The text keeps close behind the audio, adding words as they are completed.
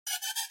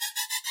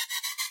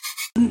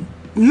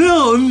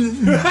No.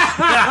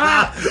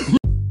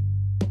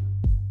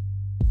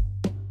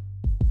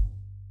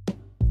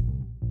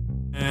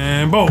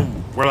 And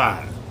boom, we're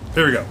live.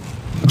 Here we go.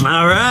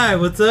 All right,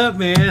 what's up,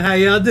 man? How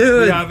y'all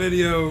doing? We got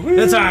video.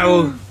 That's all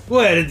right.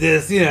 We'll edit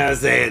this. You know what I'm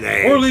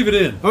saying? Or leave it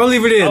in. I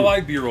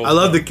like B-roll. I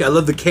love the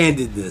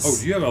candidness. Oh,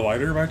 do you have a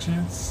lighter by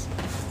chance?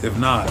 If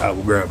not, I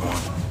will grab one.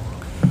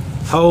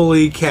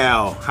 Holy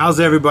cow! How's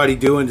everybody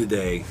doing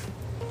today?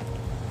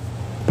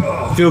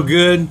 Feel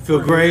good? Feel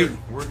great?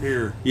 We're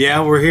here.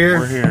 Yeah, we're here.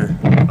 We're here.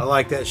 I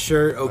like that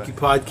shirt. Okie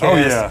Podcast. Oh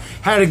yeah.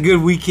 Had a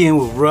good weekend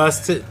with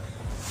Rust.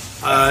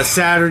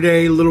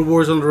 Saturday, Little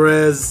Wars on the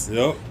Res.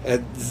 Yep.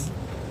 At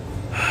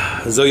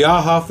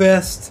Zoyaha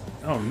Fest.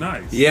 Oh,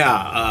 nice.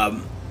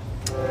 Yeah.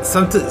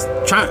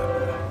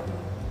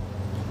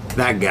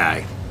 That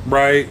guy.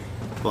 Right.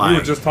 Like, we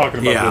were just talking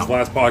about this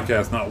last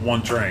podcast, not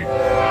one train.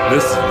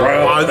 This is right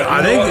off the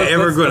I think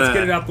let's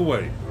get it out the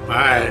way. All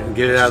right,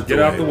 get it out the way.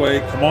 Get out the way.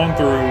 Come on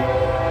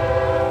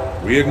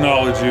through. We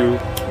acknowledge you.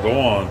 Go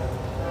on.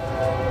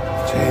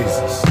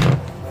 Jesus.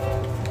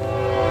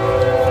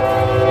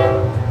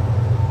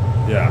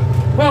 Yeah.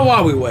 Well,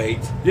 while we wait.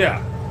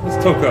 Yeah. Let's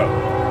toke up.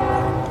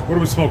 What are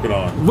we smoking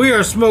on? We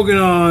are smoking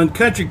on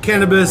country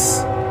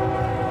cannabis,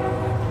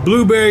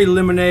 blueberry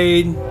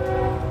lemonade.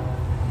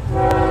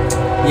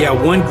 Yeah,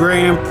 1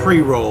 gram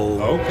pre-roll.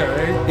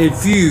 Okay.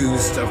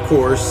 Infused, of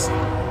course.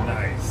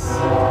 Nice.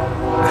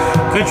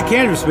 Country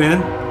cannabis,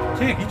 man.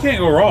 You can't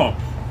go wrong.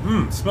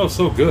 It smells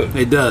so good.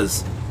 It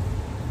does.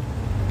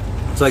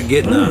 It's like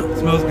getting It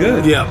smells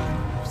good. Yeah.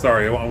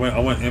 Sorry, I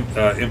went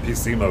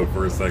NPC mode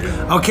for a second.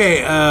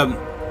 Okay,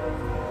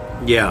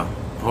 yeah.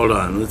 Hold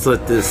on. Let's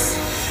let this.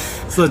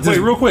 Wait,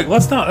 real quick.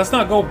 Let's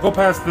not go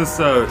past this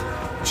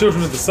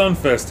Children of the Sun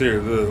Fest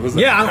here.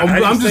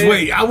 I'm just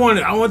waiting. I want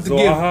to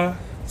Zoyaha?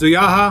 give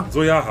Zoyaha.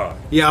 Zoyaha.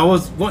 Yeah, I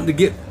was wanting to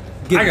get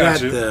I got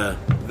that.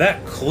 you.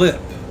 That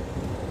clip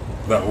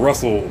that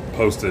Russell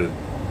posted,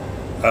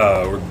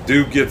 where the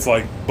dude gets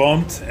like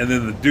bumped, and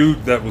then the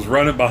dude that was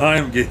running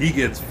behind him he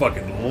gets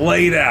fucking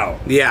laid out.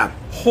 Yeah.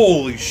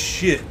 Holy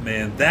shit,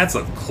 man! That's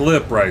a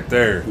clip right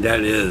there. That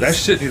is. That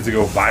shit needs to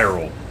go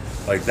viral.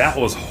 Like, that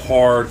was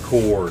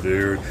hardcore,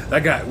 dude.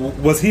 That guy,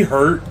 was he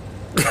hurt?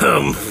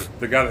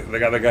 the guy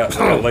that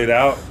got laid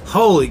out?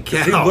 Holy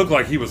cow. He looked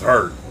like he was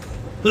hurt.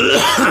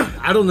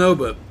 I don't know,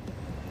 but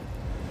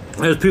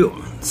there's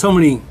people, so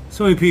many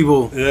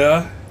people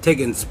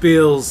taking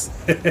spills,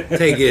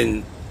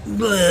 taking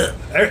bleh.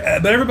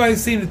 But everybody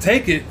seemed to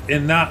take it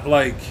and not,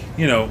 like,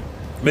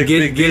 make a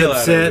big deal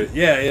upset. out of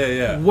it.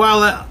 Yeah.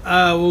 While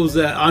what was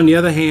that? On the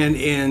other hand,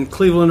 in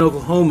Cleveland,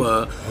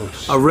 Oklahoma,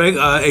 a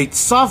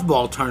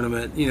softball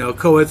tournament,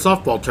 co-ed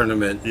softball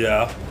tournament.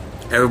 Yeah.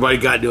 Everybody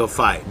got into a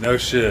fight. No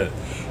shit.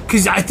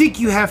 Because I think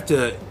you have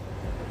to.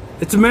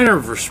 It's a matter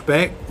of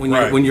respect when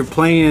you're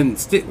playing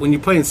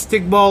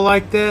stickball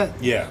like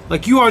that. Yeah.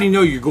 Like, you already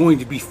know you're going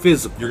to be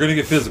physical. You're gonna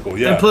get physical.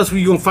 Yeah. And plus, when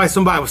you're gonna fight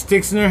somebody with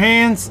sticks in their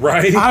hands,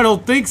 right? I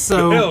don't think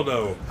so. Hell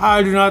no.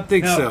 I do not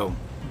think so.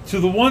 To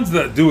the ones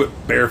that do it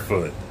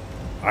barefoot,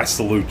 I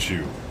salute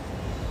you.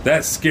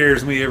 That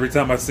scares me every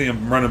time I see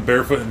them running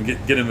barefoot and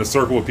get in a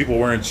circle with people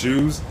wearing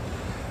shoes.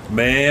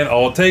 Man,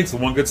 all it takes is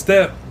one good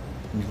step.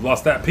 You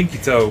lost that pinky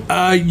toe.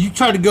 You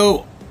try to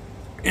go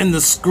in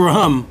the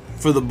scrum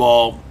for the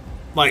ball,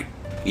 like,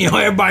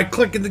 everybody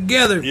clicking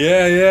together.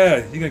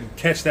 Yeah. You can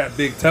catch that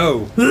big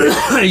toe.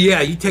 Yeah,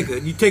 you take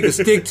a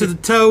stick to the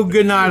toe.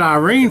 Good night,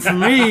 Irene. For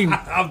me,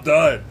 I'm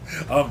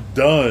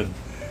done.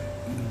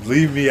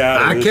 Leave me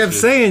out of I this kept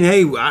shit. saying,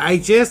 hey,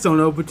 IHS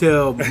don't open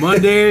till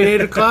Monday at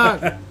 8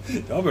 o'clock.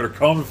 Y'all better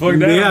calm the fuck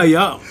down.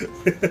 Yeah.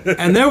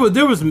 And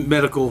there was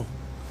medical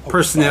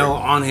personnel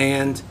on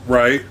hand.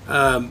 Right.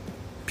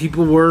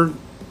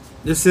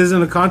 This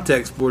isn't a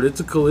contact sport, it's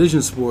a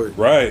collision sport.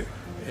 Right.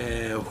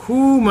 And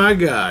my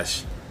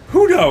gosh.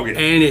 Who doggy?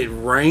 And it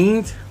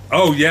rained.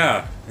 Oh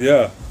yeah.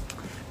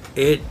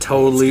 It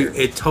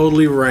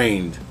totally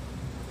rained.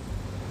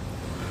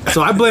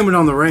 So I blame it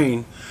on the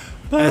rain.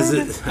 And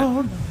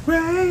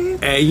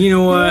you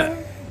know what?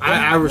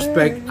 I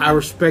respect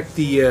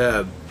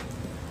the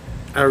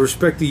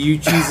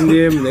Uchies and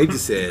them, and they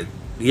just said,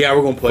 "Yeah,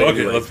 we're gonna play. Fuck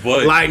anyway. it, let's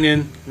play.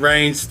 Lightning,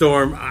 rain,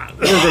 storm.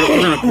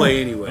 We're gonna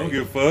play anyway." Don't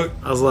give a fuck.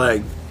 I was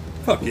like,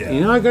 "Fuck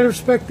yeah!" I gotta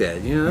respect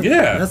that.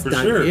 That's for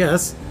sure. Yeah,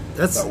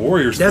 that's that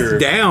warrior spirit.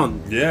 That's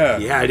down.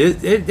 Yeah.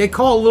 They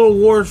call it Little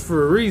Wars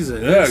for a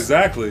reason. Yeah,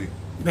 exactly.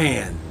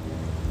 Man.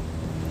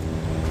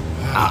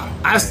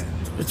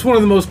 It's one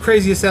of the most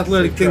craziest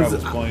athletic things.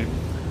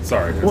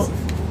 Sorry. Well,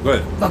 go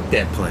ahead. Fuck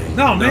that plane.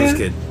 No, man. I'm just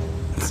kidding.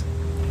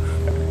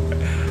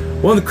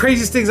 One of the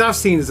craziest things I've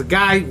seen is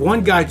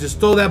one guy just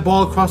throw that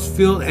ball across the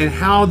field, and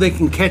how they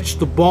can catch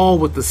the ball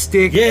with the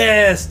stick.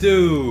 Yes,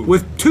 dude.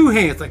 With two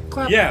hands, like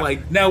clap. Yeah.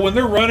 Like, now, when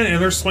they're running and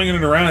they're swinging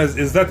it around,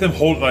 is that them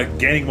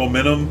gaining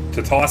momentum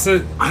to toss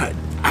it? I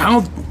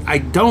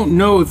don't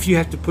know if you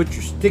have to put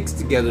your sticks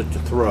together to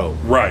throw.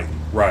 Right.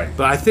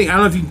 But I don't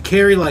know if you can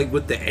carry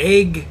with the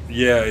egg.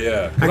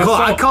 Yeah.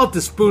 I call it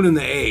the spoon and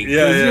the egg.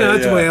 Yeah.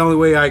 That's the only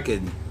way I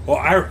could. Well,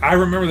 I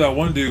remember that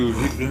one dude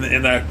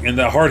in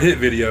that hard hit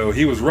video.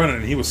 He was running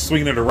and he was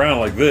swinging it around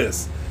like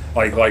this,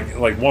 like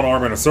one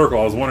arm in a circle.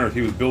 I was wondering if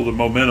he was building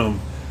momentum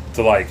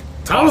to like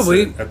toss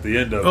Probably it at the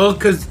end of it. Well,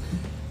 because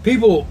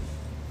people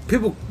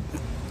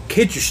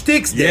hit your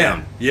sticks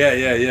down.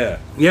 Yeah.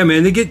 Yeah,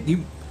 man. They get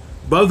you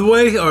above the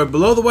waist or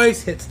below the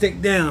waist. Hit stick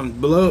down.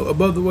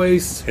 Above the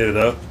waist. Hit it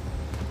up,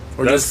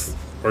 Or just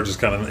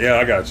kind of. Yeah,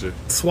 I got you.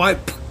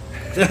 swipe.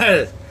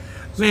 Man,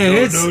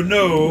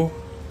 No.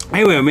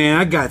 Anyway, man,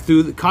 I got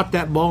caught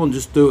that ball and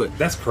just threw it.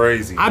 That's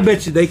crazy. I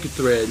bet you they could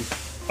thread.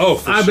 Oh,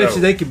 for I sure. bet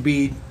you they could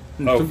bead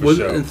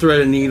sure. and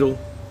thread a needle.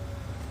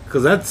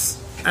 Because that's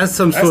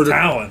some That's sort of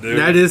talent, dude.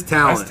 That is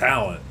talent. That's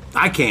talent.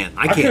 I can't.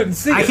 couldn't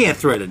see I it. can't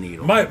thread a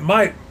needle.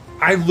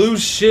 I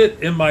lose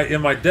shit in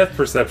my depth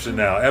perception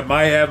now. At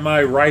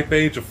my ripe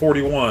age of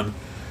 41,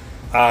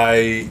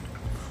 I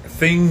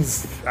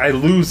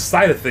lose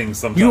sight of things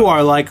sometimes. You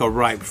are like a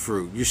ripe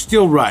fruit. You're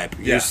still ripe.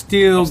 Yeah. You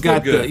still I'm still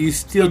got good. you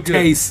still Still good.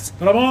 taste.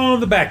 But I'm on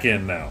the back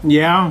end now.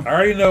 Yeah. I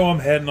already know I'm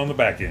heading on the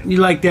back end. You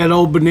like that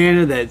old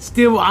banana that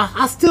still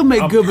I still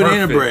make good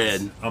banana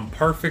bread. I'm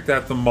perfect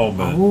at the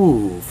moment.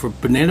 Ooh, for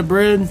banana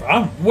bread?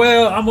 I'm a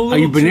little Are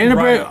you too banana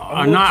ripe. bread I'm a or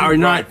little not? too Or ripe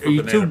not? for Are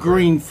you banana too bread.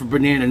 green for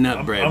banana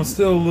nut bread? I'm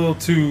still a little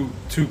too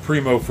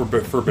primo for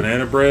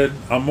banana bread.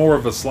 I'm more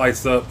of a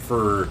sliced up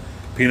for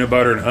peanut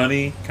butter and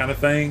honey kind of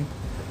thing.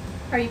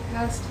 Are you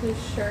past his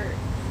shirt?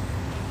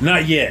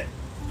 Not yet.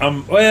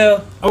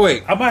 Well, Oh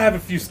wait. I might have a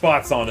few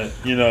spots on it,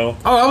 you know.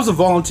 Oh, I was a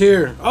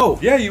volunteer. Oh,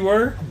 Yeah, you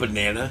were.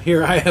 banana.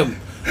 Here I am.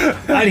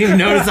 I didn't even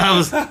notice I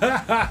was.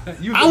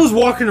 I was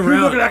walking You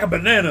around. looking like a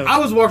banana. I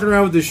was walking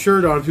around with this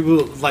shirt on.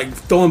 People like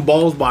throwing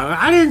balls by me.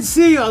 I didn't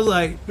see. I was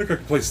like, look like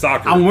you play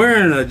soccer. I'm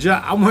wearing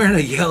a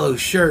yellow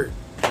shirt.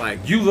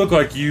 Like, You look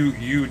like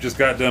you just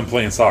got done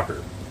playing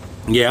soccer.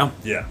 yeah.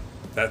 Yeah,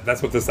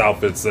 that's what this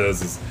outfit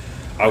says. Is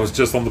I was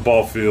just on the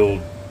ball field,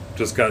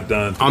 just got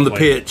done On the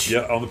playing- pitch.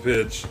 Yeah, on the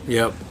pitch,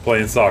 Yep.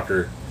 playing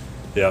soccer.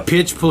 Yeah,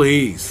 Pitch,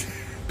 please.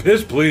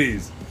 pitch,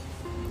 please.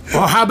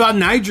 Or how about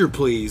Niger,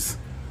 please?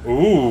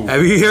 Ooh,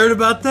 Have you heard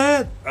about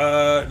that?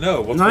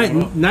 no. What's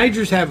going on?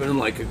 Niger's having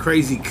like a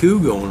crazy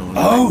coup going on.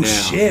 Oh right now.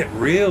 shit!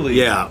 Really?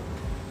 Yeah.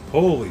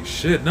 Holy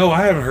shit! No,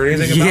 I haven't heard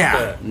anything about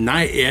Yeah.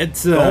 that.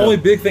 It's The only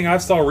big thing I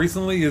saw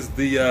recently is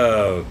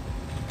the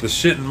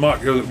shit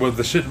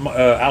in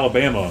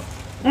Alabama.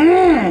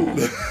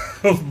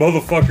 Those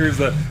motherfuckers,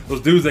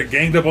 those dudes that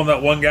ganged up on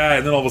that one guy,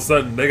 and then all of a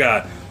sudden they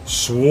got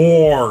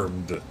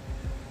swarmed.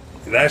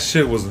 That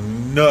shit was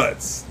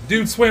nuts.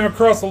 Dude swam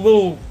across a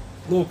little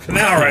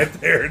canal right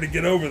there to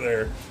get over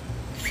there.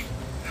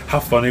 How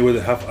funny would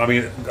it have? I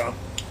mean,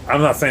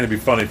 I'm not saying it'd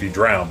be funny if he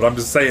drowned, but I'm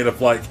just saying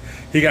if like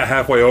he got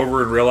halfway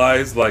over and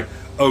realized like,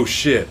 oh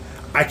shit,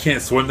 I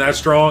can't swim that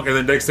strong, and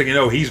then next thing you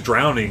know he's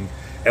drowning,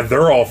 and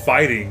they're all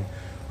fighting.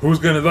 Who's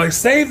gonna like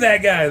save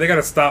that guy? They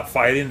gotta stop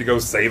fighting to go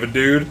save a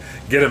dude,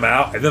 get him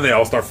out, and then they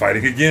all start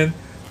fighting again.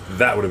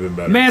 That would have been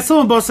better. Man,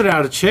 someone busted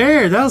out a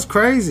chair. That was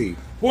crazy.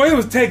 Boy, it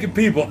was taking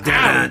people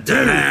out.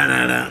 Dude.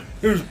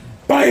 It was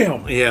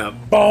bam, Yeah.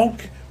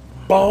 bonk,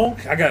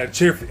 bonk. I got a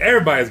chair.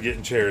 Everybody's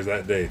getting chairs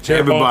that day.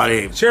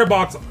 Everybody. Chair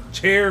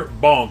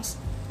bonks.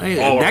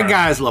 Hey, all that around.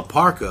 guy's La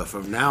Parca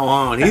from now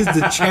on. He's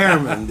the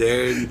chairman,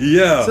 dude.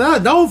 Yeah. So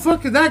don't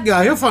fuck with that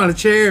guy. He'll find a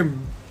chair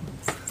and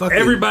fucking...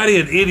 Everybody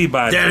and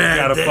anybody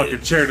got a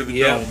fucking chair to the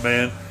dome,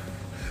 man.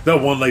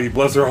 That one lady,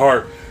 bless her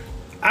heart.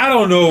 I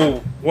don't know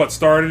what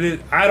started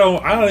it. I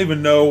don't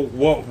even know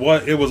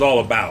what it was all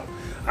about.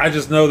 I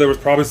just know there was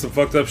probably some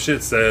fucked up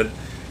shit said,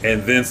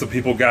 and then some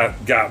people got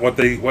what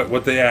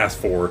they asked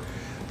for.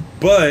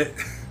 But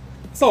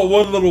I saw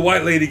one little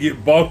white lady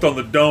get bonked on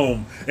the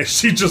dome, and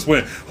she just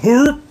went,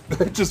 whoop,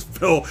 just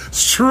fell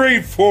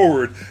straight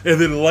forward, and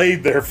then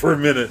laid there for a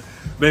minute.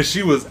 Man,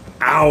 she was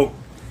out.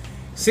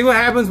 See what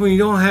happens when you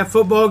don't have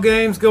football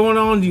games going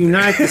on to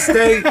unite the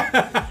state?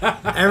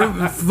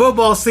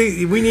 Football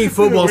season. We need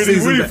football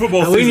season. We need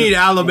football We season. need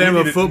Alabama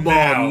We need it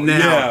football now.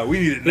 Yeah, we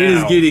need it now. It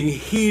is getting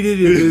heated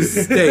in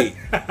this state.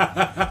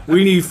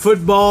 We need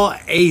football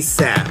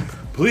ASAP.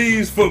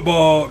 Please,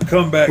 football,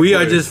 come back. We are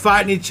quick. just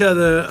fighting each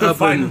other They're up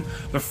fighting.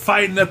 They're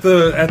fighting at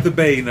the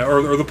bay now,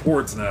 or the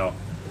ports now.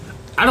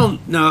 I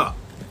don't know.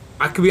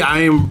 I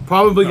am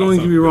probably going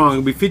to be wrong.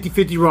 It'll be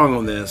 50-50 wrong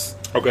on this.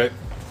 Okay.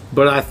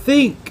 But I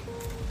think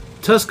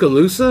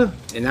Tuscaloosa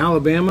in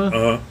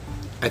Alabama,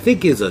 I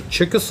think is a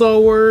Chickasaw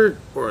word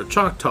or a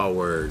Choctaw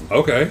word.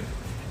 Okay.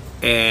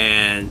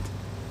 And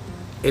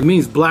it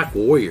means black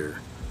warrior.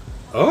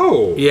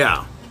 Oh.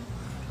 Yeah.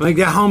 Like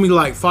that homie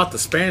like fought the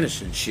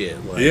Spanish and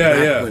shit. Like, Yeah,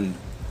 back yeah. When,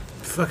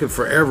 fucking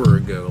forever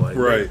ago. Like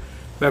Right.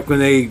 Back when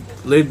they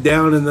lived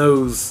down in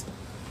the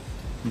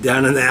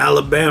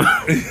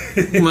Alabama.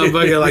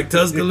 Motherfucker like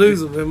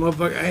Tuscaloosa. Man,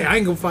 motherfucker, hey, I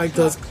ain't gonna fight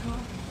Tuscaloosa.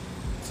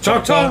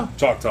 Choctaw?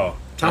 Choctaw.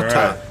 Choctaw. All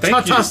right. Thank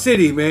Choctaw you.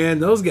 City, man.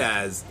 Those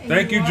guys. And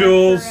Thank you, are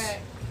Jules. correct.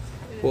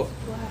 It What? is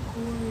Black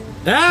Warrior.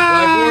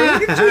 Ah,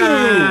 Look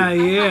at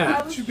you. yeah.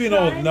 I was You being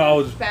all trying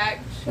knowledge- to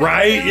fact check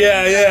Right? them.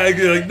 Yeah.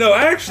 You're like, no,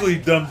 actually,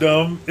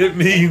 dum. It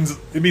means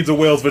a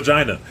whale's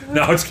vagina.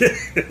 No, it's kidding.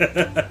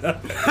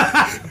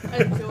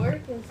 A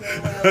dork is a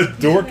A Welsh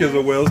dork is a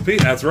penis. Welsh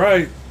penis. That's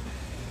right.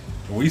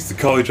 We used to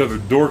call each other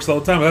dorks all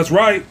the time. That's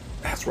right.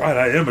 That's right.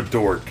 I am a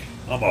dork.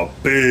 I'm a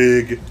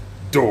big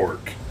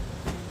dork.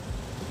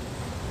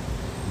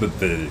 But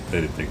they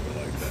didn't think of it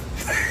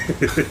like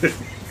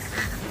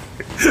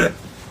that.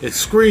 It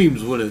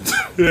screams when it's.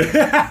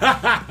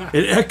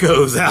 It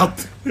echoes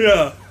out.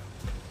 Yeah.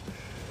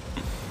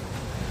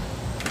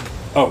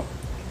 Oh.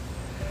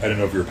 I didn't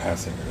know if you were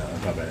passing or not.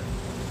 My bad.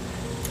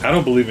 I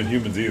don't believe in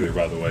humans either,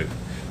 by the way.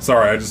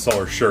 Sorry, I just saw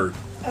her shirt.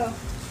 Oh.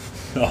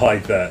 I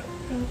like that.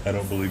 I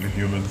don't believe in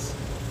humans.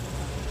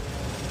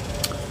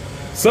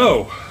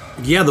 So,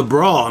 Yeah, the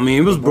brawl. I mean,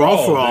 it was brawl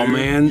brawl, for all, dude.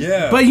 man.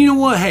 Yeah. But you know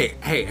what?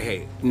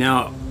 Hey.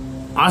 Now,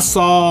 I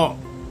saw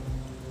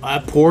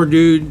that poor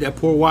dude, that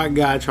poor white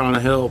guy trying to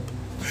help.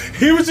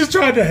 he was just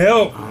trying to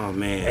help. Oh, And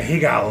man. he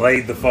got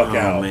laid the fuck Oh,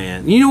 out.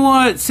 man. You know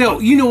what? So,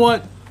 you know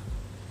what?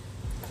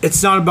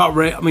 It's not about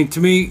race. I mean, to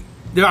me,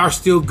 there are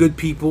still good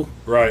people,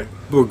 Right,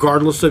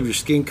 regardless of your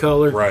skin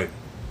color, right,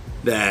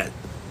 that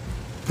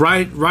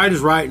right is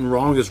right and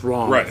wrong is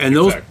wrong. right. And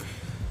exactly.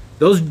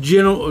 those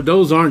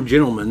aren't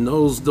gentlemen.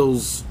 Those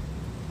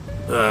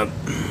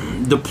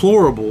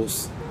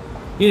deplorables.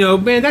 You know,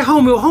 man, that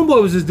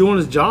homeboy was just doing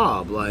his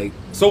job. Like,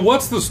 So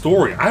what's the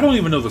story? I don't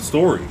even know the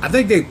story. I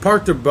think they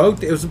parked their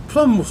boat. It was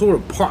some sort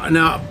of park.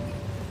 Now,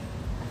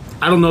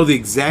 I don't know the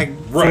exact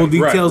full Right,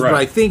 details, right. but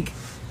I think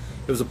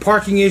it was a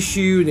parking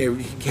issue.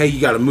 And hey,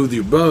 you got to move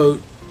your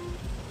boat.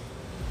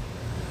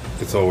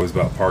 It's always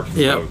about parking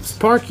Yeah, boats. it's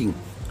parking.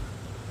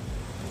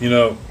 You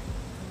know,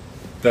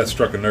 that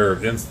struck a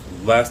nerve.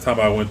 Last time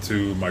I went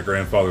to my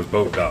grandfather's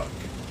boat dock,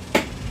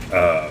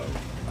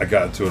 I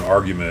got into an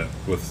argument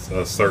with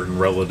a certain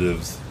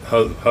relative's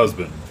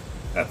husband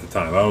at the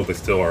time. I don't know if they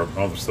still are. I don't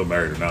know if they're still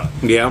married or not.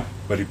 Yeah.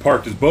 But he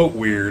parked his boat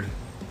weird,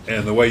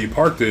 and the way he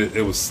parked it,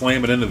 it was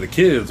slamming into the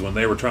kids when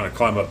they were trying to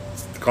climb up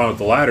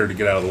the ladder to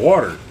get out of the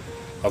water.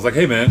 I was like,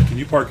 "Hey man, can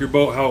you park your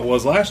boat how it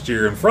was last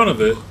year in front of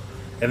it,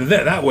 and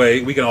then that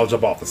way we can all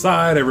jump off the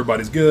side.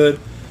 Everybody's good."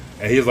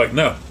 And he was like,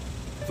 "No."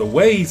 The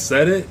way he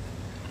said it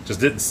just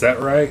didn't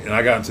set right, and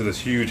I got into this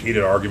huge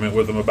heated argument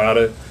with him about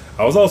it.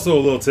 I was also a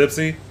little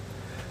tipsy,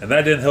 and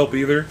that didn't help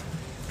either.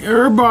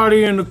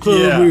 Everybody in the club,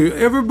 Yeah.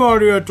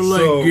 everybody at the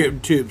lake So, getting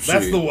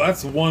tipsy.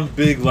 That's one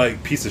big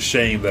like piece of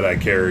shame that I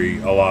carry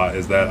a lot,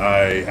 is that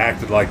I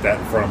acted like that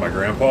in front of my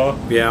grandpa.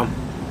 Yeah.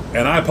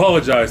 And I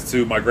apologized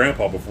to my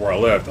grandpa before I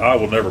left. I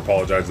will never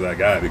apologize to that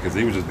guy because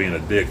he was just being a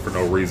dick for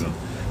no reason.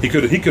 He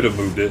could have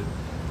moved it.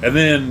 And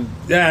then,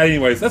 yeah,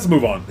 anyways, let's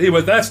move on.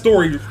 Anyway, that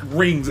story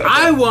rings.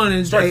 I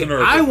wanted strikes a nerve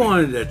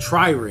with me. a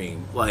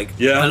trireme, like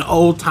Yeah. an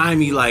old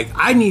timey. Like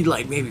I need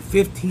like maybe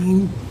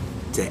 15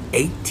 to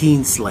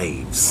 18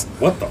 slaves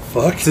What the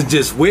fuck? to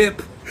just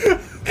whip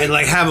and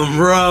like have them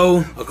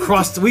row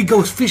across. We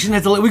go fishing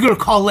at the lake. We go to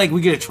Call Lake.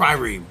 We get a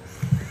trireme.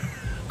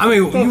 I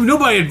mean,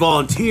 nobody would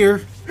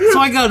volunteer, so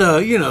I gotta,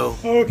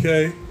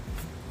 Okay.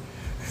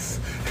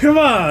 Come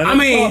on. I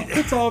mean,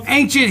 it's all.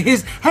 ancient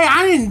his. Hey,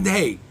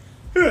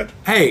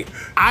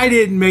 I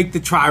didn't make the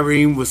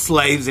trireme with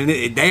slaves in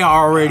it. They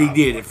already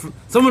did it.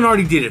 Someone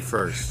already did it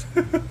first.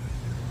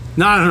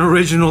 Not an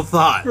original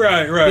thought.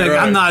 Right.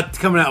 I'm not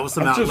coming out with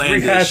some I'm just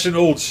outlandish. rehashing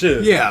old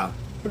shit. Yeah.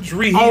 I'm just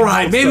reheating All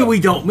right. old Maybe stuff. we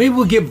don't. Maybe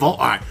we'll get all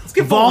right. Let's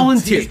get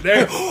Volunteers.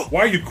 volunteers. There.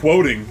 Why are you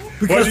quoting?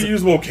 Why do you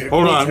use vocab?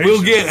 Hold on.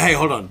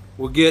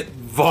 We'll get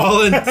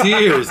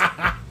volunteers.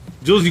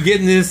 Jules, you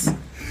getting this?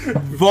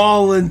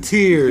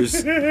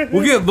 Volunteers.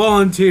 We'll get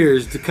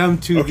volunteers to come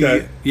to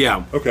Okay.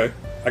 Yeah. Okay,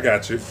 I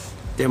got you.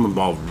 Damn them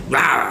all.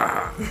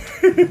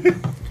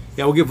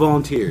 Yeah, we'll get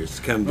volunteers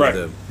to come to Right.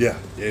 them. Yeah.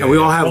 And we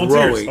all have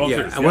Volunteers, rowing.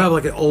 volunteers, Yeah. And we'll have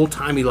like an old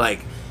timey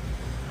like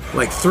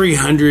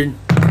 300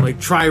 like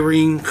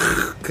trireme,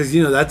 because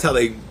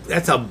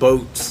that's how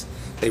boats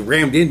they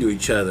rammed into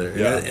each other.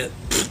 Yeah. And it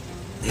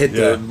hit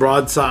Yeah. the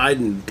broadside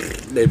and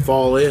they'd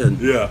fall in.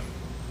 Yeah.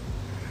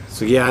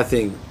 So yeah, I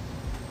think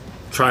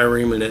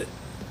trireming it.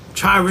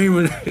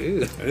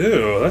 Ew.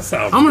 Ew, that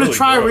sounds. I'm gonna really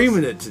try gross.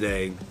 reaming it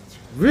today.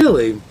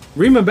 Really?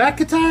 Rima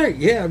McIntyre?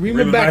 Yeah,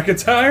 Rima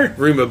McIntyre.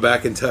 Rima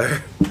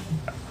McIntyre.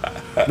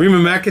 Rima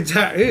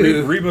McIntyre.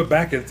 Ew. Reba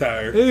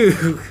McIntyre.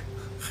 Ew.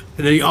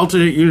 In the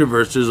alternate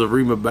universe, there's a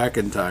Rima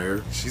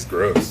McIntyre, She's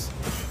gross.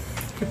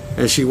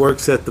 and she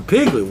works at the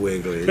Piggly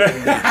Wiggly.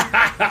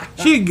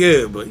 She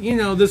good, but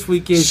this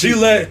weekend She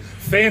let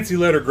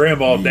her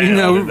grandma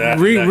down. in that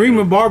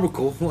Rima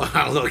Barbacle.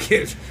 I don't know.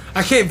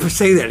 I can't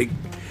say that.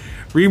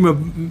 Rima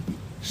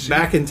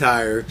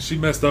McIntyre. She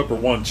messed up her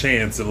one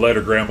chance and let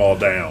her grandma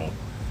down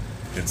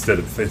instead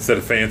of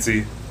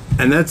fancy.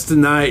 And that's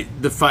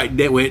the fight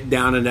that went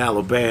down in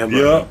Alabama.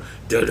 Yep.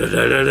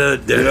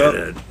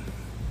 Da-da-da-da-da-da-da.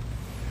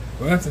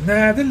 Well,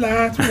 tonight the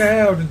lights went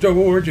out in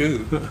Georgia.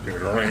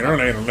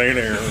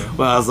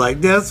 Well, I was like,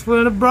 that's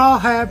when the brawl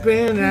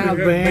happened in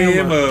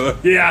Alabama.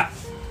 Yeah.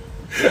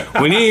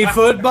 We need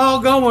football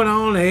going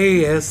on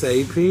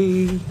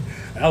ASAP.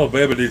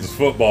 Alabama needs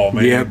football,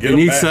 man. Yeah, Get it 'em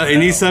needs, back it now.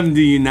 needs something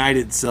to unite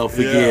itself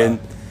Yeah. again.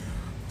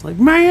 Like,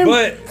 man,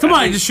 But,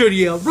 somebody I mean, just should have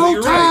yelled, "Roll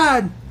you're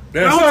right. Tide!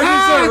 That's Roll how you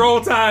Tide! say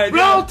roll tide.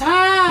 Roll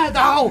Tide!"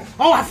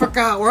 I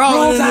forgot. We're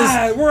all in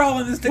this. We're all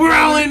in this together. We're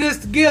all in this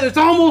together. It's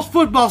almost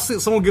football season.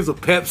 Someone gives a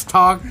Peps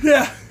talk.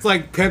 Yeah. It's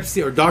like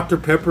Pepsi or Dr.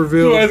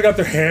 Pepperville. Everybody's got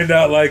their hand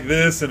out like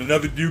this, and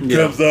another dude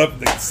comes up,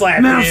 and they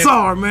slap Man, I'm hands,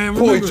 sorry, man.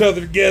 pull each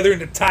other together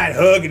in a tight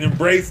hug and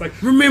embrace, like,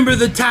 Remember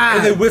the time.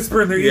 and they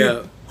whisper in their ear,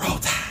 Yeah. "Roll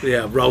Tide,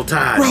 Yeah, roll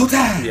tide. Roll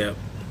Tide." Yeah.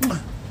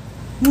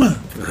 Ooh.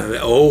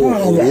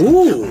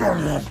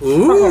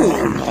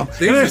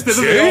 Things And then have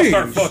they all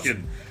start changed.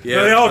 fucking.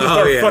 Yeah. They all just Oh,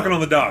 start yeah. fucking on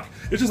the dock.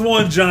 It's just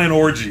one giant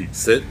orgy.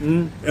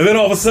 Sitting. And then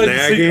all of a sudden,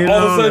 Snagging you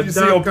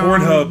see on on a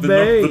Pornhub, the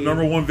babe.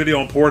 number one video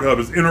on Pornhub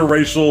is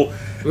interracial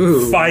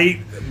Ooh.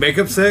 fight,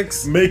 Makeup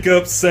sex.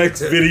 makeup,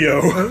 sex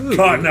video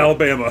caught in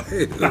Alabama.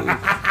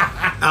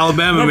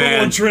 Alabama Number man.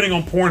 one trending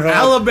on Pornhub.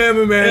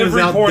 Alabama man is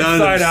Every porn outdone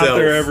site out himself.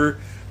 there ever.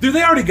 Dude,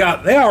 they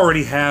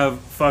already have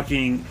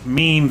fucking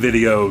meme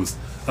videos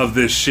of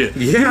this shit.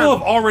 Yeah. People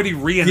have already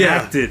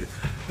reenacted.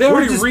 They We're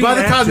already just, reenacted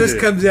by the time this it.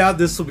 comes out,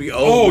 this will be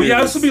old. Oh yeah,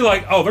 news. this will be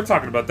like, oh, they're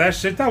talking about that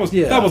shit. That was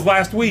Yeah.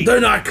 last week. They're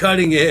not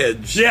cutting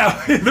edge.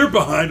 Yeah, they're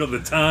behind on the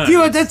time. You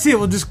know what? That's it.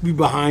 We'll just be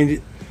behind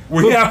it.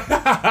 Yeah.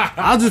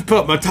 I'll just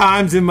put my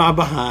times in my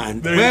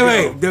behind. There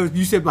you Wait.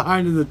 You said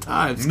behind in the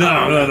times.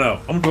 No.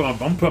 I'm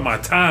putting my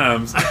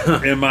times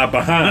in my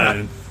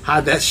behind.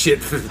 Hide that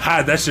shit for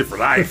Hide that shit for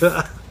life.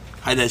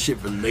 hide that shit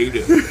for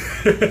later.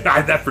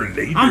 Hide that for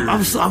later.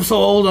 I'm so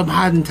old. I'm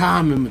hiding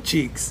time in my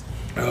cheeks.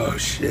 Oh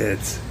shit.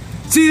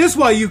 See, that's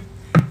why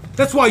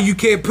you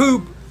can't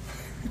poop.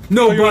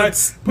 No You're right.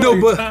 butts. Put No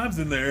your but. times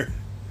in there.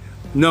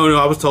 No.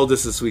 I was told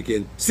this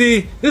weekend.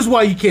 See, this is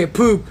why you can't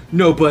poop.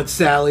 No butt,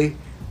 Sally.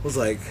 I was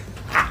like,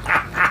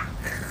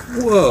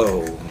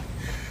 whoa.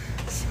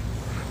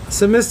 I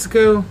said,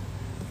 Mystico,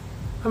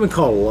 I've been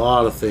called a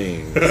lot of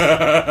things.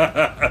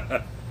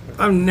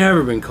 I've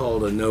never been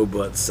called a no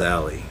butt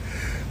Sally.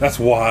 That's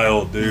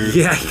wild, dude.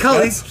 Yeah,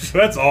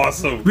 That's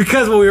awesome.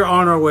 because we were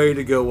on our way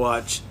to go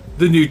watch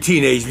the new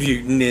Teenage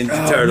Mutant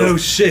Ninja Oh, Turtles. no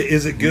shit.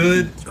 Is it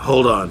good?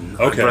 Hold on.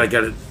 Okay. But I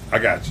got it. I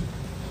got you.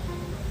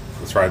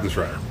 Let's ride this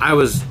ride. I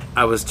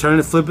was turning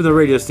to flipping the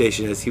radio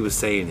station as he was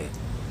saying it.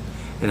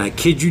 And I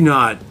kid you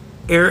not,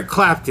 Eric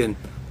Clapton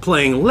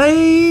playing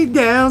Lay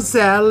Down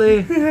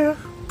Sally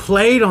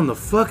played on the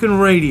fucking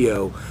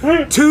radio.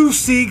 2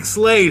 seeks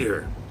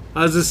later.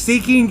 I was just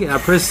seeking, and I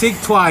pressed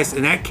seek twice,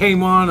 and that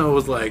came on. I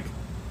was like,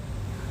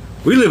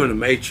 we live in a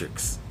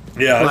matrix.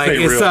 Yeah, Like, this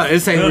ain't real.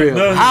 this ain't None real.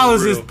 of How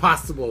is real. this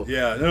possible?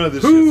 Yeah, none of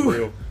this Who? shit's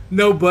real.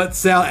 No butt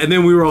Sally, and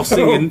then we were all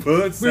singing. Butt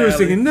We were Sally.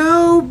 singing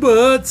No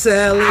Butt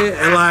Sally,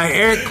 and like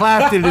Eric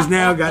Clapton has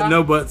now got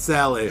No Butt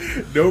Sally.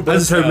 No I Butt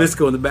just heard Sally.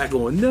 Mystico in the back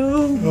going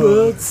No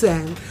Butt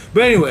Sally.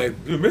 But anyway,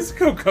 Dude,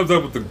 Mystico comes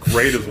up with the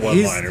greatest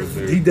one-liners,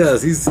 dude. he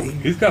does.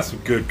 He's got some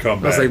good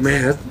comebacks. I was like,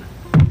 man,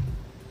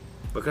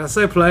 what can I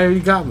say, player? You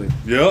got me.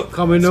 Yep.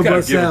 Call me Just No gotta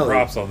Butt give him Sally.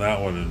 props on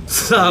that one and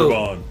So- move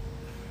on.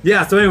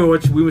 Yeah. So anyway,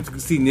 we went to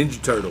see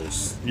Ninja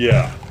Turtles.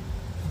 Yeah.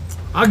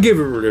 I'll give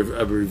it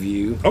a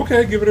review.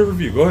 Okay, give it a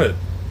review. Go ahead.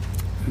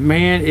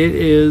 Man, it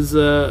is.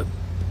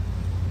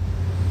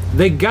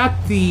 They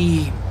got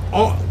the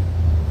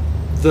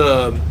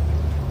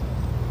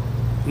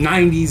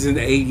 90s and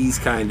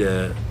 80s kind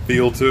of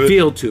Feel to it.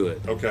 feel to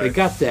it. Okay. They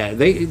got that.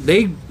 They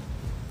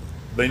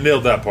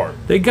nailed that part.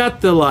 they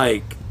got the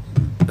like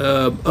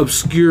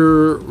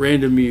obscure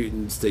random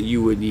mutants that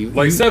you wouldn't even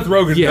Like Seth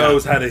Rogen yeah.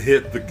 knows how to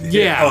hit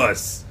Yeah.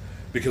 us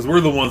because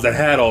we're the ones that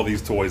had all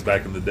these toys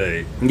back in the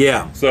day.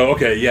 Yeah. So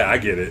okay, yeah, I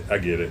get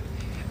it.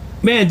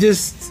 Man,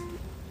 just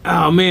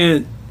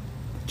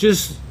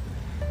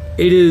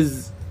it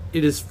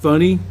is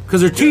funny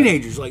because they're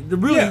teenagers. Like they're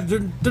really Yeah.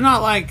 they're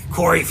not like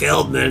Corey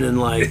Feldman and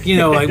like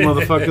like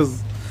motherfuckers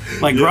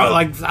like Yeah.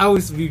 like I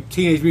always view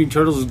Teenage Mutant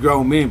Turtles as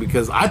grown men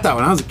because I thought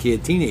when I was a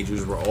kid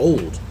teenagers were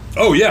old.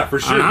 Oh yeah, for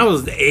sure. And I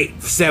was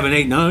 8, 7,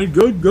 8, 9.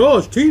 Good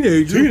gosh,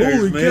 teenagers!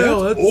 Holy man, cow!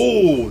 that's That's...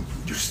 old.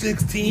 You're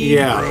 16.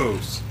 Yeah.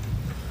 Gross.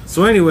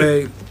 So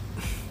anyway,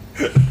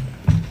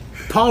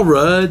 Paul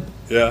Rudd.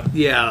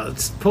 Yeah.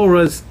 Paul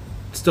Rudd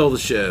stole the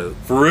show.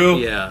 For real?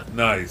 Yeah.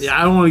 Nice. Yeah,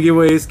 I don't want to give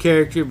away his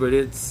character, but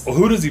it's Well,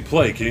 who does he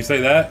play? Can you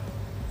say that?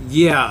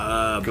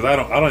 yeah. Because I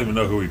don't even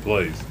know who he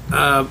plays.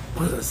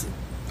 What is it?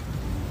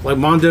 Like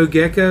Mondo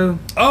Gecko?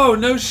 Oh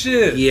no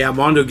shit. Yeah,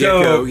 Mondo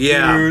Gecko. Dope,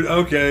 Yeah, Dude.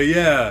 Okay.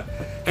 Yeah.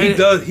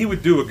 And- He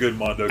would do a good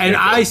Mondo. and Gecko.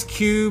 Ice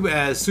Cube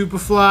as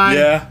Superfly.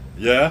 Yeah.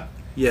 Yeah.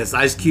 Yes,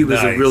 Ice Cube is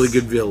a Nice. really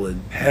good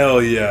villain.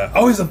 Hell yeah.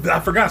 Oh, I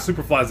forgot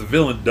Superfly's a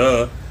villain.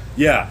 Duh.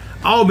 Yeah.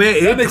 Oh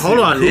man, That makes hold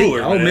it on. even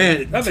cooler, Oh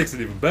man, That makes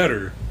it even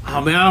better.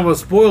 oh man, I don't want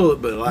to spoil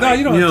it, but like No,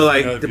 you don't have to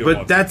like, say that if you don't but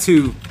want to. that's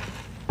who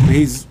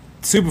he's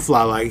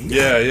Superfly. Like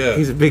Yeah.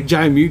 he's a big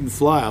giant mutant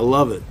fly. I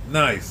love it.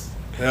 Nice.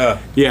 Yeah.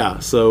 Yeah.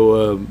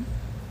 So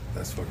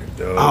That's fucking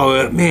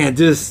dope. man,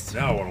 just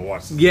Now I want to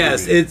watch this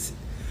yes, movie. it's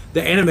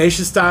the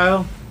animation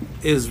style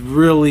is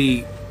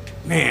really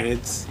man.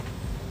 It's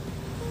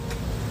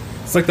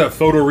like that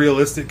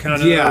photorealistic kind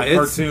of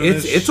it's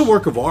cartoonish. it's a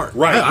work of art.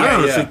 Right, I yeah,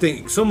 honestly yeah.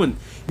 think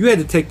you had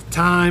to take the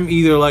time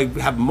either like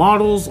have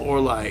models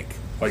or like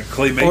like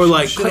claymation or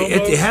like shit clay,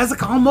 it almost? has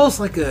like almost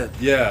like a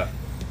Yeah.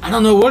 I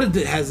don't know what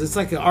it has. It's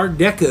like an Art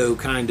Deco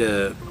kind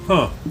of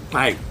Huh.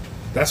 like.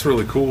 That's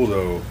really cool,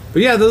 though.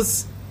 But yeah,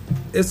 those.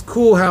 It's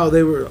cool how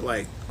they were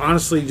like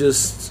honestly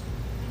just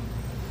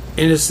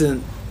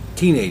innocent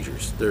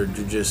teenagers. They're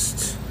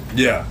just.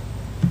 Yeah.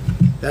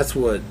 That's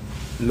what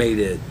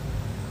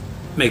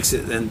makes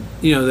it, and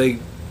you know they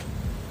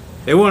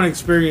want to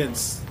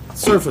experience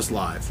surface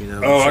life. You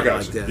know. Oh, I something got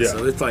like you. that. Yeah.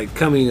 So it's like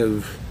coming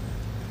of.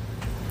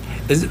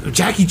 Is it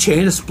Jackie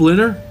Chan a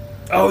Splinter?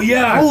 Oh,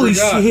 yeah. Holy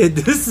shit!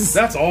 This is.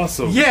 That's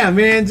awesome. Yeah,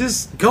 man,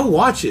 just go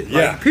watch it.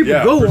 Yeah. Like, people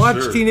yeah, go for watch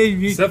sure. Teenage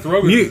Mutant. Seth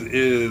Rogen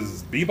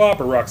is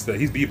Bebop or Rocksteady?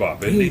 He's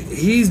Bebop, isn't he?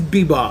 He's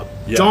Bebop.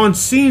 Yeah. John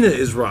Cena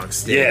is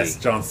Rocksteady. Yes,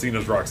 John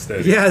Cena's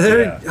Rocksteady. Yeah,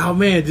 they're. Yeah. Oh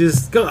man,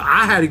 just go.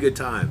 I had a good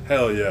time.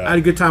 Hell yeah. I had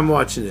a good time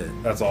watching it.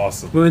 That's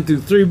awesome. We went through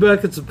 3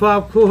 buckets of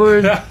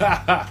popcorn.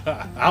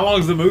 How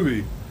long is the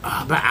movie?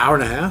 About an hour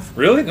and a half.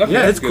 Really? Okay, Yeah,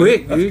 that's it's good.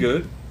 quick, That's dude.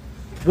 good.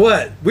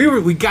 What?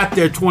 We got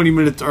there 20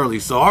 minutes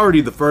early, so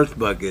already the first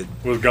bucket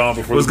Was gone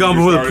before was the gone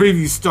movie before the started?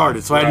 preview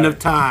started, so I had Right. enough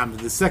time.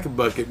 The second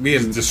bucket, me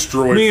and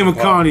destroyed McConaughey some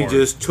popcorn.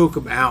 just took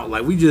them out.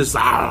 Like we just.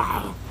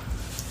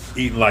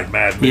 Eating like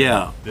madmen.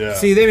 Yeah. Yeah.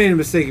 See, they made a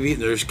mistake of eating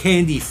their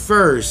candy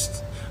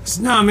first. I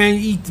said, no, man,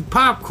 you eat the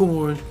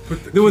popcorn.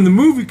 Then when the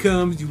movie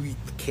comes, you eat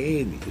the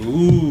candy.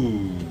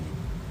 Ooh.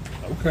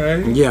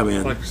 Okay. Yeah,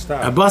 man. Like your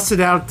style. I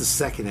busted out the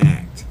second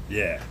act.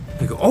 Yeah.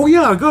 I go, oh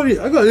yeah, I got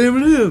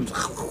M&M's.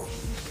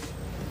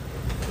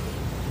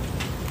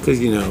 Because,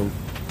 you know,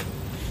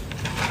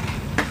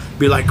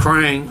 be like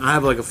crying. I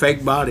have like a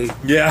fake body.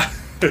 Yeah.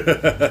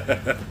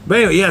 But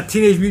anyway, yeah,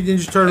 Teenage Mutant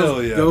Ninja Turtles.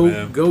 Hell yeah, go,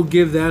 man. go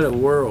give that a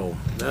whirl.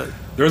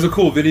 There's a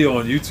cool video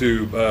on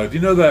YouTube. Do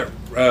you know that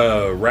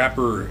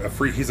rapper?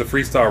 He's a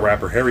freestyle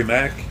rapper, Harry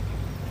Mack.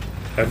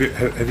 Have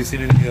you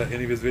seen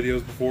any of his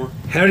videos before?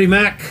 Harry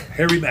Mack.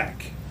 Harry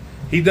Mack.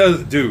 He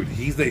does, dude.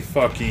 He's a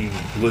fucking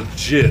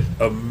legit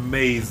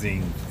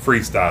amazing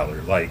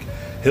freestyler. Like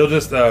he'll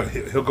just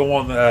he'll go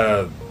on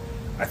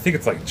I think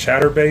it's like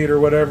Chatterbait or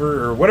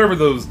whatever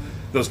those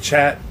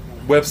chat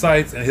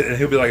websites, and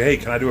he'll be like, hey,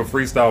 can I do a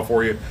freestyle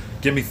for you?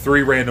 Give me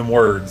 3 random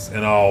words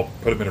and I'll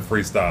put them in a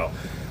freestyle.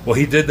 Well,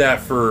 he did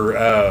that for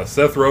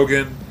Seth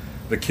Rogen,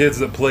 the kids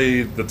that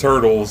played the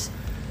Turtles,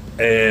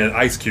 and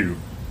Ice Cube.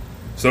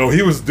 So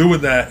he was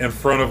doing that in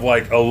front of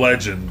like a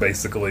legend,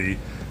 basically,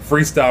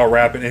 freestyle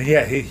rapping, and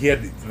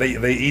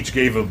they each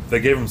gave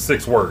him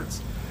 6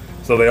 words.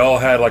 So they all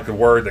had like a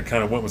word that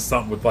kind of went with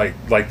something with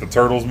like the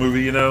Turtles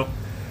movie, you know?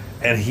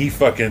 And he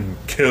fucking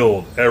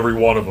killed every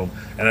one of them.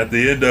 And at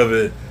the end of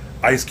it,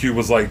 Ice Cube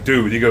was like,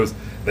 dude, he goes,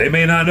 they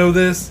may not know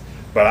this,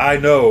 but I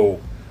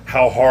know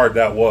how hard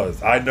that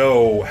was. I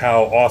know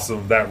how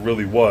awesome that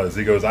really was.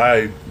 He goes,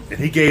 and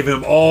he gave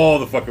him all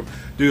the fucking,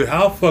 dude,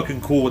 how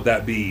fucking cool would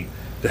that be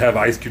to have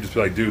Ice Cube just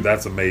be like, dude,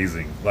 that's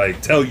amazing.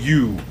 Like,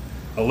 a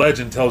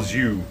legend tells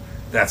you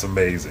that's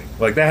amazing.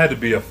 Like, that had to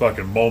be a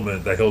fucking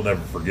moment that he'll never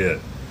forget.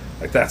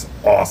 Like, that's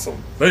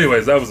awesome. But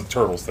anyways, that was a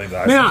Turtles thing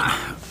that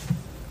Man,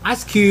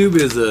 Ice Cube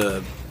is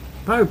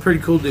probably a pretty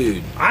cool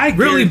dude.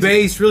 Really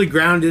based, really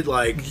grounded,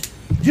 like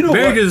you know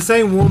married what? to the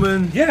same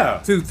woman. Yeah.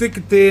 Through thick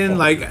and thin.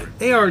 Like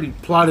they already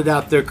plotted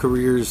out their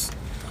careers.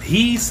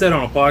 He said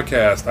on a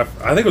podcast, I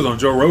think it was on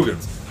Joe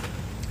Rogan's,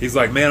 he's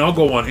like, man, I'll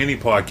go on any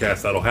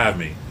podcast that'll have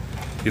me.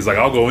 He's like,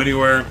 I'll go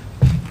anywhere,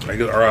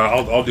 or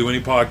I'll do any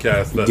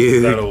podcast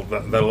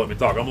that'll let me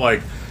talk. I'm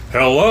like,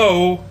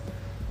 hello,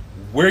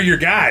 we're your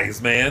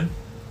guys, man.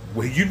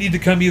 Well, you need to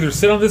come either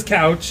sit on this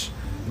couch,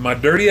 my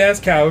dirty ass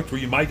couch,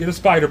 where you might get a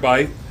spider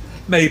bite,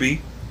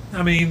 maybe.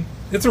 I mean,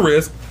 it's a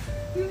risk.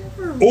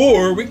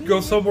 Or we could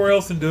go somewhere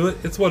else and do it.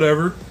 It's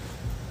whatever.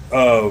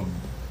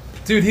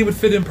 Dude, he would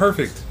fit in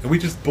perfect, and we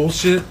just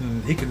bullshit,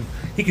 and he can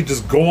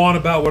just go on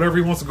about whatever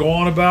he wants to go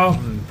on about.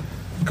 And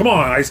come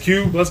on, Ice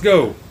Cube, let's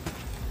go.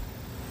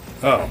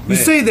 Oh man, You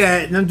say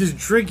that, and I'm just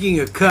drinking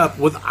a cup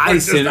with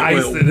ice Just in it.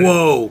 ice Went, in it.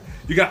 Whoa!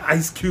 you got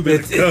Ice Cube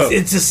in the cup.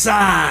 It's a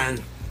sign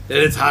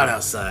that it's hot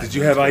outside. Did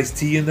you have iced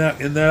tea in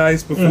that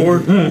ice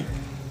before?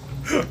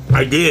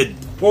 I did.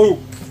 Whoa.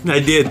 I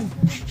did.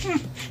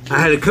 I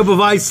had a cup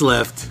of ice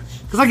left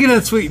because I get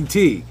unsweetened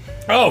tea.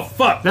 Oh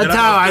fuck! That's And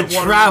how I just put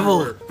water travel.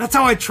 everywhere. That's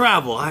how I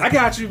travel. I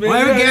got you, man.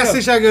 Whatever Yeah, gas yeah.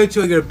 station I go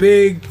to, I get a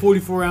big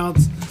 44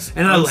 ounce,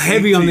 and I'm Unsweet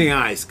heavy on tea. the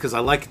ice because I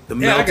like the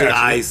Yeah, I melted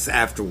got you. ice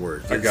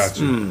afterwards. I got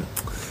you.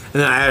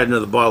 And then I had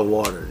another bottle of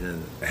water.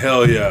 And,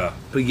 Hell yeah!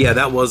 but yeah,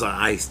 that was an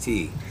iced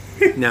tea.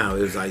 No,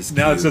 it was ice cube.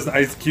 Now it's just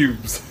ice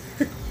cubes.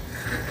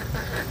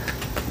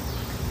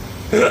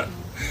 Oh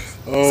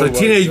So my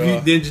Teenage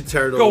God. Mutant Ninja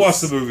Turtles. Go watch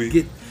the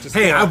movie. Just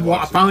Hey, go I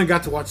watch it. finally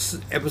got to watch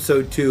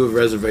episode 2 of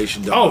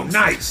Reservation Oh, Dogs.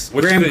 nice.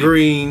 What you Graham think?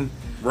 Greene.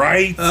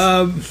 Right?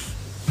 I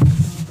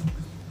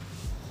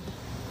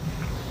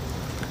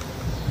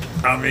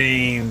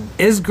mean,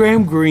 Is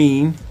Graham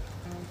Greene,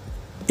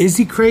 is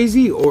he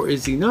crazy or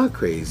is he not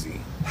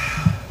crazy?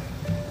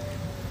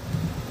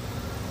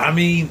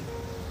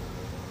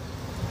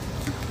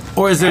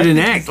 Or is it I an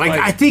think act? it's Like,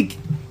 like- I think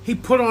he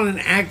put on an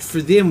act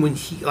for them when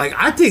he, like,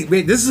 I think,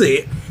 man, this is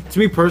it. To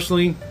me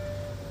personally,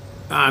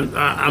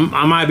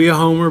 I might be a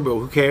homer, but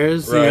who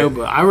cares? Right. You know,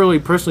 but I really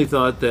personally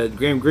thought that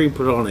Graham Greene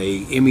put on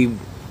a Emmy.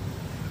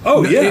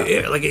 Oh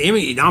yeah, like an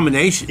Emmy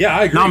nomination. Yeah,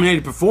 I agree.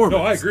 Nominated performance.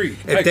 No, I agree.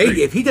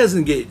 If he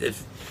doesn't get,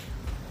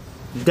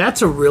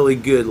 that's a really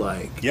good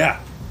yeah.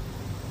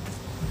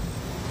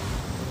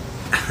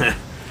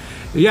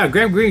 Yeah,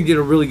 Graham Greene did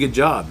a really good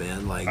job,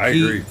 man. Like I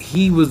agree.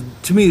 He was,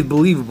 to me,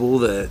 believable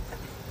that.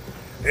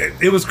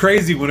 It was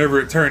crazy whenever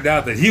it turned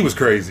out that he was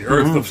crazy,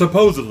 or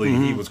supposedly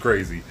he was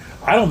crazy.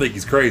 I don't think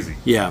he's crazy.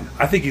 Yeah.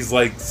 I think he's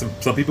like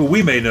some people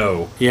we may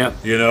know. Yeah.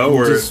 You know,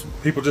 where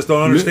people just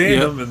don't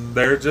understand yeah. him, and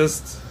they're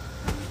just,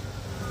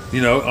 you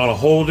know, on a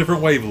whole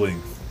different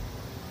wavelength.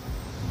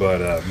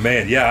 But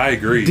man, yeah, I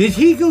agree. Did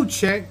he go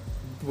check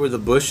where the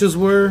bushes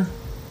were?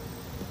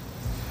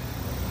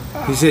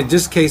 He said,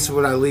 just in case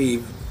when I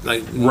leave,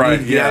 like, you Right,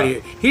 need to get out of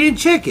here. He didn't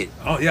check it.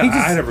 Oh yeah,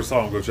 I never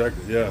saw him go check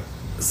it. Yeah.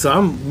 So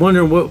I'm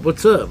wondering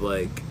what's up.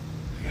 Like,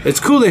 it's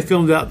cool they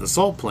filmed out the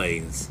Salt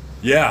Plains.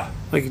 Yeah.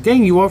 Like,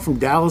 dang, you walk from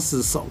Dallas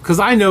to Salt. Because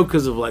I know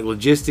because of, like,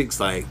 logistics,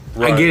 like,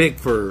 Right. I get it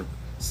for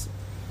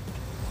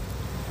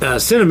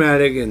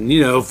cinematic and,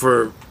 you know,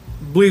 for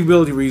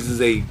believability reasons,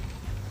 they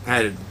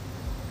had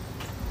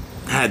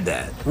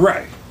that.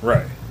 Right.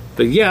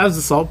 But yeah, I was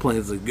the Salt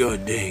Plains, like,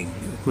 god dang.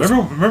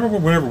 Remember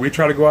whenever we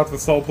tried to go out to the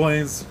Salt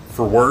Plains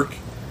for work,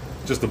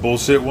 just to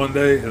bullshit one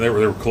day, and they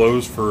were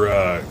closed for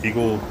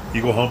eagle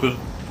humping.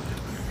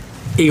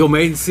 Eagle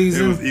mating It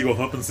season? was eagle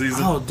humping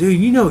season. Oh, dude,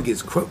 you know it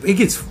gets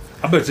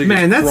I bet you.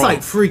 man, gets that's crunk.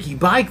 like Freaky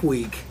Bike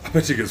Week. I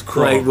bet you gets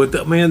crunk. Like with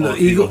the on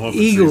eagle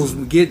humping Eagles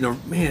season. getting a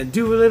man,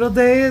 do a little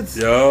dance,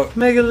 Yup.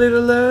 make a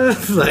little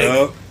love, like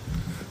Yup.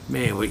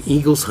 man, with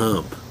Eagles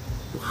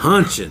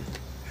hunching.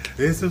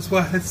 This is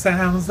what it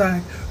sounds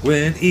like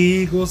when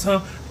eagles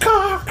hump.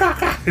 Caw, caw,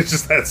 caw. It's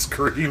just that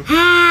scream.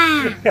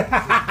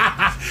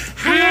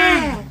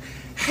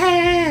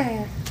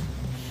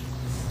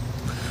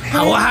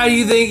 How do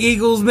you think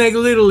eagles make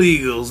little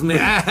eagles,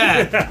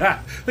 man?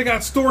 They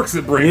got storks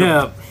that bring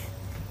them.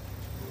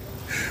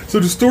 Yeah, So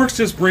do storks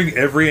just bring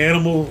every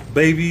animal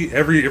baby,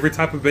 every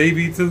type of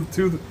baby to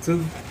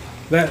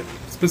that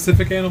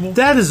specific animal?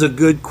 that is a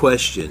good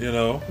question. You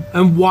know,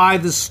 And why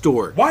the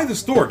stork? why the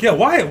stork? Yeah,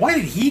 why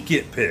did he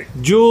get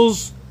picked?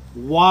 Jules,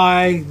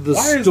 why the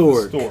Why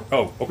stork? is the stork?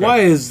 Oh, okay. Why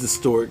is the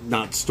stork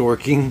not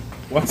storking?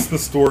 What's the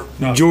stork?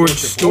 Not George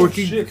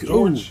storking? Storky? Oh, shit,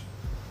 George.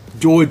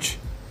 George.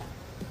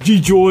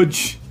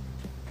 George.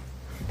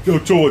 Yo,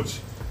 George.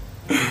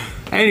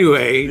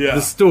 Anyway, Yeah.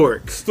 the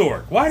stork.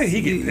 Stork. Why did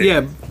he get picked?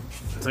 Yeah.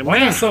 It's like, Why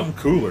man, not something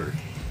cooler?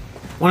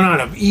 why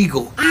not an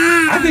eagle?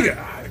 I think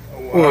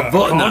Or a a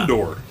button-up.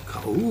 condor,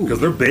 Ooh. because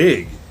they're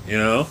big. You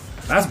know,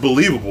 that's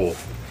believable.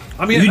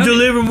 I mean, You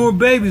deliver more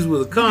babies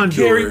with a condor.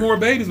 carry more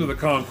babies with a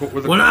condor.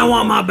 When I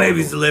want my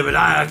babies delivered,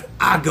 I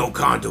go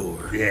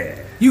condor. Yeah,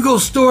 You go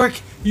stork,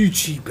 you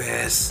cheap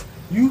ass.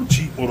 you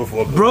cheap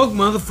motherfucker. Broke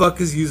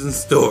motherfuckers using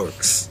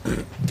storks.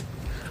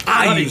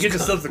 I Honey, use get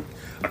yourself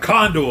a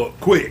condor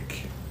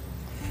quick.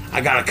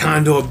 I got a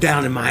condor up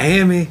down in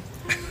Miami.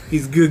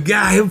 He's a good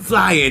guy. He'll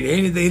fly in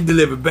anything,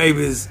 deliver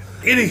babies.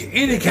 Any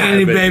kind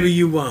Any of baby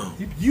you want.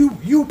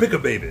 You pick a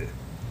baby.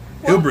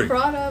 He'll What bring.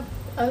 brought up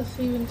us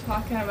even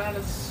talking about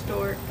a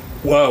stork?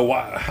 Well,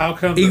 why, how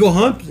come Eagle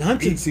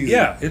hunting season.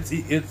 Yeah, it's.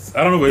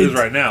 I don't know what it is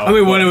right now. I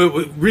mean,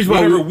 but reason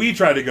why whenever we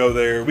tried to go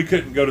there, we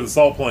couldn't go to the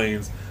Salt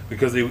Plains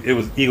because it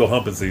was eagle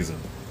humping season.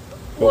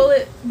 Well,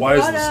 it why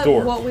is brought the up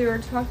stork? what we were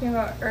talking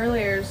about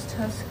earlier is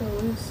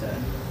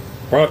Tuscaloosa,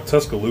 Brought up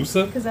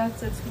Tuscaloosa, because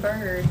that's its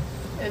bird,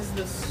 is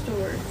the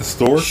stork. the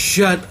stork.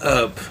 Shut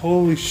up.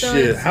 Holy So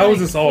shit! it's How is like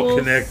this all full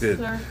connected?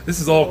 circle.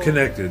 This is all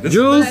connected. This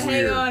Jules? is But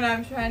weird. hang on,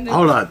 I'm trying to.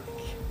 Hold on.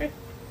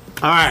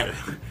 All right.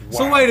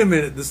 So Wow. wait a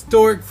minute. The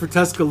stork for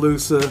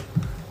Tuscaloosa.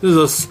 There's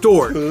a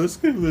stork.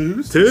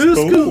 Tuscaloosa.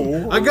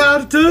 Tuscaloosa. I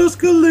got a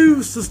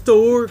Tuscaloosa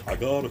stork. I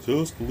got a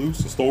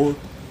Tuscaloosa stork.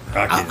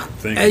 I can't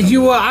think. And of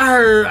you, it.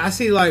 I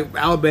see like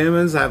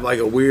Alabamans have like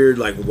a weird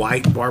like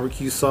white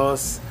barbecue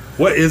sauce.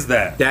 What is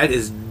that? That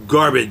is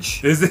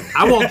garbage. Is it?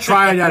 I won't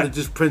try it out of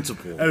just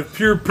principle. Out of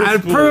pure Out of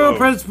principle. pure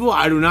principle,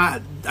 I do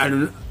not. I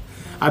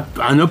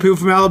know people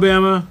from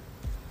Alabama,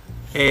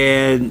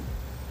 and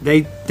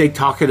they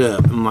talk it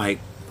up. I'm like,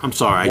 I'm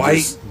sorry.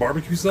 White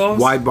barbecue sauce.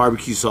 White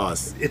barbecue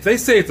sauce. If they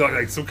say it's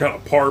like some kind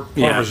of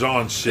Yeah.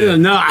 Parmesan shit. Yeah,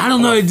 no, I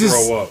don't know. I'll It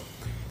just throw up.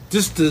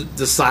 just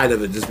the side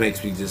of it just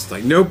makes me just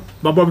like, nope.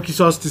 My barbecue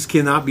sauce just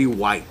cannot be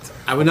white.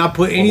 I would not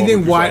put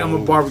anything barbecue white on my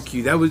sauce.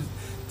 barbecue.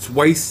 It's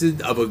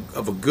wasted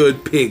of a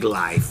good pig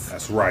life.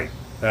 That's right.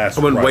 That's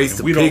I wouldn't right. waste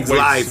And a we pig's don't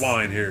waste life.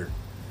 swine here.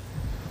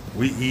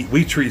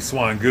 We treat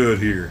swine good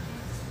here,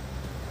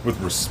 with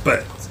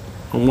respect.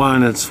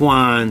 Wine and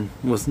swine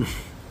with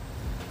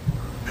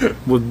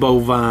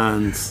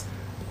bovines.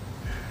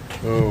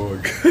 Oh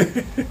my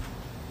god.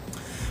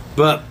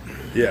 But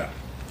Yeah.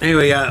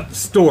 anyway,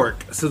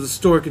 stork. So the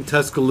stork in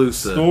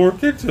Tuscaloosa.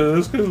 Stork in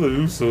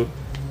Tuscaloosa.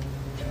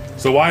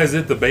 So why is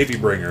it the baby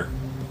bringer?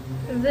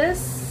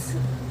 This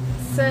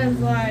says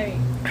like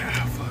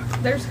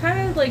there's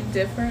kind of like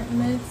different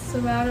myths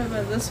about it,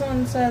 but this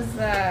one says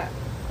that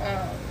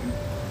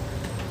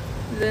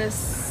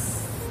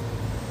this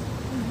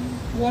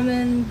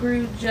woman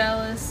grew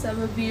jealous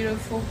of a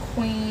beautiful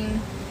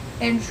queen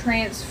and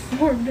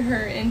transformed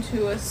her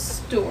into a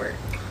stork.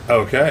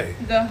 Okay.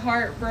 The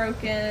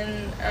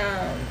heartbroken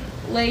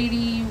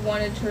lady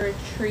wanted to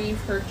retrieve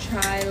her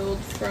child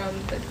from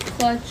the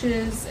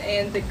clutches,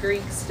 and the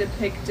Greeks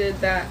depicted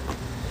that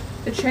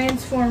the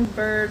transformed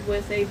bird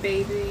with a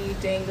baby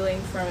dangling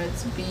from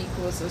its beak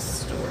was a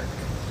stork.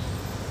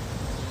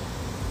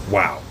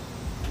 Wow.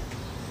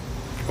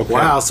 Okay.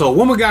 Wow, so a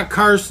woman got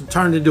cursed and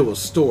turned into a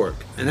stork,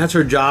 and that's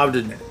her job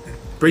to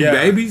breed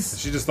babies?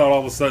 She just thought all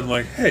of a sudden,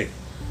 like, hey,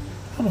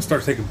 I'm going to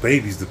start taking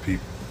babies to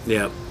people.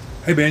 Yep.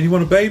 Hey, man, you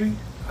want a baby?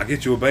 I'll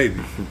get you a baby.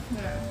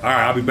 All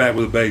right, I'll be back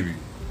with a baby.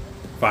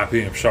 5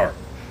 p.m. sharp.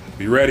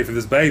 Be ready for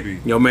this baby.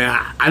 Yo, man,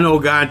 I know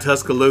a guy in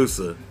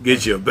Tuscaloosa.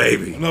 Get you a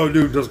baby. No,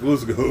 dude,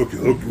 Tuscaloosa can hook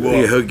you up.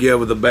 Yeah, hook you up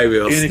with a baby.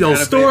 Any No, kind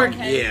of stork?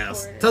 baby.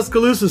 Yes.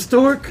 Tuscaloosa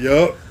stork?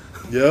 Yep.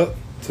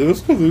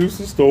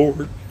 Tuscaloosa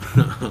stork.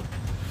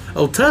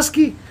 Oh,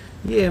 Tusky?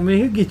 Yeah, man,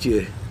 he'll get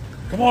you.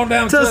 Come on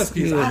down to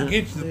Tusky.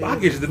 Tuskie's. I'll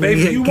get you the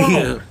baby you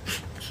want.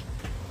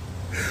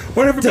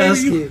 Whatever baby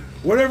Tusky.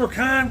 whatever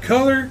kind,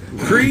 color,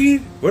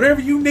 creed,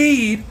 whatever you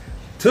need,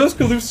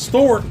 Tuscaloosa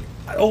stork.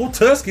 Old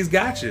Tuskie's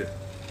got you.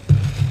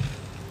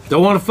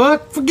 Don't want to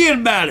fuck? Forget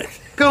about it.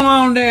 Come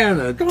on down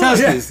to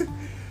Tusky's. Tired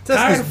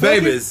Tusky's of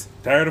babies.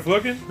 fucking? Tired of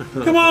fucking?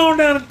 Come on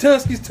down to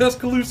Tuskie's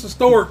Tuscaloosa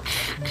stork.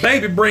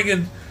 Baby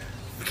bringing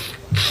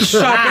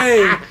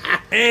shop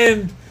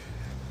and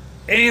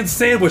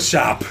sandwich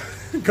shop.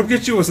 Come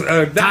get you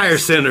a Tire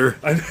center.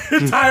 a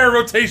tire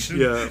rotation.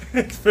 Yeah.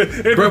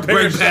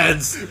 Brake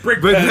pads.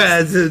 Brake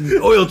pads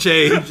and oil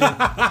change.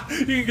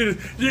 You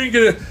can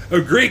get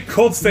a great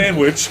cold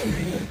sandwich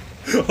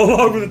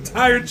along with a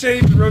tire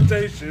change and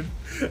rotation.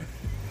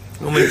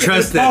 I wouldn't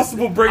trust that.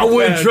 Possible brake I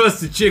wouldn't pad.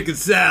 trust the chicken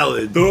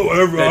salad. Don't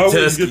ever. At I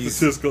wouldn't get the Tuskie's.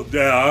 Cisco.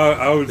 Yeah,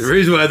 I would. The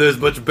reason why there's a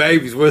bunch of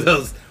babies, where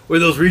those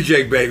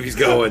reject babies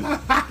going?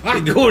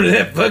 They're going to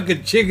that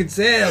fucking chicken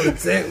salad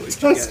sandwich.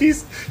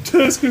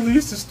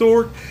 Tuscaloosa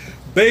stork,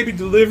 baby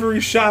delivery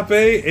shop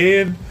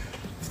and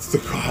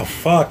oh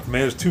fuck,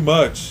 man, it's too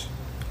much.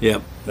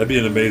 Yep, That'd be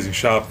an amazing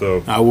shop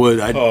though. I would.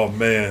 Oh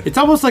man, It's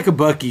almost like a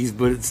Buc-ee's,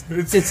 but it's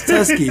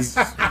Tuskie's.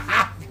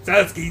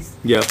 Tuskies.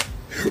 Yep.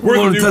 We're the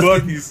Going new to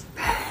Tuskie's.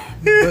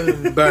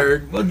 Buckies.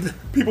 Bird. What the-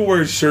 People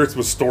wearing shirts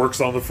with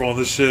storks on the front of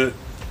this shit.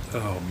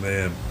 Oh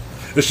man,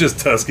 it's just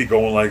Tusky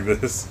going like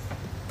this.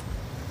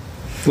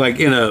 Like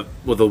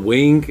with a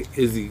wing?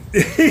 Is he?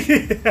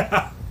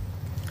 Yeah.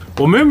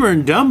 Well, remember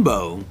in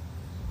Dumbo,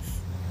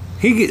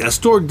 a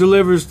stork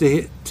delivers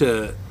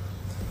to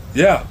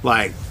Yeah,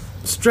 like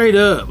straight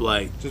up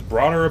like just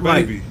brought her a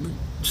Like, baby.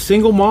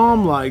 single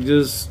mom, like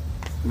just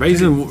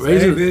raising.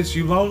 Hey, bitch,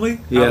 you lonely?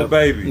 Yeah, Have a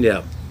baby.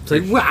 Yeah. It's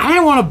like, well, I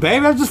didn't want a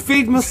baby. I just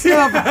feed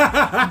myself.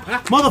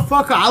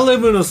 Motherfucker, I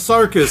live in a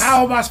circus.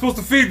 How am I supposed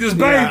to feed this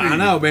baby? Yeah, I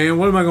know, man.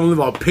 What am I gonna live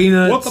on,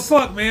 peanuts? What the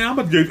fuck, man?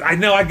 I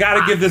know I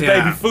gotta give this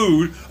Yeah. baby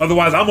food,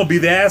 otherwise I'm gonna be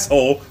the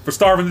asshole for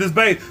starving this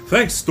baby.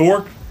 Thanks,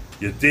 stork.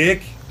 You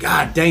dick.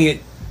 God dang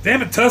it.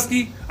 Damn it,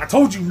 Tusky. I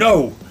told you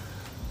no.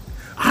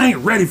 I ain't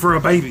ready for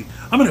a baby.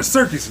 I'm in a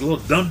circus, you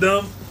little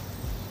dum-dum.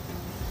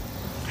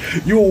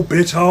 You old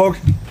bitch hog.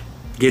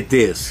 Get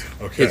this.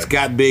 Okay. It's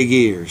got big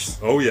ears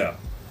Oh, yeah.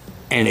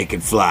 and it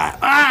can fly.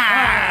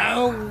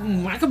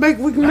 We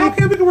We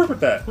can work with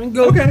that. We can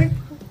go- Okay.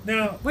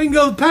 Now, can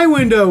go pay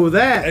window with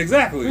that.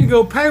 exactly. We can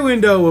go pay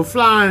window with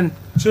flying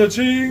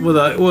Cha-ching.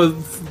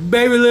 with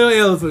baby little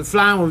elephant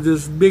flying with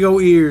just big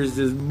old ears,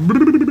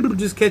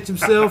 just catch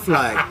himself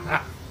like.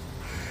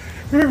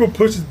 We're gonna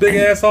push his big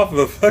ass off of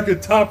the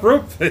fucking top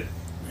rope thing.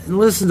 And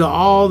listen to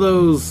all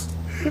those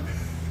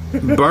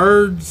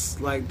birds.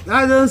 Like,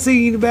 I done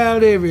seen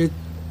about every.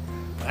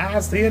 I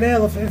see an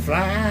elephant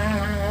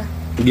fly.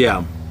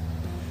 Yeah.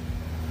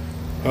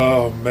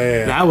 Oh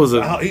man, That was a-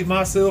 I'll eat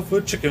myself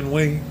a chicken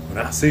wing when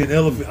I see an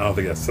elephant. I don't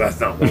think that's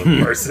not one of the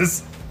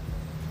verses.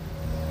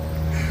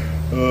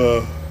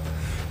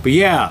 But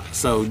yeah,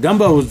 so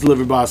Dumbo was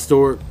delivered by a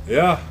stork.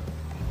 Yeah,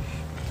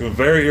 to a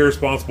very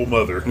irresponsible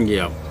mother.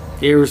 Yeah.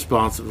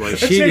 Irresponsible. Like, That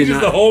she did changes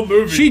not. the whole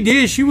movie. She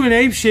did. She went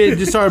ape shit and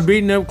just started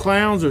beating up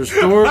clowns or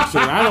storks or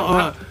I don't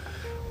know.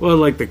 Well,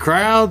 like the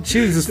crowd, she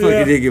was just fucking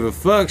Yeah. didn't give a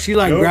fuck. She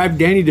like Nope. grabbed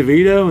Danny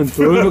DeVito and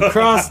threw him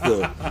across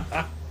the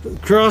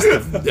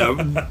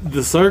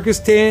circus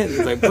tent.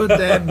 It's like, put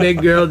that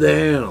big girl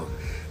down.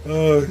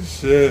 Oh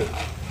shit!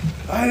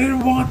 I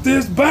didn't want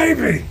this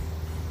baby.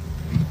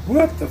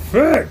 What the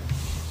fuck?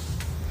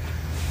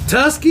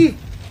 Tusky,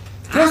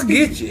 I'll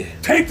get you.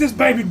 Take this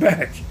baby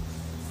back.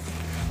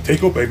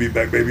 Take your baby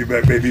back, baby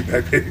back, baby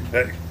back, baby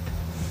back.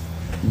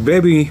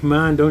 Baby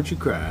mine, don't you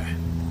cry.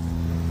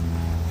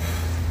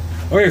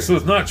 Okay, so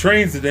it's not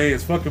trains today.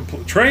 It's fucking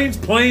trains,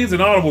 planes,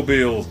 and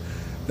automobiles.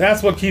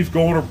 That's what keeps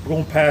going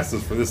past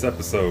us for this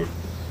episode.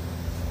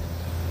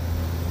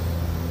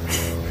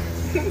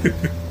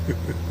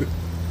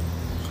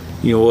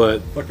 You know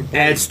what? Fucking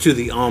Adds to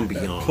the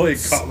ambiance. play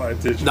caught my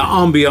attention. The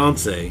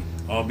ambiance.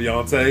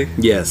 Ambiance.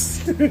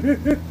 Yes.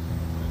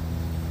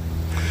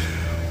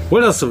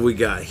 What else have we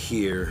got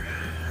here?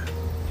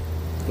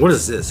 What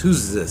is this?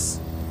 Who's this?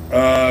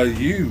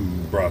 You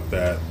brought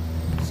that,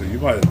 so you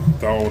might have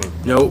thrown it.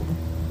 Nope.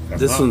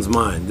 That's This not- one's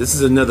mine. This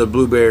is another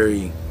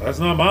blueberry. That's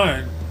not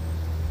mine.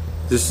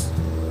 This.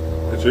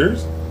 It's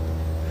yours?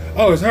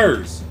 Oh, it's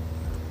hers.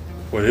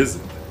 What is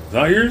it? It's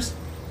not yours?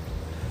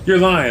 You're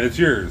lying. It's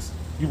yours.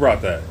 You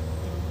brought that.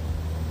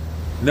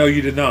 No,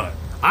 you did not.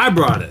 I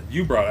brought it.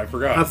 You brought it. I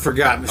forgot. I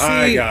forgot. See?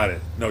 I got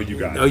it. No, you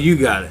got No, it. you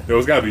got it. No,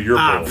 it's got to be your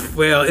bowl.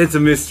 Well, it's a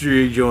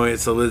mystery joint,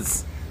 so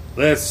let's.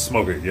 Let's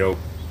smoke it, yo.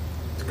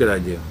 It's a good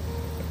idea.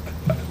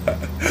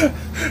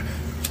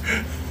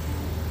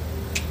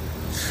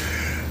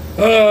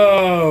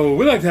 Oh,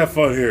 we like to have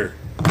fun here.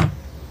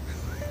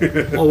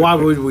 Well, why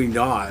would we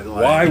not?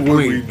 Like, Why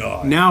would we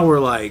not? Now we're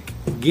like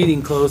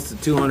getting close to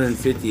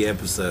 250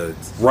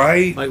 episodes.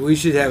 Right? Like we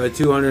should have a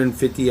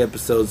 250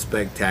 episode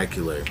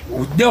spectacular.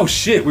 No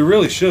shit, we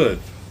really should.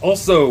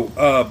 Also,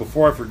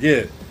 before I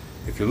forget,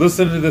 if you're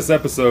listening to this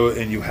episode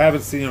and you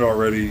haven't seen it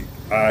already,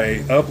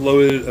 I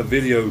uploaded a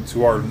video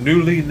to our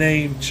newly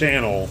named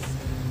channel,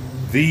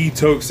 The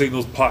Toke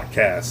Signals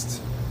Podcast,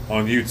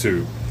 on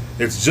YouTube.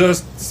 It's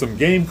just some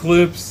game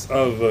clips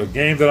of a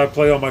game that I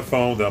play on my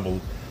phone that I'm a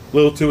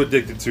little too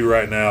addicted to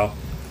right now.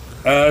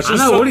 It's I just know.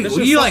 some- What do it's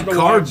you, just you like something to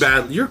card watch.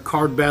 battle? You're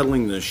card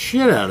battling the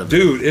shit out of it.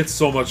 Dude, it's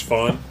so much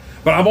fun.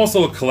 But I'm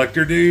also a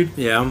collector, dude.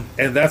 Yeah.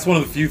 And that's one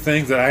of the few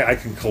things that I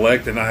can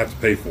collect and not have to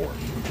pay for.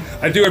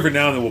 I do every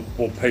now and then.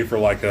 We'll pay for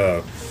like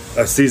a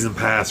season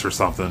pass or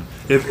something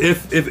if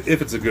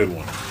it's a good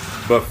one.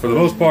 But for the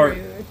most part,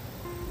 Rude.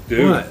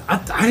 dude. What?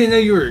 I didn't know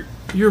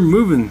you were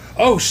moving.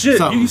 Oh shit!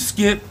 Something. You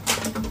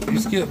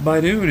skip my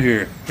dude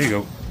here. Here you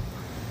go.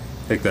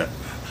 Take that.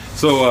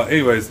 So,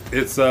 anyways,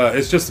 it's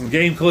just some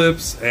game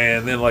clips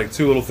and then like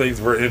two little things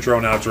for intro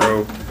and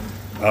outro.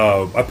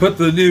 I put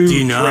the new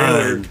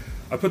trailer.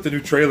 I put the new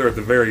trailer at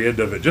the very end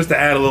of it just to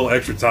add a little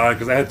extra time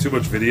because I had too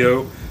much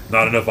video,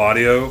 not enough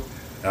audio.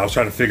 And I was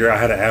trying to figure out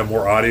how to add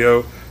more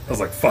audio. I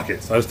was like, fuck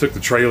it. So I just took the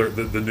trailer,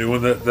 the new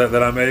one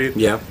that I made,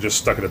 Yeah. just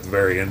stuck it at the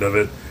very end of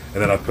it.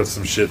 And then I put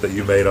some shit that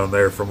you made on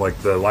there from like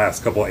the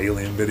last couple of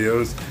Alien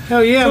videos.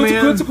 Hell yeah, So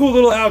man. it's a cool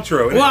little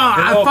outro. And Wow, it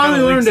I all finally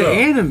kinda learned to links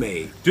up.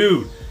 animate.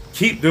 Dude,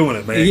 keep doing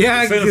it, man.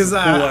 Yeah, Send us 'cause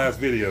some cool ass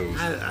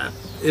videos.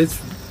 It's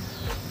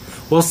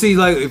well, see,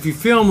 like if you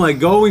film like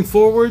going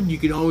forward, you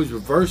can always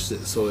reverse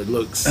it so it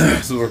looks.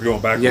 So we're going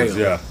backwards,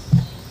 Yeah.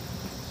 yeah.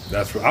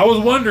 That's what I was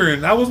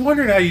wondering. I was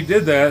wondering how you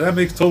did that. That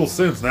makes total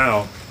sense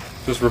now.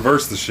 Just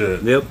reverse the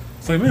shit. Yep.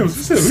 It's like, man, was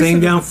he sitting, Sing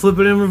down, flip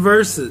it, and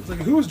reverse it. It's like,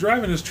 who was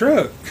driving his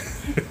truck?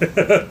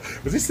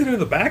 Was he sitting in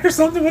the back or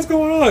something? What's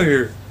going on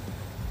here?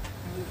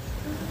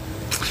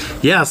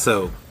 Yeah,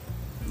 so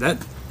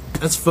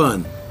that's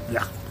fun.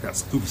 Yeah, got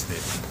scoop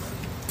stick.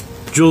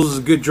 Jules is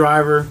a good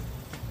driver,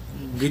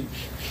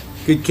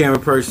 good camera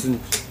person.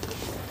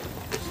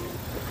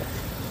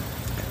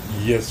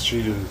 Yes, she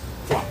is.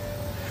 Flop.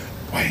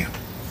 Wham.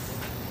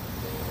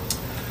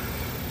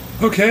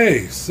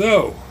 Okay,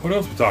 so what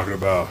else are we talking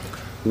about?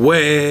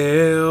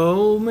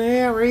 Well,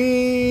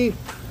 Mary,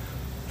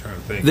 trying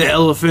to think. the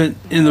elephant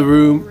in the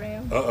room.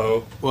 Ram.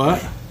 Uh-oh.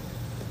 What?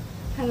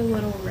 Had a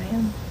little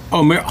ram.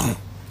 Oh, Mary.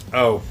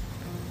 Oh,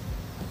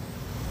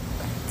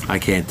 I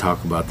can't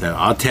talk about that.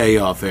 I'll tell you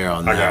off air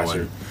on I that got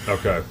one. you.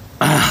 Okay.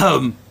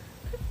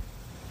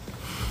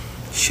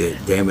 Shit,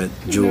 damn it,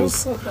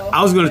 Jules. No football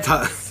I was going to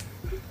helmets. talk.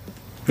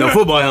 No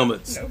football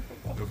helmets. No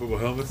football. No football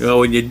helmets? You know,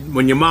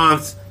 when your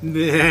mom's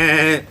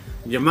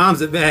your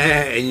mom's a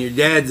and your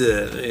dad's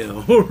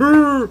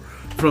a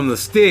from the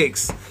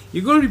sticks,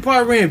 you're going to be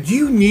part Ram. Do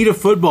you need a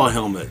football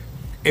helmet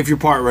if you're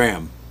part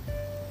Ram?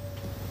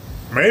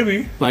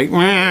 Maybe. Like,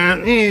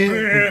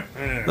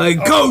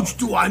 Coach,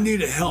 do I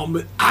need a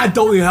helmet? I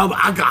don't need a helmet.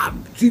 I got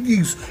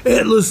these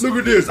headless. Look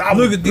at this. I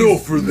was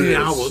built for this.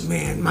 Yeah, I was,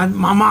 man, my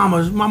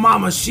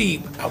mama's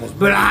sheep.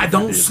 But I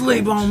don't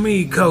sleep on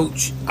me,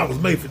 Coach. I was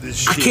made for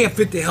this I shit. can't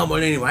fit the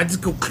helmet anyway. I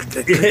just go click,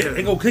 click, They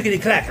click. go clickety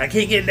clack. I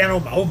can't get it down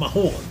on my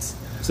horns.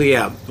 So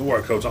yeah, Don't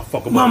worry, Coach. I'll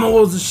fuck them Mama up.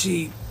 was a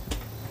sheep.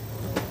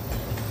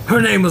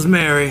 Her name was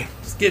Mary.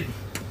 Just get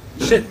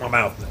shit in my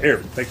mouth.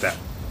 Here, take that.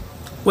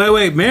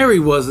 Wait, Mary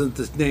wasn't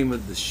the name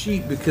of the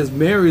sheep because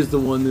Mary's the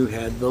one who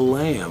had the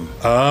lamb.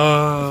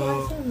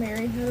 Oh. Also,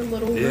 Mary had a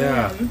little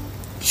Yeah. ram.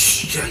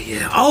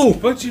 Yeah. Oh,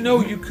 But you know,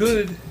 you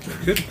could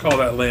call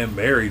that lamb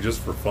Mary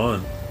just for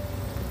fun.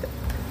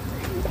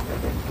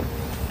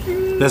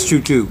 that's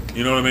true too.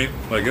 You know what I mean?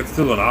 Like, it's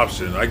still an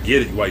option. I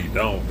get it why you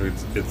don't.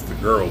 It's the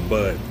girl,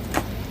 but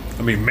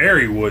I mean,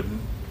 Mary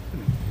wouldn't,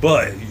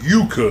 but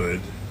you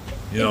could.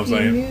 You know what I'm If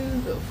saying? you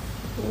knew the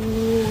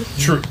full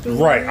True. story,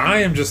 Right.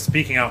 I am just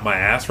speaking out my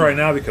ass right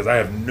now because I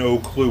have no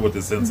clue what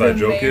this inside the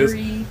joke is.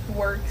 Mary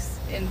works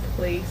in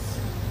place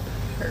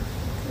perfectly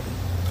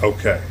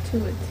Okay. to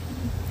a T.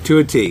 To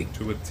a T.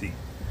 To a T.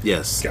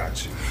 Yes.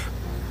 Got you.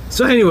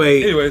 So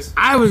anyway, Anyways.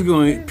 I was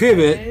going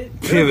pivot.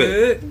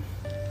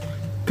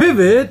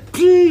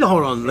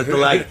 Hold on,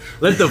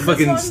 let the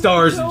fucking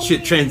stars and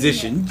shit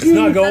transition. It's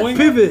not going?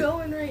 That's Pivot. not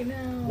going right now.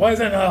 Why is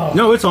that? Oh.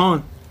 No, it's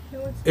on. No,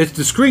 it's It's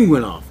the screen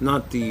went off,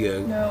 not the.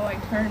 no. I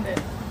turned it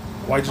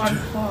Why'd you on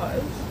do?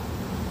 pause.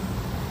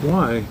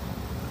 Why?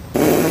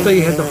 thought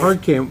you had the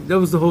hard cam. That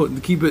was the whole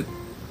to keep it.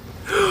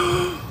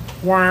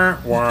 Wah,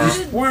 wah,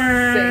 Say wah.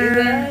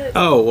 that.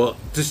 Oh well,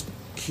 just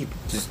keep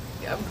just.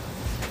 Yep.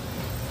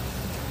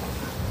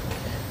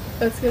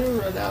 That's gonna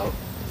run out.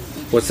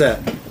 What's that?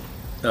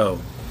 Oh.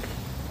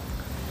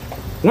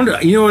 Wonder.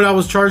 You know what I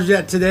was charged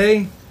at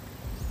today?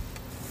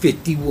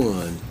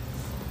 51.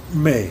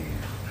 Man.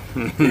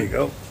 There you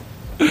go.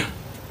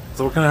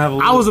 So we're gonna have a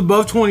little... I was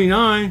above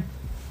 29.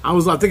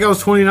 I think I was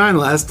 29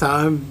 last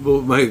time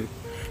with my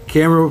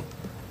camera.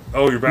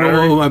 Oh, your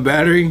battery? With my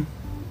battery.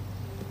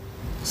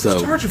 So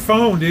Just charge your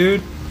phone,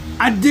 dude.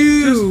 I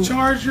do. Just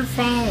charge your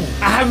phone.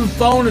 I have a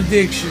phone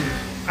addiction.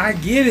 I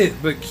get it,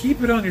 but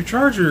keep it on your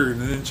charger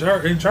and then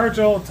charge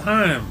all the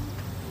time.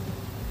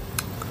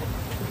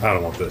 I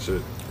don't want that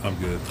shit. I'm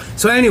good.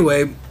 So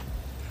anyway,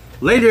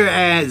 later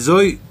at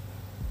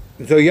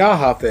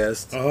Zoyaha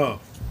Fest,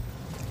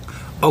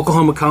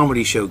 Oklahoma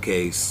Comedy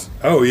Showcase.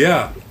 Oh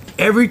yeah.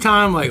 Every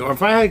time, like, or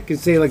if I could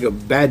say like a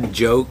bad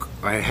joke,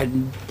 or I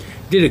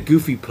did a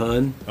goofy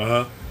pun,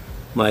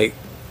 like,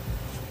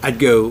 I'd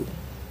go,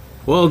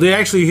 well, they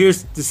actually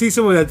here's to see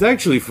someone that's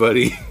actually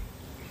funny,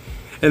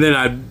 and then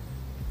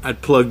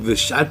I'd plug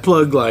I'd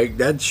plug like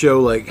that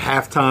show like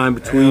halftime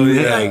between.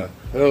 Hell yeah. Like,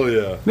 hell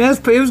yeah. man,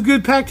 it was a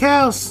good packed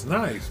house.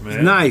 Nice, man. It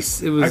was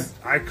nice. It was.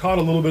 I caught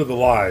a little bit of the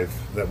live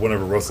that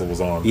whenever Russell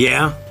was on.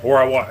 Yeah. Or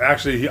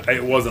actually,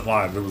 it wasn't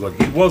live. It was like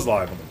he was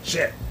live. I'm like,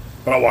 shit.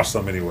 But I watched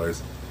some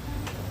anyways.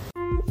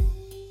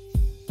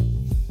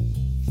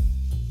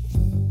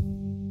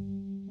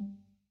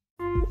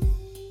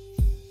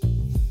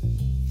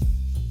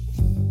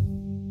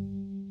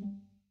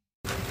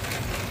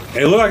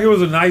 It looked like it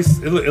was a nice.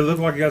 It looked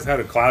like you guys had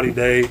a cloudy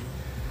day.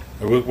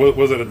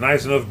 Was it a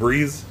nice enough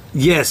breeze?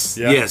 Yes,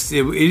 Yeah. yes.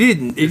 It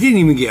didn't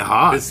even get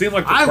hot. It seemed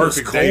like the I was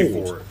perfect day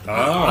cold. for it. Oh.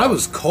 I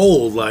was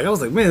cold. Like I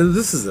was like, man,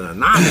 this is an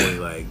anomaly.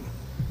 Like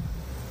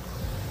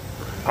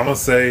I'm gonna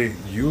say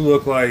you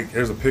look like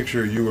there's a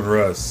picture of you and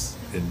Russ,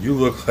 and you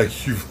look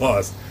like you've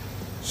lost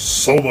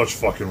so much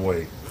fucking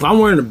weight. I'm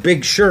wearing a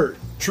big shirt.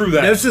 True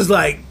that. This is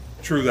like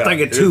True that. like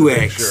a It is big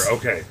 2X. shirt.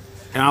 Okay.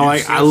 And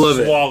I love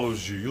it.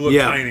 Swallows you. You look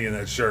Yeah. tiny in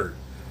that shirt.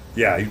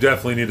 Yeah, you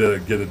definitely need to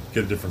get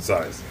a different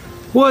size.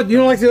 What, you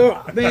don't like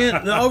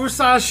the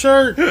oversized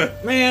shirt?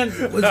 Man,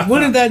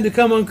 when did that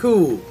become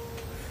uncool?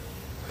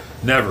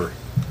 Never.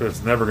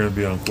 It's never going to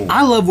be uncool.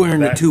 I love wearing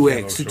That the 2X.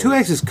 camo The shorts.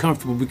 2X is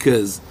comfortable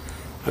because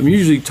I'm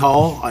usually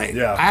tall.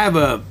 Yeah. I have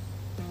a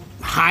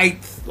height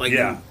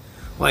Yeah.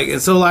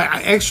 and so like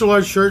extra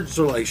large shirts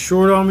are like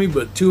short on me,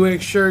 but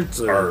 2X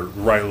shirts Or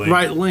right length.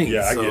 right length.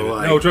 Yeah, I so, get it.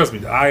 like, No, trust me.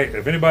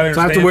 If anybody so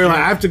I have understands to wear you, I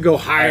have to go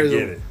higher. I get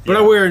it. But Yeah.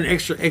 I wear an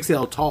extra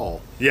XL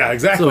tall. Yeah,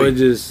 exactly. So it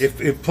just-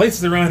 if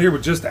places around here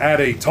would just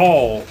add a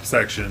tall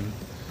section,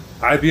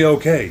 I'd be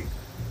okay.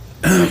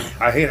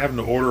 I hate having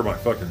to order my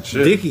fucking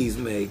shit. Dickies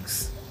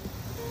makes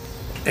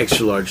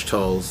extra large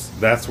talls.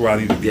 That's where I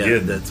need to Yeah,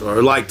 begin. that's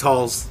or like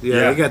talls. Yeah,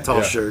 Yeah, they got tall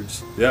yeah.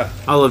 shirts. Yeah.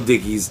 I love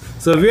Dickies.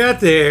 So if you're out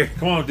there,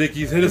 Come on,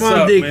 Dickies. Hit us come on,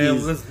 up, Dickies.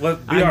 man. Let's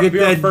be I our, get be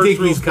our that first real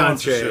Dickies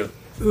sponsorship.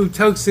 contract. Ooh,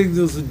 Toke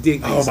signals with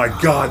Dickies. Oh my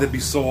god, that'd be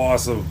so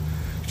awesome.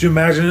 Could you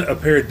imagine a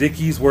pair of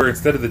Dickies where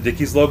instead of the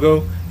Dickies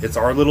logo, it's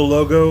our little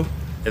logo,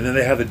 and then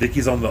they have the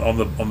Dickies on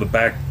the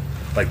back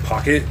like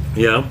pocket,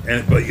 Yeah.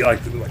 and but you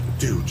like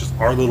dude, just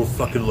our little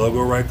fucking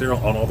logo right there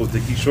on all those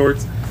Dickies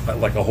shorts,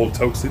 like a whole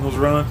Toke signals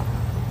run.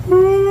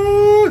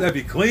 Woo, that'd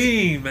be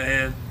clean,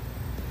 man.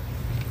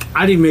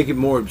 I'd even make it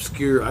more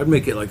obscure. I'd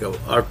make it like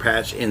our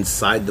patch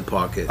inside the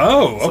pocket.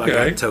 Oh, So I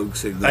okay. got Toke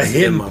signals. A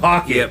hidden in my-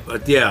 pocket. Yeah,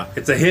 but yeah.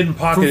 It's a hidden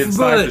pocket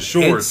inside But the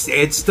shorts.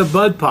 It's the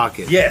bud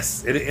pocket.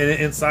 Yes, and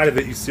inside of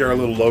it, you see our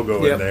little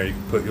logo Yep. in there. You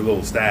can put your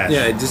little stash.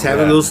 Yeah, just have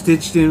Yeah. a little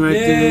stitched in right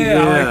there.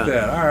 Yeah, I like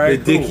that. All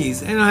right, the cool.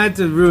 Dickies, and I had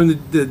to ruin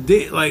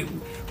like,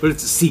 but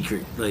it's a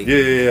secret. Like,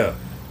 Yeah.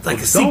 it's like a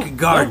Don't- secret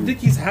garden. Don't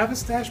Dickies have a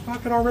stash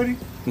pocket already?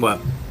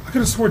 What? I could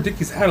have swore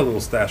Dickies had a little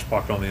stash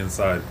pocket on the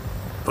inside.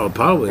 Oh,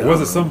 probably. Or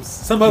was it I don't know.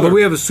 some other? But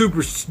we have a super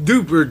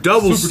duper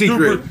double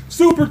secret.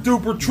 super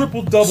duper,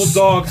 triple double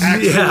dog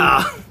action.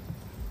 Yeah,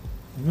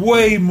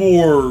 Way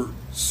more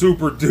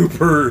super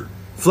duper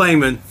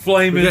flaming.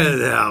 flaming. Get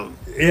it out.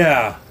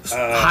 Yeah.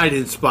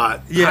 Hiding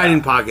spot. Yeah. Hiding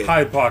pocket.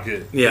 Hide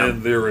pocket. Yeah.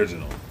 Than the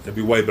original. It'd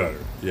be way better.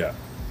 Yeah.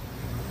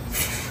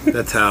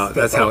 That's how.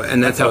 That's how.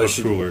 And that's how it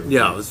should. cooler.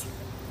 Yeah. It was,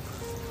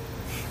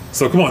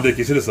 So come on,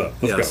 Dickies, hit us up.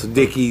 Let's Yeah, go. so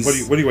Dickies-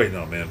 What are you waiting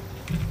on, man?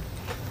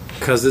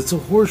 Cause it's a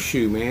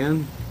horseshoe,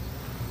 man.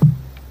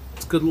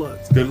 It's good luck.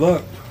 Good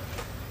luck.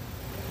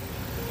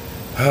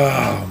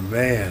 Oh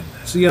man,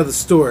 So yeah, the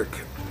stork.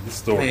 the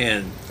story.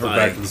 Man, We're like-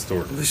 back to the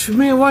story.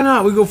 Man, why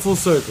not? We go full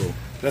circle.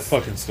 That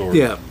fucking story.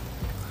 Yeah.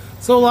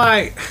 So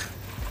like,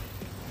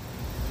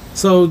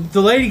 so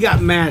the lady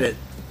got mad at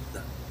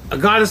a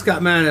goddess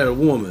got mad at a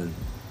woman.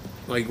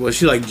 Like, was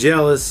she like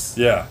jealous?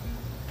 Yeah.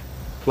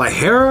 Like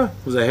Hera?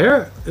 Was it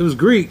Hera? It was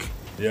Greek.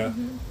 Yeah.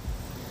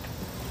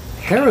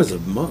 Hera's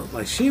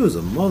like she was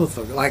a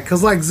motherfucker. Like,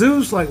 cause like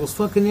Zeus like was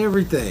fucking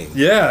everything.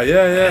 Yeah.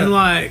 Yeah. And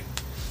like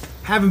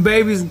having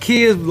babies and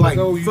kids, like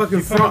oh, fucking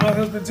you fucking my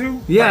husband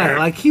too? yeah, Alright.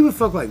 like he would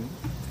fuck like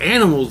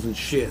animals and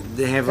shit.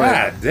 They have like,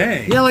 God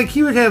dang. yeah, like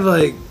he would have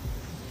like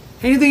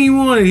anything he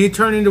wanted. He'd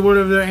turn into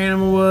whatever their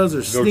animal was, or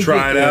Go sneak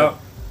try it out.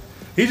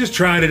 He just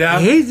tried it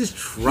out. He's just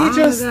trying He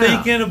just it out.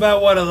 thinking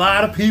about what a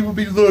lot of people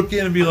be looking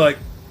and be like,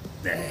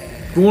 nah.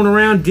 Going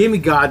around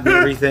demigod and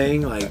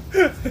everything. Like,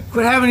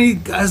 quit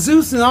having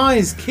Zeus and all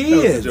his That was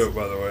kids. a joke,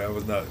 by the way. I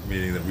was not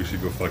meaning that we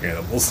should go fuck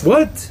animals.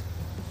 What?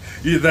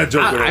 Yeah, that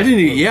joke. I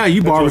didn't. Yeah,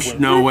 you that barber. joke went-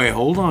 No way.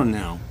 Hold on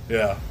now.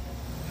 Yeah.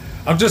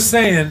 I'm just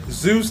saying,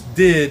 Zeus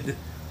did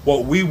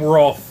what we were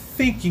all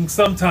thinking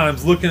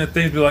sometimes, looking at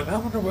things, be like, I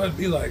wonder what it'd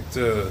be like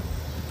to.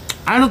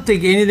 I don't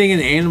think anything in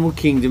the animal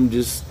kingdom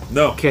just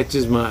No,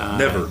 catches my eye.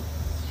 never.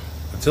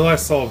 Until I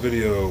saw a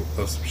video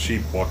of some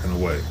sheep walking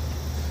away.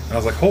 And I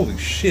was like, holy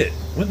shit,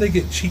 when they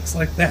get cheeks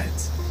like that?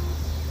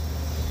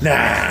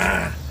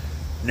 Nah,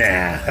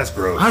 that's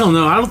gross. I don't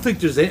know. I don't think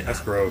there's any.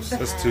 That's gross.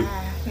 That's too.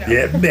 No.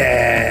 Yeah,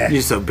 bad.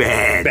 You're so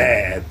bad.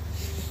 Bad.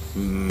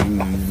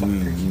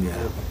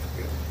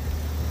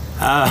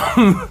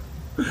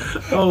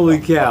 Holy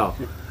cow.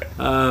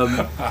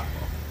 Bad.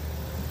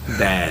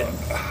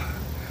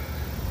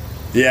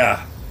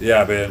 Yeah,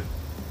 man.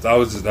 That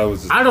was just.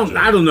 I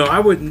don't know. I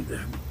wouldn't.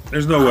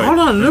 There's no way. Hold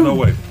on. There's no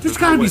way. There's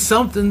got to be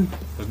something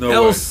There's no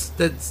else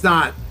that's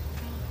not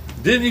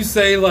Didn't you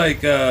say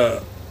like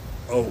a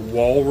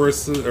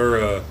walrus or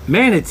a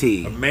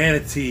manatee.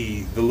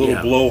 manatee? The little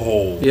Yeah.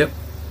 blowhole. Yep.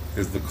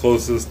 Is the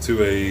closest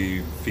to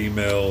a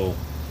female.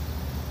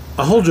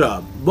 A whole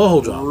job.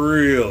 Blowhole job.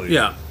 Really?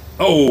 Yeah.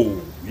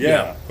 Oh,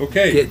 yeah.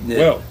 Okay. Getting it.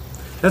 Well,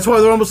 That's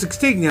why they're almost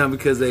extinct now,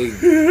 because they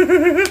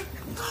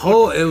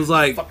it was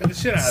like fucking the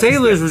shit out of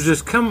sailors this was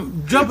just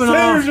jumping Sailors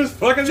off just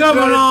fucking the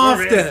jumping shit out off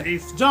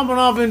of jumping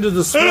off into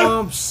the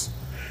swamps,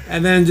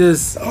 and then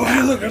just Oh,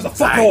 hey, look, there's a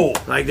fuck hole.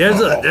 like there's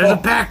a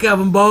pack of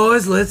them,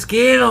 boys, let's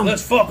get them.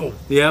 Let's fuck them.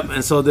 Yep.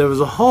 And so there was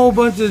a whole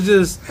bunch of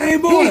just Hey,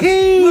 boys,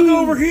 look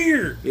over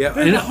here. Yeah,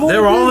 There's and a whole they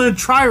were all group. in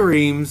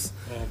triremes.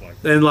 Oh, my God.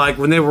 And like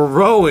when they were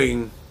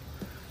rowing,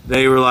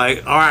 they were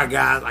like, "All right,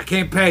 guys, I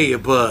can't pay you,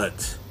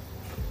 but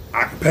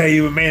I can pay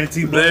you a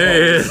manatee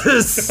there blowhole.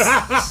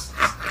 is."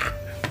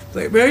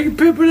 Like, man, you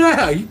pimping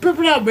out. You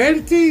pimping out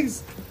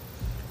manatees?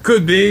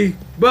 Could be,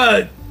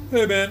 but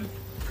Hey, man.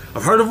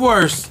 I've heard of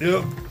worse.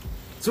 Yep.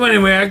 So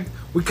anyway,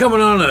 we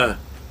coming on a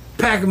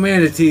pack of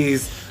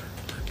manatees.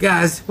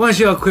 Guys, why don't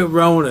y'all quit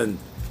rowing and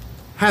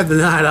have the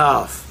night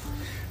off?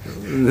 Take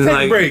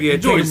a break. Yeah,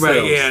 Enjoy take a break.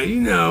 yourselves. Yeah, you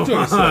know. Enjoy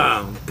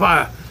yourselves.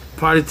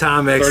 Party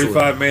time, excellent.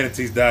 35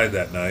 manatees died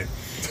that night.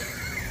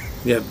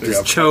 Yep, just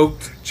Yeah.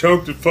 choked.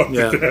 Choked and fucked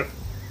Yeah. to death.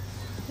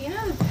 You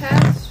know, the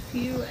past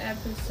few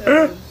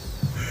episodes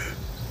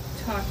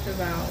talked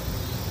about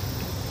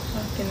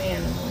fucking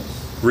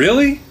animals.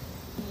 Really?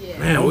 Yeah.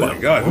 Man, Oh my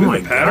God, Oh we my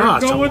have a pattern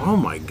gosh. going? Oh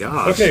my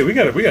gosh. Okay, we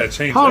gotta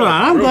change. Hold that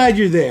on. up. I'm Real- glad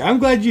you're there. I'm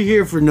glad you're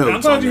here for notes.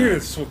 I'm glad on you're that. here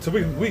so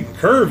we can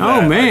curve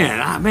that. Oh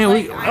man,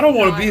 we. I don't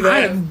want to be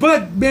that.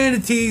 But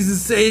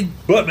manatees and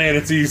But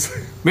manatees.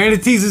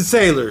 manatees and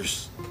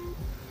sailors.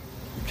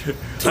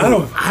 I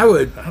don't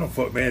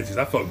fuck manatees.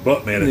 I fuck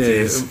butt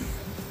manatees.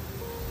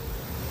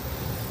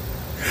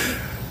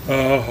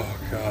 Oh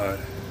God.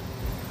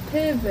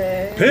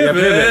 Pivot.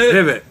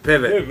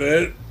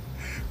 Pivot.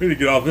 We need to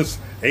get off this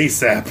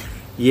ASAP.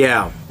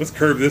 Yeah. Let's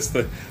curve this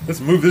thing. Let's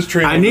move this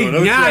train. I onto need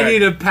another now. track. I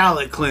need a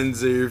palate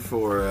cleanser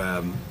for.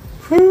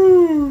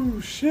 Whew,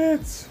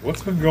 shit.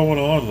 What's been going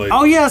on lately?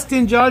 Oh yeah,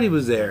 Stinjati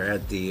was there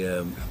at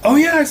the. Oh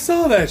yeah, I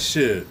saw that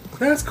shit.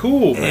 That's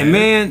cool, man. And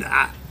man,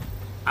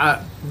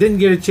 I didn't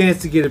get a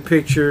chance to get a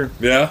picture.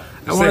 Yeah.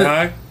 You I say wanna-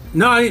 hi.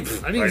 No, I didn't I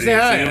say didn't see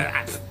hi.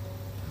 him.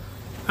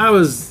 I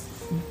was.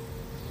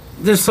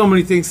 There's so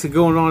many things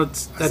going on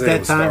at I that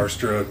was time.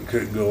 starstruck and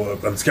couldn't go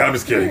up. I'm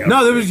just kidding.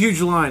 No, there was a huge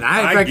line. In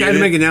fact, I get had to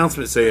it. make an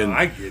announcement saying,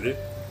 I get it.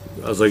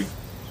 I was like,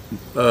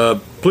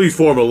 please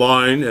form a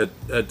line at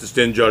the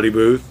Stinjati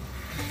booth.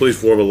 Please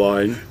form a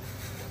line.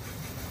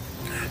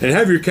 And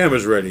have your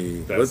cameras ready.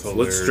 That's Let's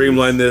hilarious.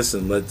 streamline this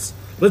and let's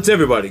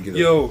everybody get it.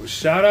 Yo,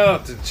 shout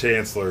out to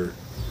Chancellor.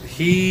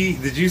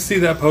 Did you see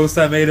that post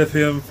I made of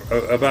him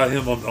about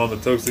him on the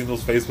Toxinos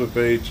Facebook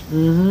page?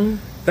 Mm-hmm.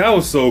 That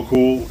was so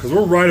cool because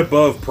we're right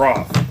above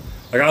Prof.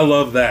 Like I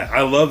love that.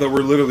 I love that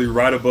we're literally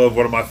right above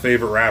one of my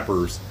favorite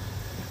rappers,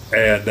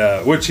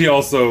 and which he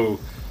also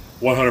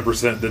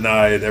 100%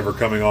 denied ever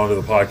coming onto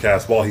the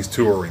podcast while he's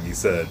touring. He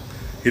said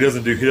he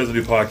doesn't do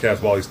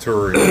podcasts while he's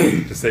touring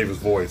to save his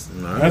voice.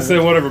 Right. I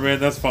said whatever, man.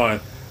 That's fine.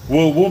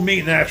 We'll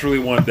meet naturally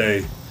one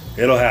day.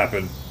 It'll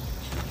happen.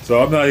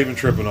 So I'm not even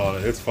tripping on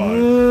it. It's fine.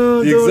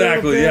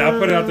 Exactly. Yeah, I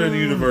put it out there in the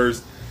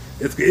universe.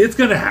 It's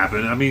gonna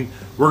happen. I mean,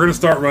 we're gonna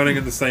start running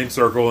in the same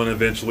circle, and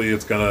eventually we're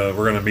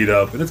gonna meet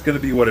up, and it's gonna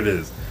be what it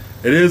is.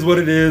 It is what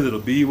it is. It'll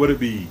be what it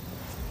be.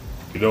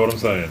 You know what I'm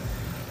saying?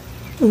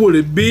 Would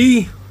it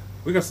be?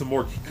 We got some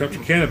more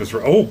country cannabis.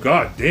 Oh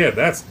God, damn,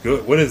 that's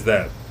good. What is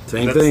that?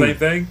 Same is that thing. The same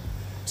thing.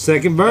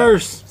 Second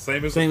verse.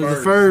 Same as Same the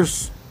as first.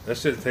 the first. That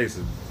shit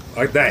tasted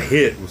like that.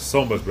 Hit was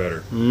so much better.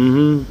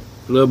 Mm-hmm.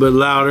 A little bit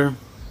louder.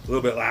 A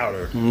little bit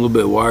louder. A little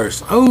bit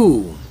worse.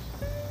 Oh.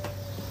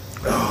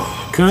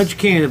 Country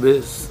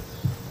cannabis.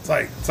 That's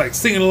it's like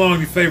singing along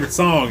your favorite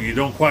song. You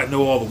don't quite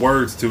know all the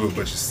words to it,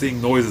 but you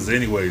sing noises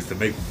anyways to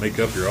make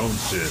up your own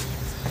shit.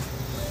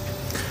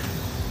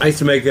 I used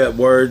to make up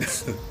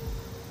words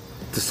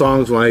to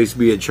songs when I used to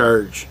be at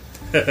church.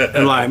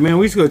 And like, man,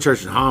 we used to go to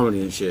church in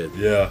Hominy and shit.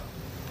 Yeah.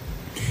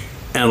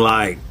 And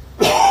like,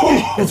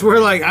 it's where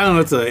like, I don't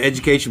know, it's an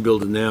education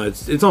building now.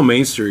 It's on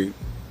Main Street.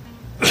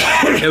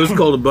 It was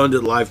called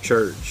Abundant Life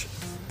Church.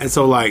 And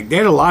so like, they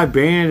had a live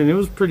band and it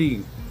was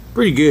pretty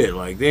good.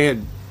 Like they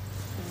had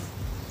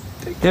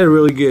a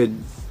really good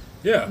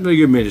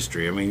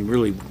ministry. I mean,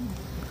 really.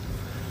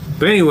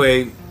 But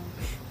anyway,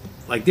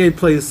 like they'd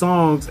play the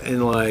songs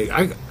and like,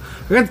 I got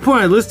to the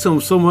point I listened to them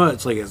so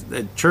much, like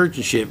at church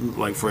and shit,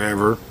 like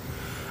forever.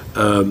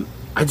 I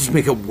just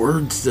make up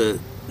words to,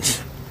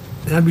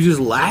 and I'd be just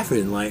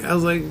laughing. Like I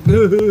was like,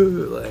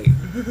 like,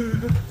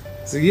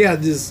 so yeah,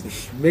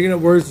 just making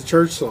up words to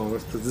church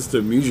songs just to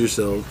amuse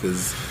yourself.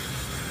 Because,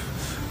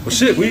 well,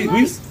 shit, we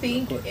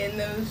think in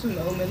those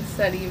moments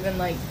that even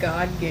like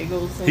God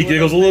giggles. He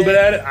giggles a little bit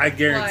at it. I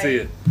guarantee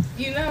it.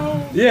 You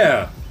know.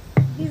 Yeah.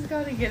 He's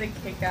got to get a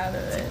kick out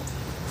of it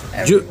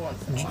every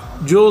once in a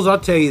while. Jules, I'll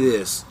tell you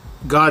this: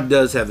 God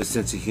does have a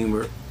sense of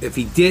humor. If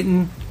he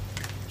didn't,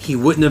 he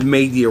wouldn't have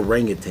made the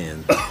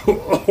orangutan.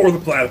 Or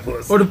the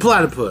platypus. Or the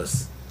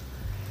platypus.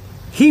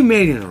 He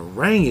made an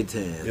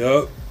orangutan.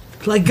 Yep.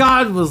 Like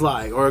God was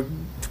like, or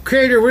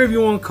creator, whatever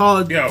you want to call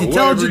it,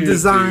 intelligent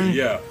design,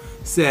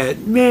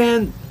 said,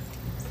 man,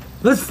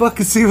 let's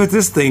fucking see what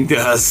this thing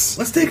does.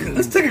 Let's take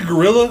a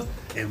gorilla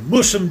and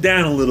mush him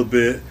down a little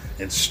bit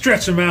and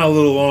stretch him out a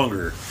little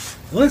longer.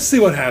 Let's see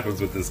what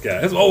happens with this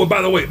guy. Oh,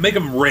 by the way, make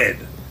him red.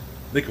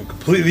 Make him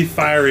completely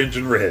fire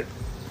engine red.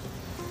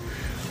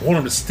 I want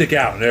him to stick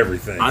out and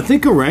everything. I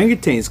think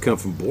orangutans come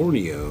from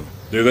Borneo.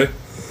 Do they?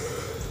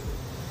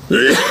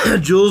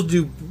 Jules,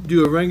 do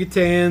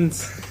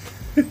orangutans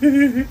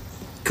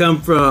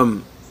come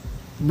from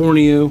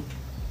Borneo?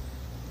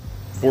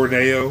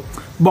 Borneo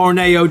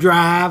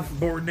Drive.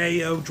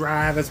 Borneo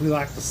Drive, as we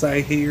like to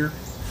say here.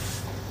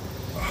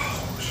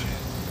 Oh, shit.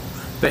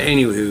 But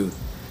anywho,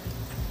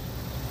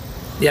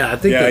 yeah, I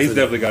think he's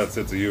definitely got a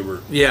sense of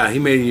humor. Yeah, he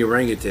made an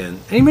orangutan.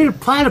 And he made a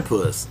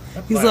platypus.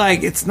 He's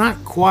like, it's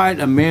not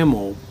quite a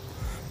mammal,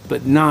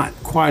 but not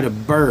quite a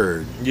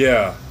bird.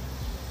 Yeah.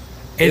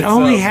 It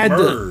only had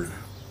bird.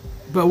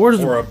 But where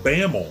does or a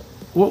mammal?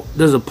 Well,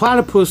 does a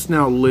platypus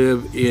now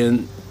live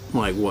in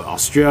like what,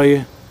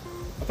 Australia?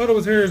 I thought it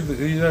was here in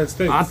the United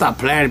States. I thought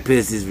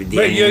platypuses were dead.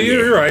 But yeah,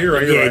 you're right.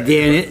 Yeah,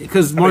 damn it,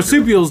 because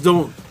marsupials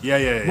don't.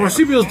 Yeah.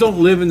 Marsupials don't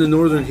live in the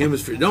northern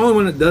hemisphere. The only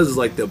one that does is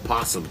like the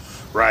opossum.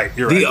 Right,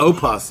 you're the right.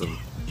 opossum.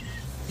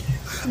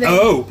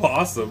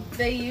 Opossum.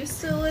 They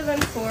used to live in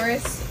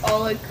forests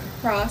all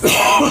across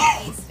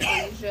Southeast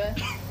Asia,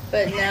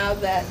 but now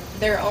that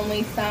they're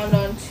only found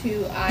on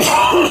 2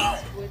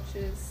 islands, which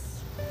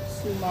is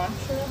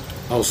Sumatra.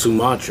 Oh,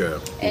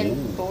 Sumatra.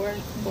 And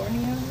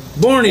Borneo.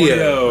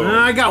 Borneo.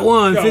 I got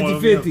one.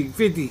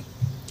 50-50.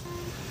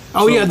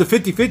 Oh, yeah, the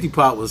 50-50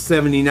 pot was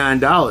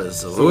 $79.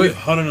 So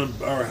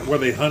were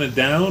they hunted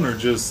down or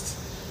just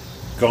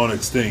gone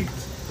extinct?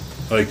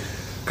 Like,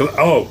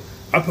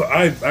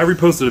 I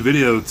reposted a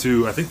video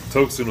to, I think,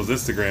 Tokesunal's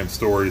Instagram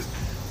stories,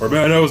 or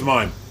maybe it was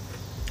mine.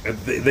 And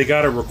they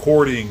got a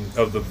recording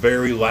of the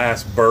very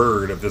last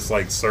bird of this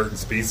like certain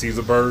species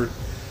of bird,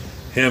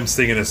 him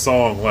singing a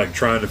song like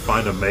trying to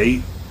find a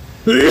mate.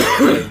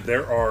 And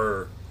there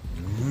are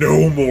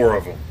no more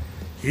of them.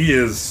 He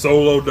is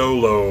solo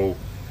dolo.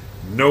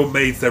 No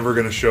mate's ever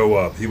gonna show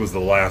up. He was the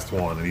last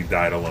one, and he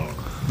died alone.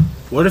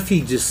 What if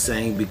he just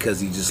sang because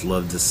he just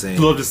loved to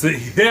sing? Loved to sing.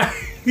 Yeah,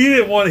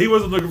 he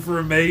wasn't looking for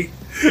a mate.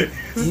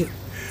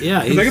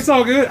 Yeah, he's like, it's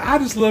all good. I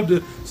just love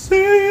to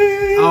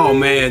sing. Oh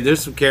man,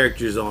 there's some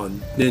characters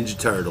on Ninja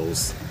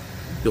Turtles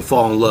you'll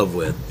fall in love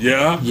with.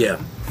 Yeah? Yeah.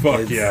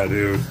 Fuck yeah,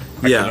 dude.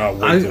 I cannot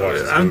wait to watch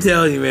this. I'm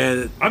telling you,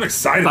 man. I'm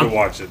excited to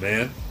watch it,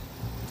 man.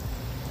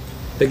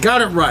 They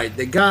got it right.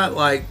 They got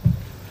like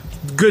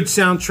good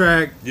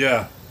soundtrack.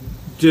 Yeah.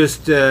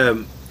 Just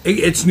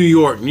it's New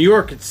York. New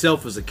York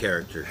itself is a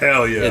character.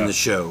 Hell yeah. In the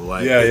show,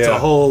 like yeah, it's a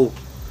whole.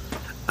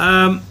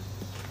 Oh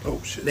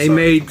shit! They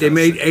made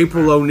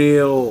April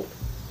O'Neil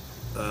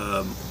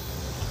the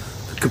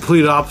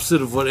complete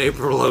opposite of what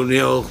April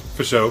O'Neil.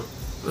 For sure.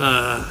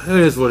 It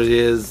is what it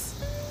is.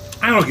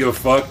 I don't give a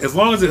fuck as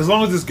long as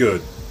it's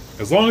good.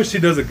 As long as she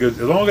does it good.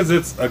 As long as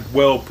it's a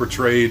well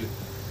portrayed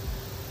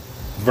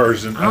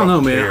version. I don't know,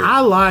 man.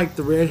 I like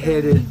the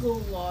redheaded. Illegal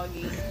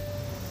logging.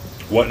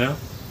 What now?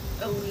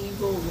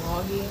 Illegal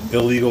logging.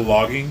 Illegal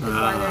logging.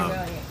 Why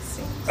they're going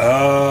extinct.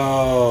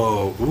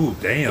 Oh, ooh,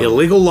 damn.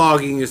 Illegal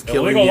logging is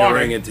killing the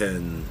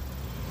orangutan.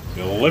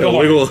 Illegal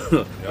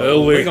logging.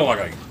 Illegal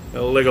logging.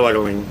 Illegal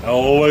logging.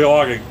 Illegal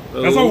logging.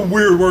 That's a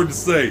weird word to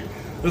say.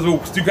 That's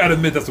what you gotta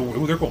admit.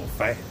 They're going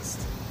fast.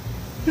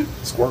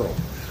 Squirrel.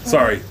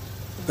 Sorry.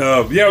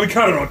 Yeah, we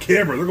caught it on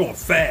camera. They're going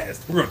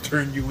fast. We're gonna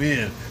turn you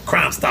in.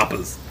 Crime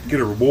Stoppers. Get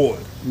a reward.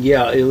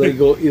 Yeah,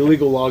 illegal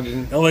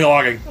logging. Illegal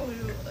logging.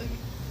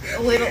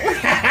 A little.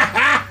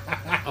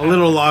 A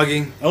little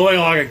logging. A little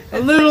logging. A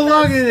little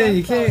logging, and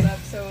you can't.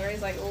 So where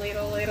he's like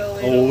little.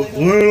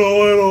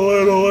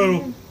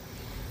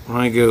 When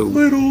I go,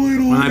 Little.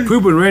 when I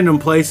poop in random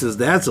places,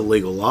 that's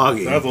illegal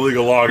logging. That's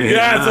illegal logging.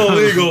 Yeah, that's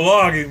illegal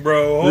logging,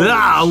 bro.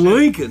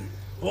 Lincoln.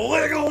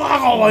 Illegal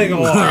logging.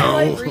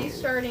 I'm like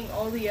restarting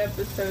all the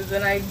episodes,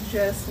 and I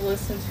just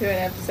listened to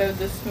an episode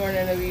this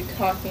morning of you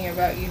talking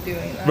about you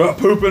doing that. About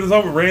pooping in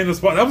some random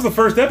spot. That was the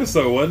first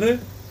episode, wasn't it?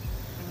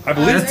 I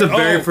believe That's the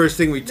very first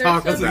thing we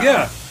talked some- about.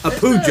 Yeah. A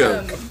poo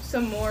joke.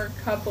 Some more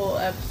couple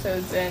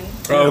episodes in.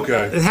 Oh,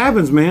 okay. It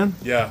happens, man.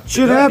 Yeah.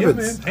 Shit Yeah,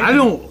 happens. man. Hey, I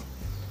don't.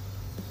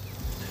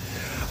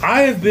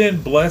 I have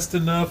been blessed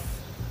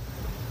enough.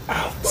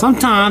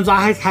 Sometimes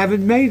I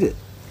haven't made it.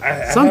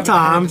 I Sometimes.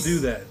 haven't had to do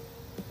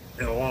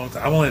that in a long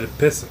time. I've only had to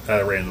piss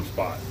at a random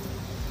spot.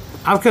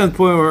 I've come to the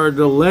point where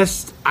the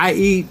less I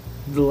eat,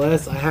 the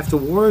less I have to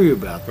worry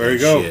about There that you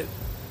go. shit.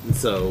 And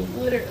so,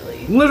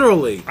 Literally.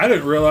 literally, I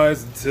didn't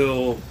realize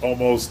until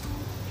almost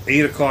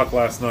 8 o'clock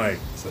last night.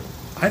 So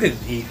I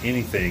didn't eat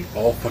anything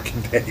all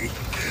fucking day.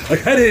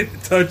 Like, I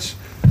didn't touch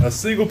a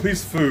single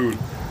piece of food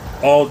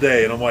all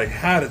day. And I'm like,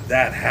 how did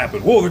that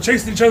happen? Whoa, they're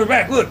chasing each other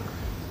back. Look,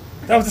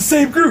 that was the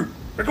same group.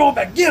 They're going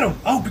back. Get them.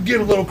 I hope you get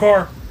them, little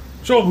car.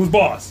 Show them who's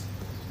boss.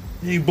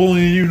 He ain't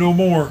bullying you no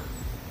more.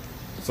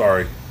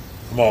 Sorry.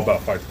 I'm all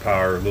about fight the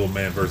power. Little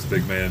man versus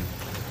big man.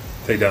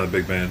 Take down the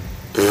big man.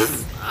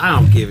 I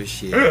don't give a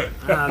shit.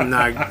 I'm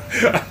not.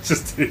 I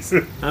just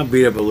teasing. I'll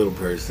beat up a little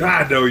person.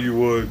 I know you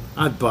would.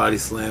 I'd body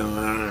slam.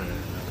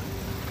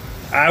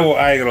 I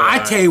ain't gonna lie. I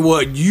tell you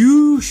what,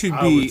 you should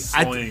I be. would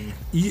swing.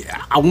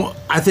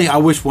 I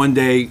wish one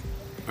day,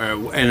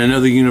 in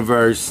another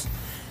universe,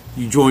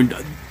 you joined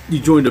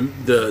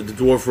the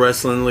Dwarf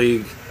Wrestling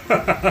League.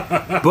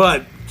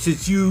 But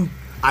since you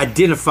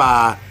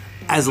identify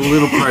as a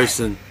little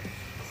person,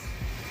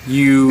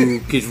 you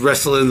could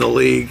wrestle in the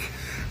league.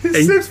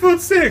 He's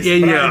 6'6". Yeah,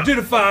 but yeah. I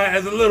identify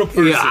as a little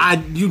person.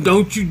 Yeah, you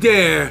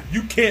dare.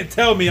 You can't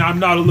tell me I'm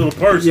not a little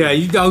person. Yeah,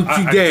 you dare.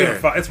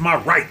 Identify. It's my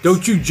right.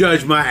 Don't you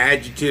judge my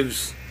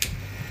adjectives.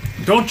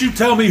 Don't you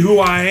tell me who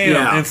I am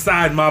Yeah.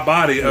 inside my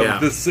body of Yeah.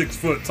 this 6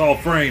 foot tall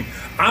frame.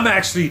 I'm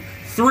actually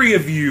 3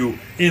 of you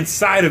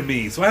inside of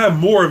me. So I have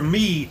more of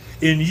me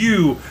in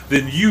you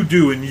than you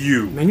do in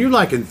you. Man, you're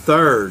like in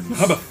thirds.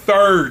 I'm a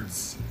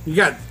thirds. You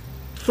got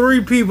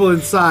 3 people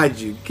inside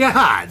you.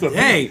 God,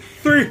 hey.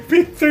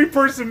 Three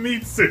person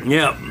meat suit.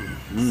 Yep.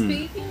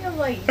 Speaking of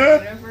like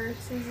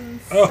universes and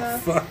Oh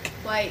stuff, fuck.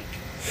 like,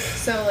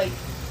 so like,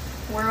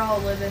 we're all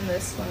living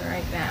this one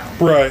right now.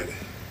 Right.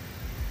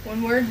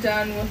 When we're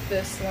done with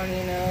this one,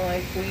 you know,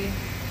 like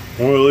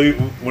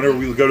Whenever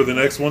we go to the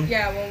next one.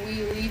 when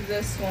we leave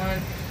this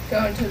one,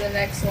 go into the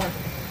next one,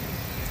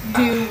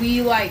 do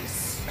we like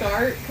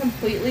start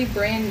completely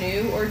brand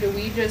new, or do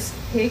we just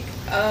pick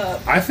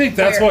up? I think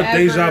that's what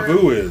deja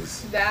vu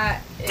is.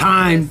 That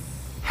Time exists?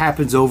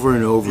 happens over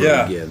and over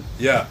Yeah. again.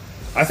 Yeah.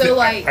 I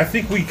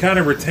think we kind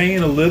of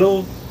retain a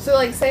little. So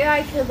like, say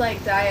I could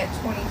like die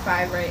at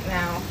 25 right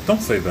now.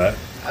 Don't say that.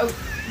 Oh,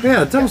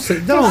 Yeah, don't say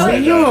say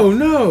no, that.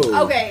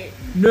 no. okay.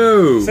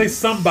 No. Say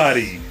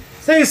somebody.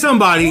 Say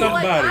somebody. So,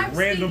 like, Somebody, I'm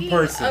random speaking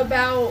person.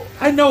 About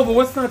I know, but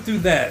let's not do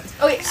that.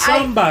 okay,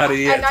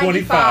 Somebody at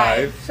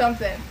 25.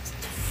 something.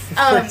 For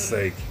frick's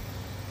sake.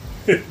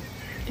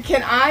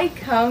 Can I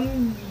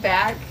come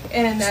back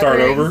in another Start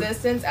over?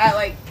 existence at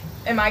like?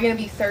 Am I gonna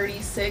be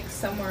 36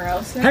 somewhere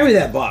else now? Hand me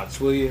that box,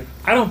 will you?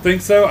 I don't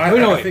think so. I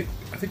Wait.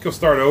 think you'll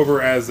start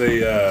over as a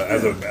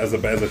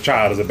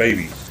child, as a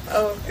baby.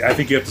 Oh, I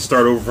think you have to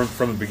start over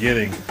from the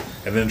beginning,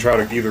 and then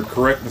try to either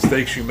correct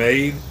mistakes you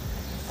made,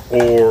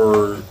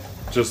 or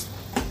just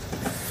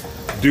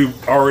do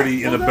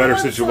already in a well, better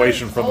that's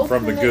situation like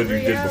from the good you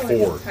did alternate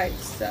before. reality type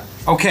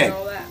stuff Okay. and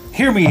all that.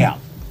 Hear me out.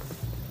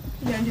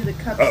 You gonna do the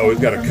cup? Uh-oh, he's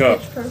got a from cup.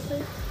 Pitch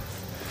Perfect?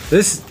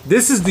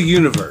 This is the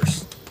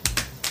universe.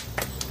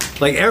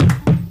 Like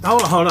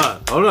hold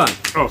on.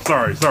 Oh,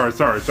 sorry. We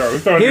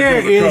started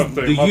Here doing the cup is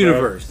thing. the My bad.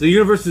 universe. The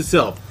universe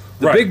itself.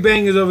 The Right. Big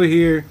Bang is over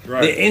here.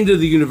 Right. The end of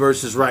the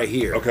universe is right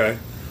here. Okay.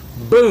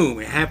 Boom!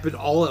 It happened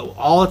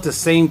all at the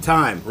same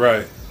time.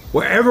 Right.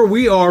 Wherever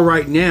we are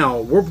right now,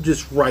 we're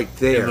just right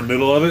there. In the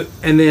middle of it.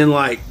 And then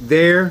like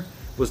there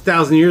was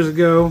 1,000 years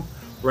ago,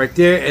 right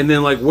there, and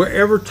then like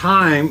wherever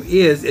time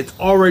is, it's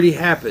already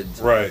happened.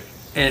 Right.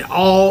 And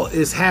all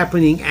is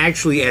happening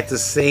actually at the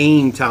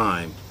same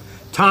time.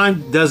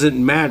 Time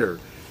doesn't matter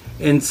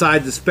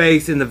inside the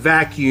space and the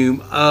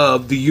vacuum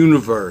of the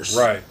universe.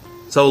 Right.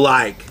 So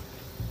like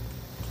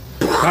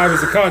Time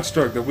is a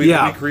construct that we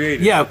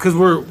created. Yeah, because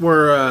we're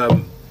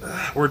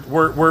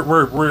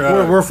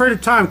afraid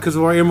of time because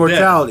of our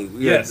immortality.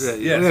 Yes.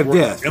 We have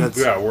death. That's-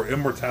 We're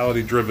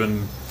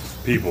immortality-driven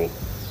people.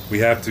 We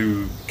have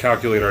to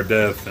calculate our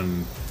death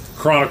and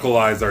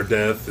chronicleize our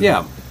death. And,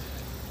 yeah.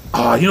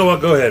 Oh, you know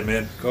what? Go ahead,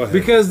 man. Go ahead.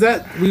 Because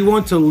that we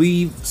want to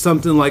leave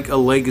something like a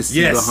legacy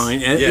Yes.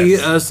 behind,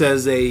 Yes. us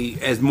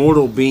as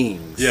mortal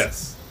beings.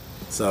 Yes.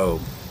 So,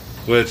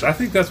 Which I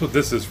think that's what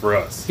this is for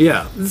us.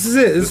 yeah, this is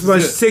it. This is my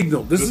is it.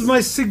 signal. This is my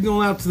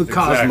signal out to the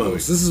Exactly.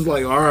 cosmos. This is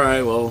like, all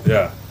right, well,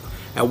 Yeah.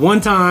 At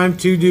one time,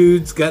 2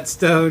 dudes got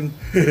stoned,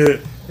 and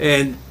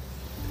an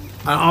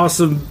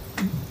awesome.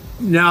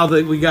 Now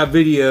that we got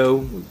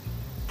video,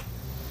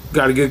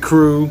 got a good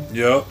crew.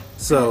 Yep.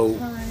 So,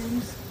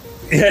 Times.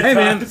 Yeah, hey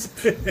man,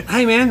 times.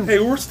 hey man, Hey,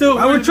 we're still.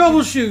 we're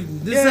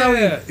troubleshooting. This is how we.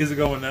 Is it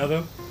going now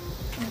though?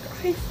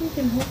 I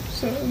freaking hope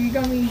so. You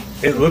got me.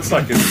 It looks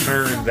like it's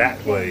turned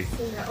that way.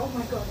 Oh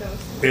my god, that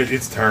was.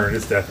 It's turned.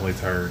 It's definitely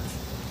turned.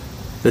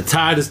 The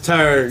tide is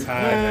turned.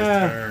 Tide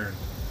has turned.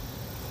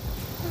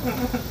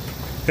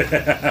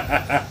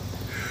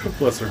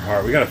 Bless her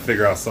heart. We got to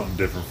figure out something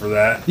different for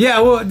that.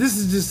 Yeah, well, this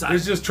is just.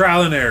 It's just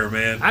trial and error,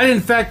 man. I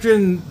didn't factor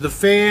in the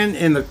fan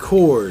and the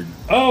cord.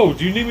 Oh,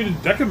 do you need me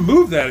to? I can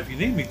move that if you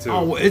need me to.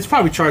 Oh, well, it's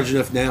probably charged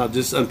enough now.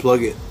 Just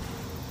unplug it.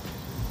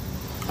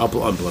 I'll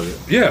unplug it.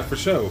 Yeah, for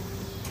sure.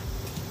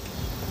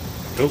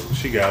 Oh,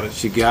 she got it.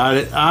 She got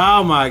it.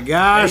 Oh my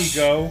gosh.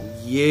 There you go.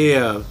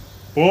 Yeah.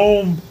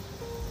 Boom.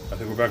 I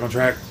think we're back on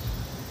track.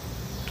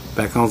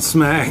 Back on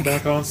smack.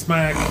 Back on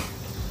smack.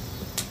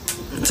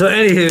 So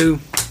anywho,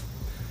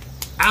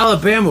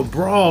 Alabama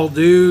brawl,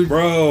 dude.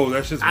 Bro,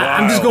 that's just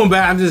wild. I'm just going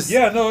back. I'm just.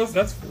 Yeah, no,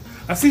 that's.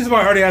 I see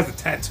somebody already has a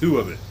tattoo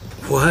of it.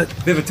 What?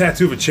 They have a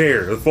tattoo of a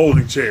chair, a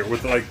folding chair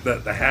with like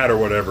the hat or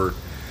whatever.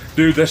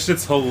 Dude, that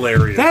shit's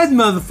hilarious. That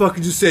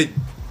motherfucker just said,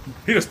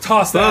 He just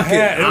tossed that Fuck it,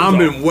 hat. It was I've a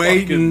been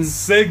waiting. fucking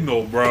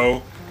signal,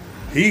 bro.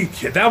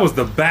 That was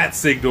the bat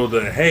signal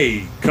to,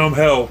 hey, come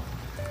help.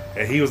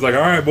 And he was like,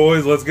 all right,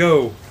 boys, let's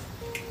go.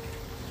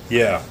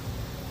 Yeah.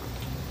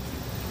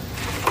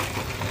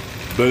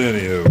 But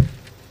anywho,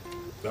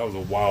 that was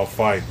a wild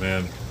fight,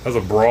 man. That was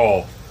a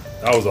brawl.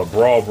 That was a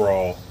brawl.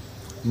 bruh.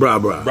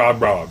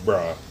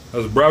 That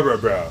was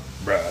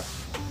bruh.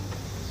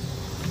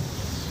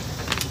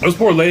 Those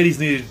poor ladies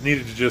needed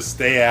to just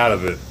stay out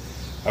of it.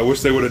 I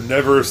wish they would have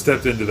never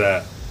stepped into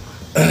that.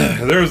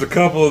 There was a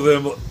couple of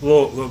them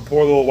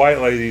poor little white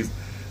ladies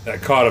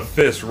that caught a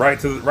fish right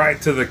to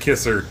the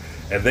kisser,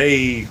 and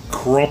they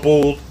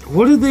crumpled.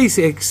 What did they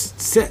say?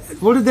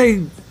 What did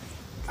they?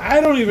 I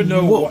don't even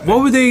know What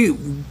would they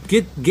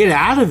get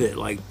out of it?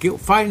 Like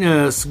fighting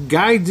a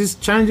guy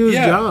just trying to do his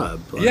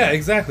job. Like, yeah,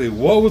 exactly.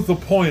 What was the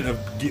point of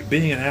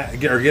getting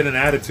an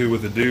attitude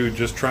with a dude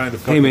just trying to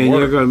fucking hey man, work?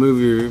 you're gonna move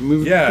your.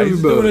 Yeah, move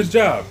he's your boat. doing his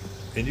job,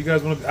 and you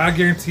guys want to. I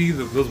guarantee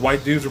that those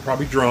white dudes are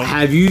probably drunk.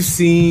 Have you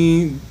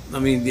seen? I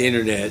mean, the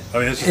internet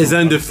it's is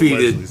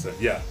undefeated.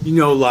 Yeah, You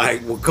know,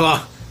 like we'll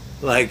call,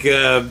 like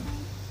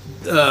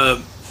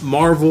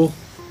Marvel.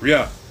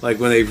 yeah. Like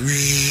when they,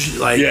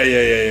 like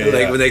Yeah.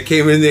 like when they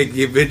came in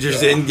the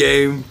Avengers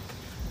Endgame.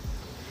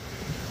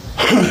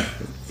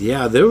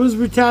 Yeah, there was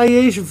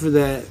retaliation for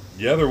that.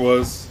 Yeah, there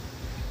was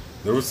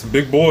some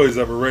big boys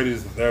that were ready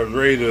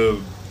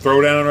to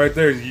throw down right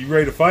there. You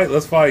ready to fight?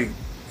 Let's fight.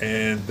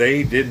 And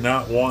they did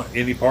not want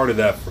any part of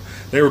that.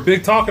 They were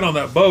big talking on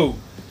that boat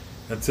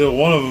until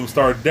one of them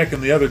started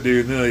decking the other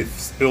dude, and then they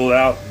spilled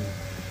out.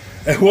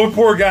 And one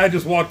poor guy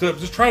just walked up,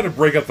 just trying to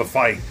break up the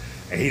fight,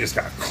 and he just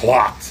got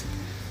clocked.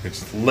 It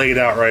just laid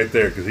out right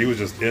there because he was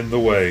just in the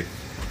way.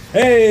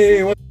 Hey,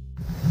 and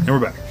we're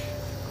back.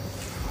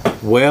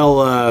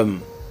 Well,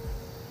 I'm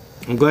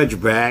glad you're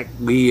back.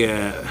 We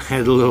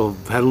had a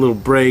little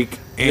break,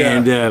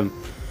 and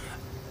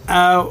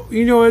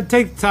you know what?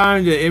 Take the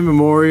time to in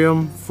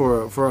memoriam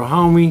for a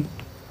homie.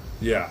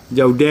 Yeah.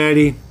 Yo,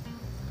 daddy,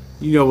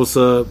 you know what's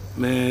up,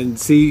 man.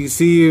 See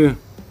you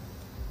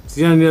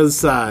on the other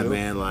side,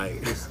 man.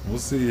 Like, We'll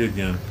see you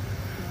again.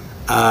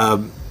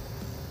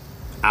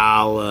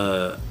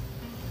 I'll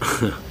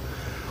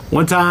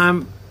one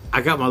time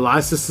I got my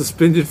license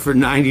suspended for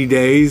 90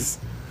 days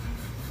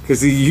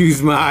because he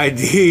used my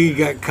ID,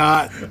 got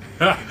caught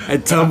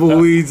at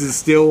Tumbleweeds in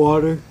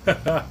Stillwater.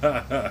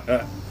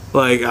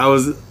 Like I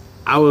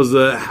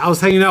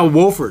was hanging out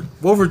with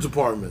Wolford's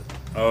apartment.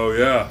 Oh,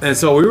 yeah. And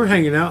so we were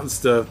hanging out and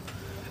stuff,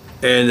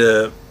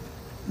 and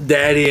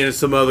Daddy and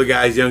some other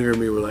guys younger than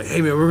me were like,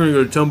 "Hey man, we're gonna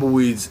go to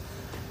Tumbleweeds.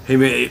 Hey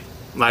man,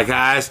 like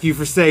I asked you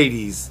for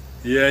Sadies.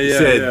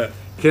 Yeah.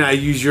 Can I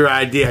use your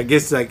ID?" I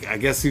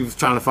guess he was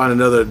trying to find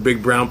another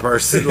big brown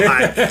person.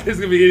 Like, It's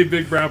gonna be any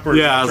big brown person.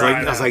 yeah,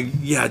 I was like,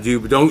 yeah,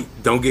 dude, but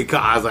don't get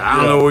caught. I was like, I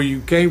don't know where you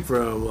came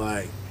from.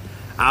 Like,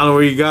 I don't know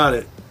where you got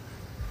it.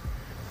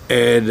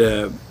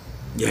 And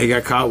he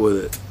got caught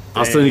with it.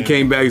 All of a sudden he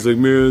came back. He's like,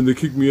 man, they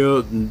kicked me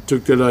out and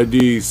took that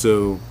ID.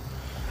 So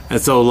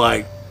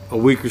like a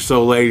week or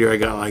so later, I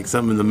got like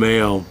something in the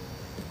mail.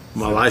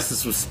 My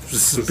license was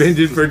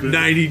suspended for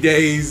 90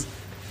 days.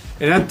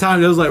 And at the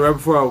time, it was like right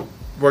before I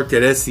worked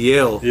at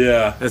SCL.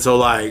 Yeah. And so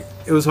like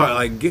it was hard.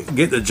 Like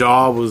get the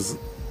job was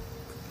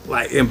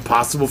like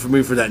impossible for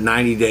me for that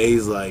 90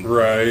 days. Like,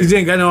 right, because you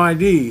ain't got no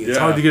ID. It's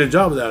Yeah. hard to get a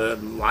job without a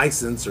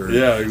license or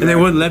exactly. And they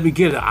wouldn't let me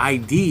get an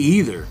ID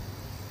either.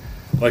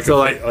 Like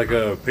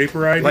a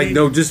paper ID? Like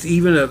no, just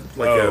even a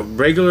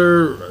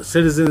regular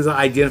citizen's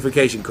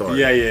identification card.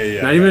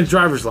 Yeah. Not even a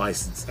driver's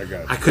license. I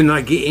got you. I could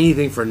not get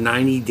anything for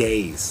 90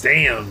 days.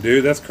 Damn,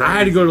 dude, that's crazy. I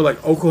had to go to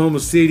like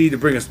Oklahoma City to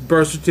bring a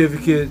birth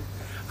certificate.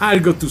 I had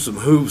to go through some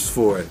hoops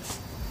for it.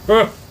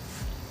 Huh.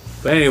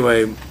 But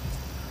anyway,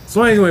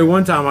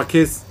 one time I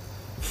kissed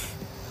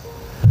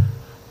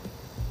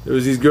There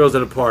was these girls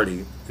at a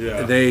party. Yeah.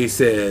 And they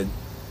said,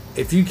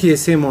 if you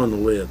kiss him on the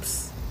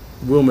lips,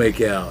 we'll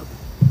make out.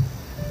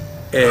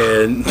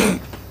 And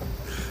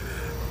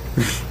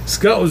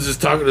Scott was just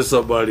talking to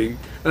somebody.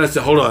 And I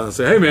said, hold on. I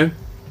said, hey, man.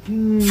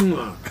 He's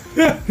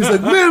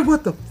like, man,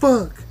 what the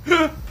fuck?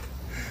 I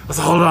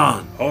said, hold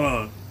on. Hold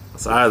on. I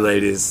said, all right,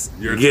 ladies.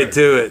 Your Get turn.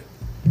 to it.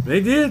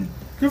 They did.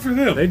 Good for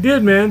them. They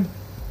did, man.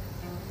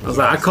 I was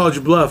like, I called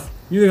you bluff.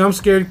 You think I'm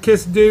scared to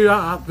kiss a dude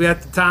at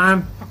the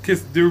time? I'll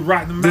kiss the dude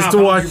right in the mouth. Just to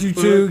I'll watch give you a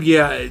fuck. two?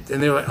 Yeah.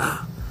 And they were like,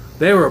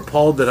 they were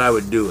appalled that I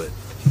would do it.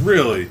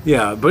 Really?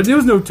 Yeah, but there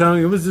was no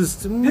tongue. It was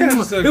just, it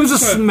was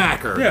a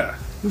smacker. Yeah.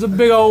 It was a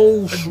big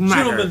old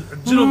smacker. A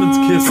gentleman's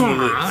kiss on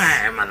the lips.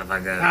 Ah,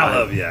 motherfucker. I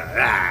love ya.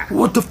 Ah.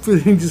 What the fuck?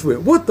 He just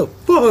went, what the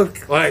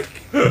fuck? Like,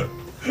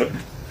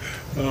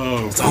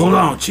 Oh, so hold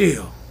on,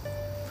 chill.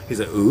 He's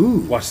like, ooh.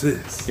 watch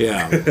this.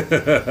 Yeah.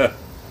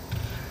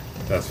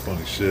 That's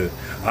funny shit.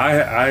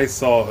 I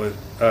saw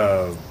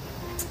a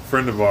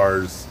friend of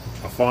ours,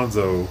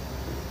 Alfonso,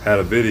 had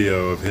a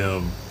video of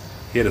him.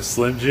 He had a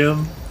Slim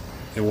Jim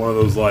and one of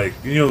those, like,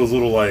 you know, those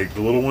little, like,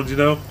 the little ones, you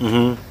know?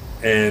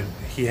 Mm-hmm. And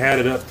he had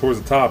it up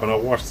towards the top, and I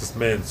watched this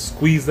man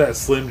squeeze that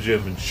Slim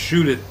Jim and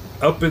shoot it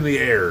up in the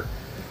air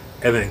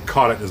and then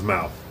caught it in his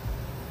mouth.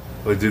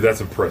 Like, dude,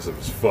 that's impressive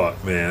as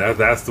fuck, man.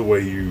 That's the way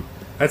you,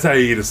 that's how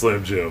you eat a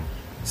Slim Jim.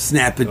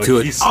 Snap Like, into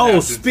he it. snapped Oh,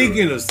 into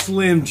speaking it. of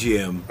Slim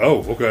Jim, Oh,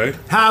 okay.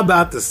 how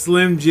about the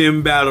Slim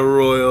Jim Battle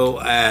Royal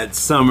at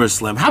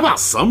SummerSlam? How about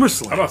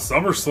SummerSlam? How about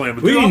SummerSlam?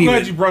 But We dude, didn't I'm glad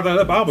even- you brought that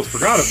up. I almost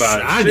forgot about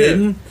it. I Shit.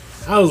 didn't.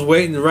 I was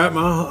waiting to write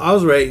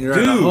the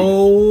Dude.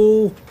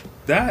 whole.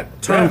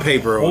 That Term that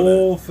paper on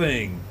whole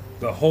thing,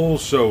 the whole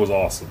show was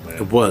awesome, man.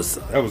 It was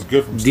That was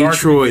good from start to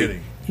Detroit.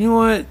 beginning. You know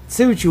what?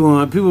 Say what you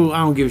want. People, I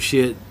don't give a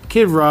shit.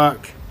 Kid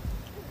Rock.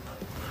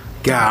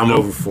 God, I'm Nope.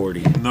 over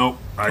 40. Nope,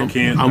 I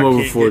can't. I'm I over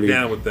can't 40. Get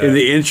down with that. In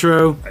the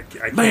intro, I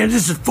can't. man,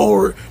 this is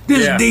forward.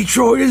 This Yeah. is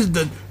Detroit.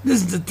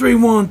 This is the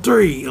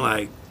 313.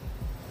 Like,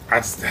 I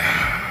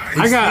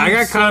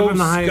got caught up in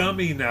the hype.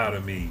 Scummy now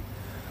to me.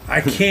 I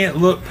can't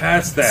look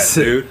past that,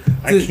 dude.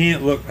 I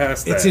can't look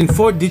past that. it's in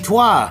Fort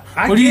Detroit.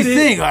 I What do you get it.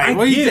 think? I Like,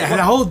 what do you get think?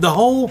 it. The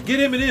whole. Get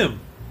Eminem.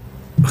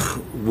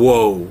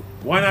 Whoa.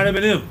 Why not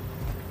Eminem?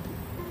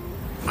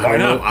 I Why don't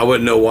know. not? I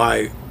wouldn't know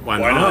why. Why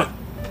Why not? not?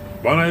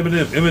 Why not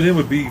Eminem? Eminem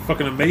would be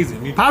fucking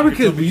amazing. Probably You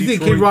could because you think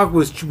Detroit- Kid Rock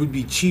would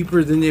be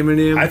cheaper than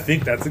Eminem. I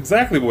think that's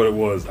exactly what it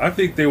was. I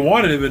think they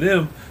wanted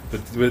Eminem,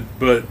 but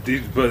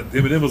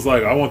Eminem was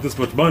like, I want this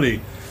much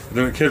money. And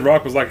then Kid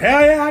Rock was like,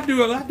 hell yeah, I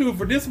do it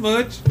for this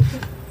much.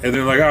 And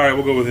they're like, all right,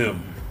 we'll go with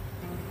him.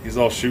 He's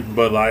all shooting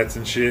Bud Lights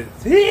and shit.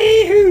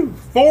 Hee-hoo!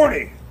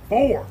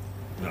 44.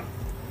 No.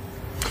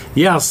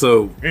 Yeah.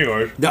 So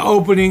Anyways, the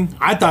opening,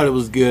 I thought it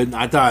was good.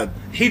 I thought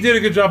he did a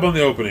good job on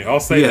the opening.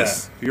 I'll say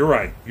Yes. that. You're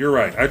right. You're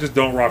right. I just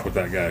don't rock with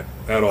that guy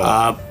at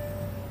all.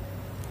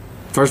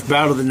 first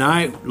battle of the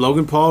night,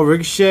 Logan Paul,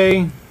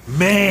 Ricochet.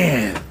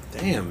 Man,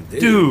 Damn,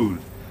 dude,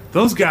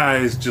 those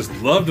guys just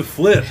love to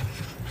flip.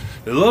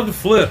 They love to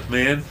flip,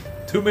 man.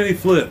 Too many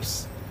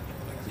flips.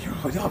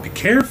 Y'all be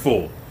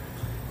careful.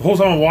 The whole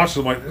time I'm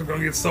watching, I'm like, they're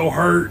gonna get so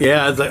hurt.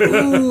 Yeah, it's like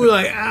ooh,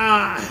 like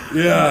ah.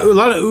 Yeah. A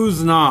lot of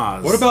oohs and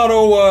ahs. What about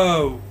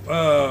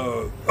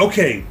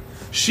okay,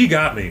 she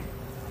got me.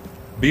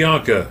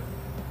 Bianca.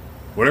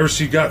 Whenever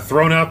she got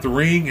thrown out the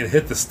ring and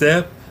hit the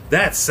step,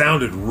 that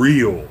sounded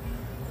real.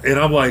 And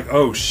I'm like,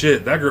 oh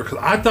shit, that girl. Cause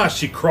I thought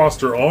she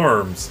crossed her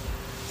arms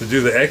to do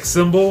the X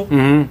symbol.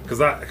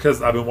 Because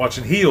I've been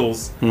watching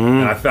Heels,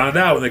 and I found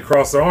out when they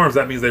cross their arms,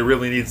 that means they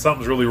really need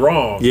something's really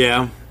wrong.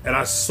 Yeah. And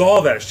I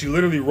saw that she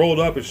literally rolled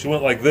up and she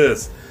went like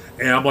this,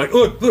 and I'm like,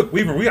 look, I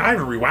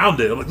even rewound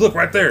it. I'm like, look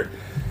right there.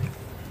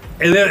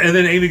 And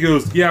then Amy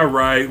goes, yeah,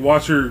 right.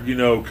 Watch her,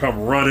 come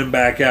running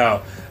back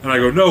out. And I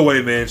go, no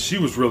way, man. She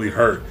was really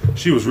hurt.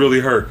 She was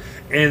really hurt.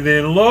 And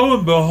then lo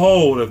and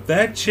behold, if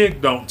that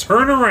chick don't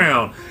turn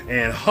around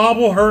and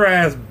hobble her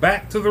ass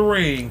back to the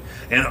ring,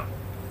 and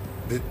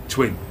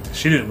wait,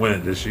 she didn't win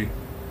it, did she?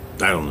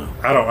 I don't know.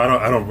 I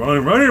don't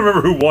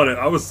remember who won it.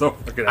 I was so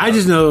fucking. I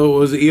just know it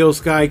was Io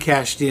Sky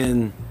cashed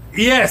in.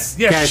 Yes,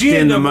 Cashed she in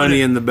ended the up Money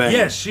winning. in the Bank.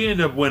 Yes, she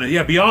ended up winning.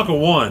 Yeah, Bianca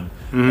won,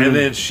 and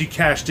then she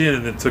cashed in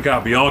and then took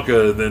out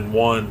Bianca, and then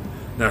won.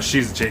 Now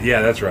she's the champ.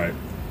 Yeah, that's right.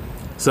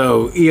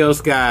 So Io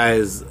Sky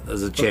is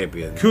a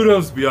champion.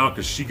 Kudos to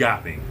Bianca. She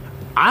got me.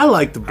 I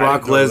like the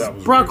Brock didn't know that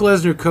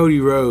was Lesnar Cody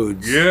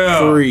Rhodes. Yeah.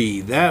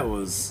 3. That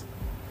was.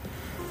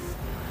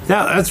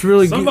 That's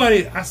really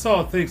Somebody, I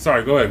saw a thing.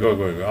 Sorry, go ahead.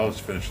 I'll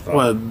just finish the good. thought.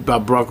 What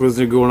about Brock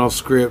Lesnar going off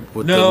script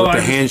with No, the I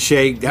just-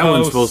 handshake? That no,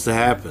 wasn't supposed to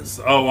happen.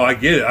 Oh, well, I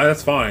get it.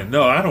 That's fine.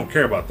 No, I don't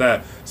care about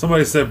that.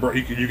 Somebody said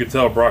you could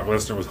tell Brock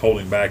Lesnar was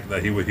holding back and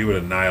that he would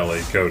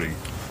annihilate Cody.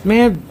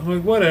 Man, I'm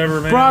like,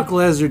 whatever, man. Brock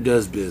Lesnar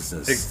does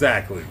business.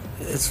 Exactly.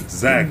 It's,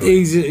 Exactly.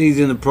 He's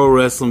in the pro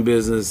wrestling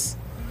business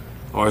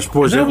or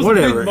sports, And that was a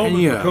whatever. big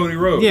moment and for Cody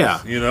Rhodes,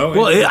 Yeah,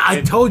 Well,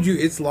 I told you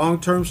it's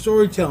long-term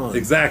storytelling.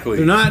 Exactly.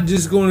 They're not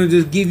just going to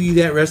just give you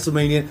that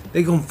WrestleMania.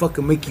 They're going to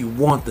fucking make you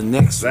want the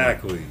next one.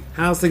 Exactly.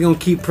 How's they going to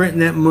keep printing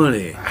that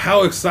money?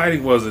 How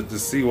exciting was it to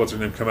see what's her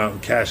name come out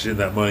and cash in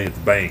that money at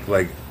the bank?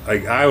 Like,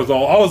 Like I was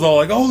all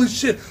like, holy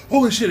shit.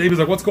 Amy's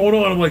like, what's going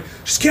on? I'm like,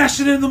 she's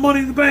cashing in the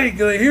money in the bank.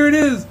 Like, here it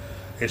is.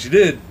 And she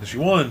did. And she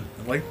won.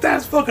 I'm like,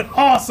 that's fucking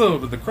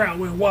awesome. And the crowd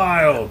went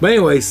wild. But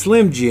anyway,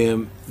 Slim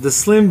Jim, the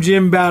Slim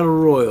Jim Battle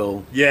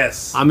Royal.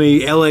 Yes. I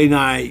mean, LA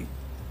Knight.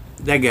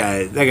 That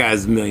guy's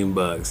 $1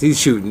 million. He's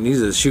shooting. He's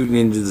just shooting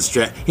into the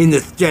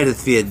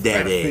stratosphere,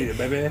 daddy.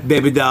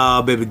 Baby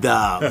doll.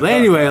 But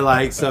anyway,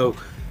 like, so,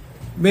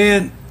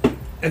 man.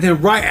 And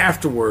then right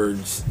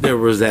afterwards, there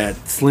was that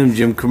Slim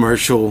Jim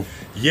commercial.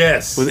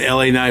 Yes. With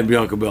LA Knight and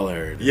Bianca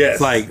Belair. Yes.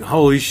 It's like,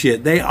 holy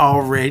shit. They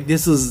already.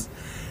 This was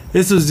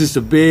just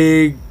a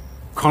big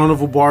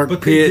carnival bark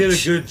but pitch. They did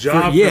a good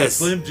job for the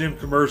Slim Jim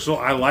commercial.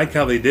 I like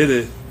how they did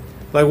it.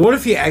 Like, what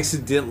if he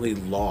accidentally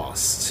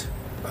lost?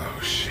 Oh,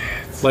 shit.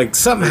 Like,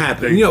 something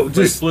happened. You know,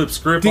 just flip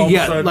script all of a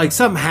sudden. Like,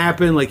 something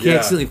happened. Like, he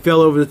accidentally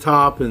fell over the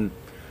top and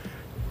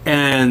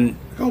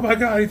oh my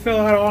god, he fell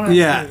out on accident.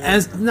 Yeah, and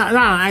it's not an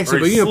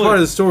accident, but you know, part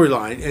of the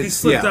storyline. He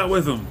slipped out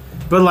with him.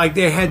 But like,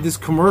 they had this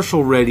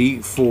commercial ready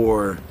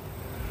for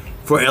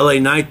LA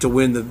Knight to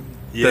win the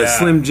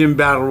Slim Jim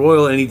Battle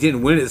Royal, and he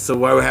didn't win it. So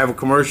why would have a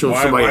commercial if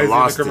somebody why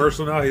lost is it?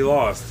 Commercial now he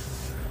lost.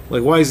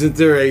 Like, why isn't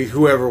there a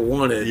whoever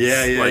won it?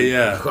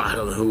 Yeah. I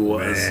don't know who it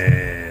was.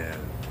 Man.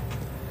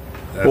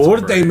 Well, what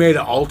if they made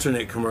an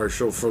alternate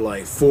commercial for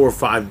like 4 or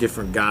 5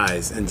 different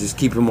guys and just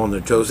keep them on their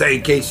toes? Hey,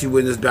 in case you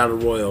win this Battle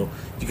Royal,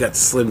 you got the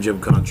Slim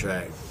Jim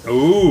contract.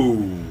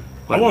 Ooh.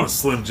 I want a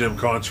Slim Jim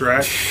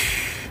contract.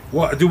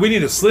 What? Do we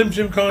need a Slim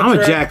Jim contract? I'm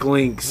a Jack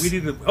Links. We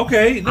need a...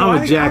 Okay. No,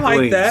 I'm a Jack I like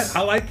Links. that.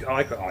 I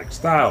like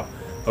style.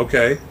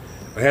 Okay.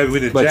 We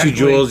need But Jack you,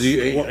 Jules,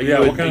 Links.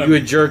 you a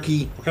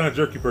jerky? What kind of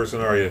jerky person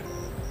are you?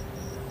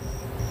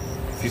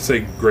 If you say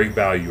great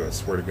value, I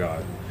swear to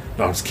God.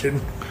 No, I'm just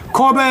kidding.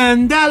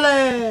 Corbin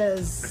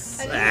Dallas.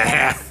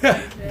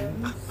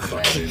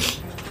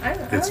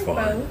 It's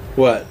fine.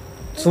 What?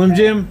 Slim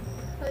Jim?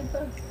 I like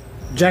both.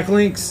 Jack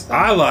Links?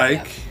 I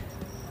like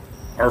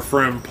our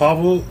friend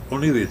Pavel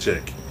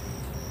Onilichek.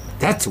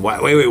 That's why.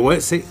 Wait.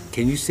 What?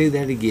 Can you say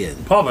that again?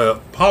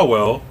 Pavel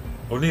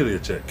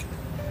Onilichek.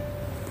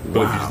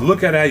 But Wow. if you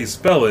look at how you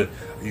spell it,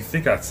 you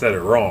think I said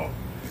it wrong.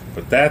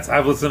 But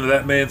I've listened to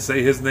that man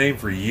say his name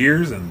for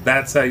years, and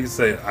that's how you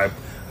say it, I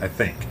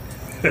think.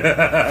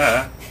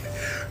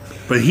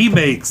 But he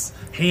makes,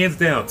 hands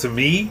down, to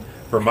me,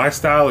 for my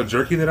style of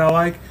jerky that I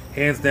like,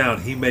 hands down,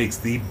 he makes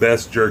the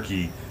best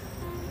jerky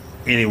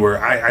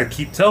anywhere. I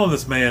keep telling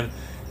this man,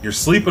 you're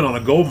sleeping on a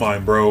gold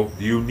mine, bro.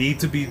 You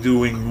need to be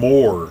doing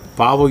more.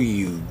 Follow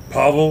you.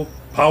 Powell,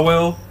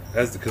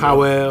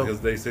 because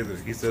they say that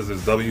he says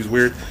his W's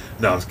weird.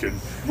 No, I'm just kidding.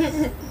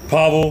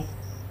 Pavel,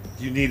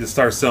 you need to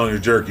start selling your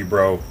jerky,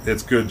 bro.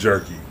 It's good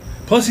jerky.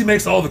 Plus, he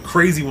makes all the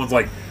crazy ones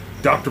like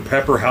Dr.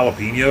 Pepper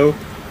jalapeno.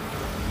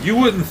 You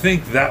wouldn't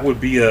think that would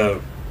be a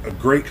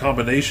great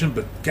combination,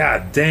 but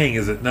god dang,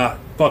 is it not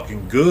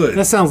fucking good?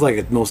 That sounds like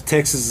the most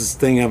Texas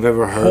thing I've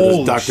ever heard.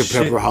 Holy Is Dr.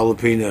 shit. Pepper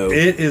jalapeno.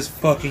 It is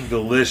fucking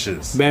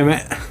delicious.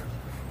 Man.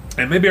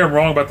 And maybe I'm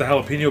wrong about the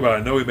jalapeno, but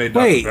I know he made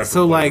Dr. Wait, Pepper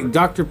so flavor. like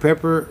Dr.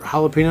 Pepper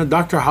jalapeno,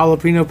 Dr.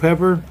 Jalapeno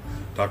Pepper?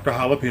 Dr.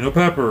 Jalapeno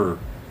Pepper.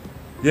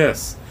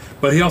 Yes.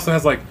 But he also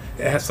has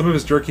some of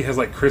his jerky has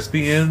like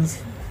crispy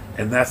ends,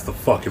 and that's the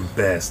fucking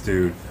best,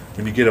 dude.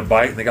 When you get a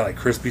bite and they got like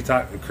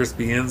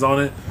crispy ends on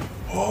it.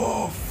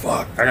 Oh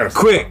fuck! I gotta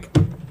Quick.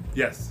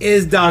 Yes.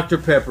 Is Dr.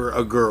 Pepper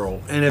a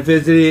girl? And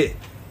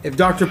if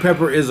Dr.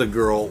 Pepper is a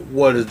girl,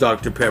 what is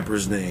Dr.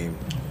 Pepper's name?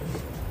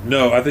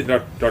 No, I think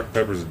Dr.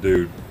 Pepper's a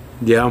dude.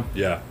 Yeah.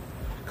 Yeah.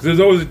 Because there's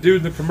always a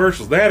dude in the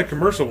commercials. They had a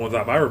commercial one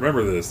time. I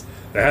remember this.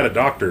 They had a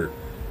doctor,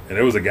 and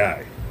it was a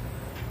guy.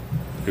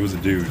 It was a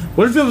dude.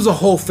 What if it was a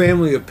whole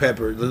family of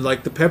Pepper,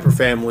 like the Pepper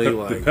family?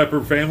 The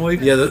Pepper family.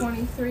 Yeah.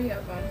 23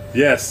 of them.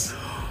 Yes.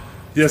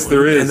 Yes,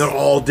 there is. And they're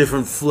all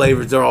different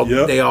flavors. They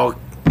all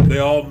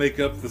make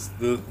up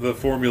the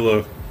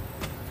formula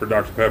for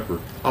Dr. Pepper.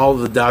 All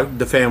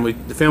the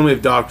family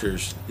of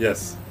doctors.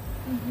 Yes.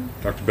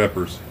 Dr.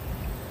 Peppers.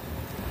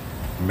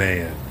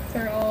 Man.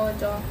 They're all a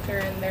doctor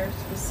in their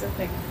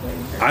specific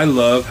flavor. I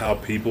love how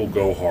people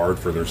go hard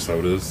for their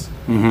sodas.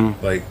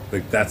 Mm-hmm. Like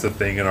that's a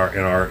thing in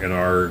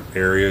our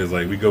area. Is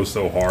like we go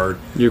so hard.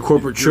 Your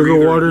corporate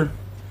sugar water.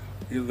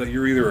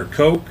 You're either a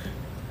Coke,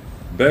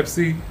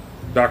 Pepsi,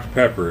 Dr.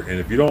 Pepper, and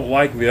if you don't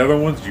like the other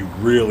ones, you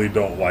really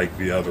don't like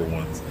the other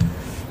ones.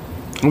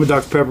 I'm a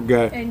Dr. Pepper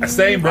guy. And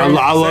Same, bro.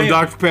 I love Same.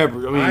 Dr.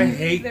 Pepper. I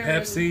hate either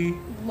Pepsi.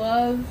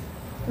 Love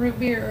root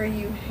beer or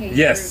you hate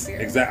Yes, root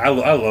beer.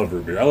 exactly. I love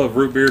root beer. I love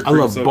root beer. I cream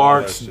love soda,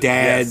 Barks, all that shit.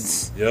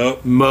 Dad's, Yes.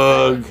 Yep.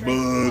 Mug.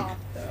 Drink pop,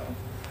 though.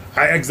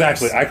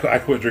 I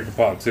quit drinking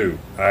pop too.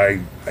 Oh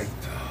man,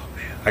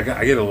 I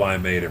get a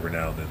limeade every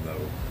now and then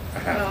though. I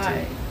have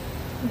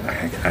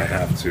to. I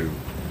have to.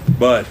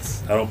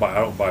 But I don't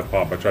buy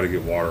pop. I try to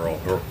get water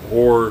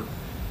or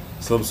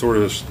some sort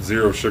of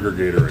zero sugar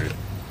Gatorade.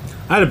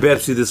 I had a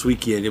Pepsi this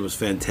weekend. It was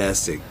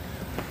fantastic.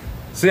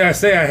 See, I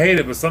say I hate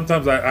it, but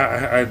sometimes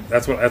I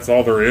that's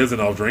all there is, and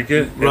I'll drink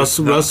it. Russ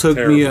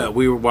hooked me up.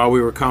 While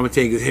we were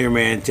commentating, here,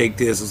 man, take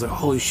this. I was like,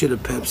 holy shit, a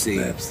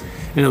Pepsi.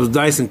 And it was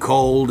nice and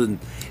cold, and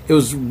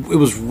it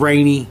was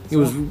rainy. It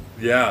was,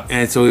 Yeah.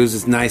 and so it was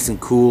just nice and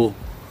cool.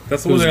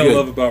 That's the It one was thing good. I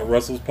love about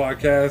Russell's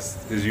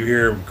podcast is you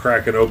hear him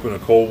cracking open a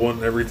cold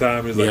one every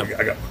time. He's like, Yep.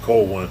 I got a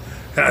cold one.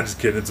 I'm just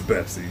kidding. It's a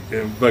Pepsi.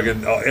 And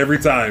fucking every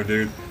time,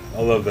 dude.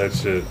 I love that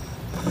shit.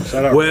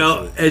 Shout out.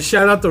 Well, Russell. and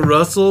shout out to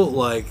Russell.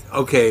 Like,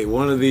 okay,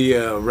 one of the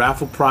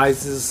raffle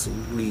prizes,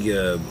 we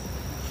had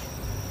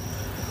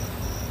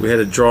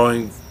a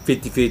drawing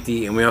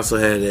 50-50, and we also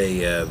had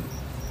a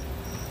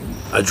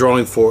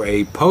drawing for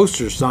a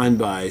poster signed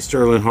by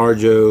Sterling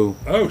Harjo.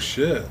 Oh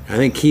shit. I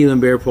think Keelan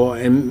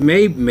Bearpaw, and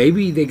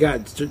maybe they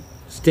got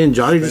Stan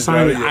Jotty to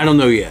sign it. Jotty, yeah. I don't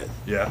know yet.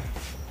 Yeah.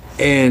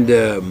 And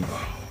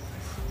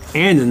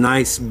a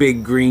nice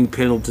big green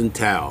Pendleton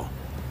towel.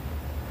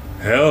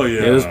 Hell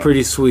yeah. It was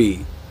pretty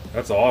sweet.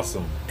 That's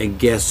awesome. And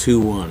guess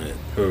who won it?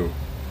 Who?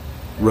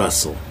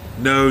 Russell.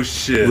 No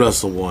shit.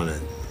 Russell won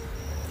it.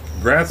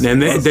 Congrats. And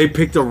to they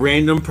picked a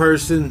random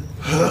person.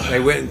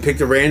 They went and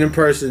picked a random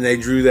person. They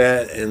drew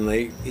that, and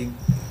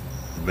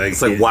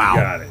it's like, wow.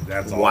 Got it.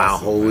 That's wow,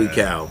 awesome, holy man.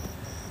 cow.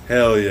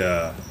 Hell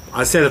yeah.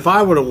 I said if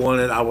I would have won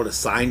it, I would have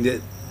signed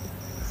it.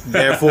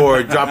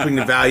 Therefore, dropping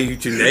the value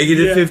to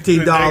negative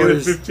 $15.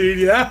 Negative 15,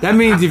 yeah. That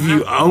means if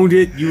you owned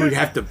it, you would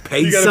have to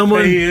pay You gotta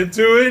someone. pay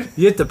into it.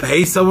 You have to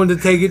pay someone to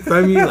take it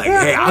from you. Like,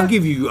 hey, I'll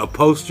give you a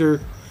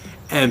poster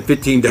and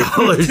 $15.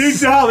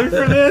 $15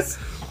 for this?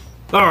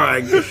 All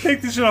right,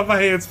 Take this shit off my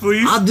hands,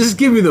 please. I'll just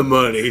give me the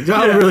money. I don't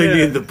Yeah, really yeah.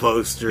 need the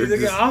poster. He's like,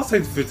 Just- I'll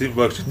take the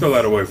 $15. You throw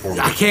that away for me.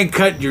 I can't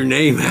cut your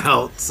name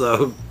out,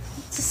 so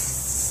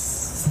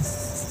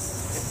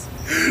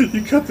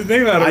You cut the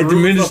name out of I it.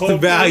 diminished the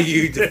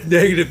value to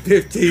negative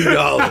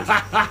 $15.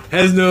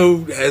 Has no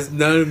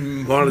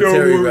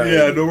monetary value.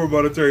 Yeah, no more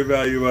monetary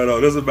value at all.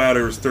 It doesn't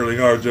matter if Sterling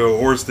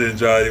Harjo or Stan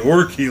Jotty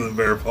or Keelan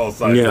Bearpaw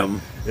signed Yeah.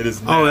 it. It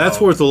is Oh, now.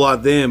 that's worth a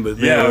lot then, but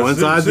Yeah, man, as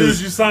soon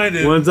as you signed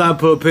it, once I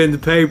put pen to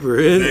paper,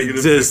 it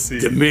Negative just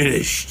 15.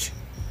 diminished.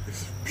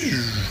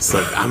 It's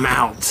like I'm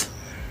out.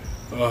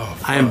 oh,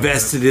 I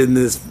invested in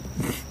this.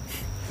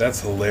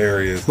 that's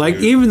hilarious. Like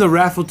dude. even the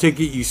raffle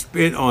ticket you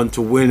spent on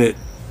to win it,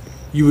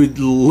 you would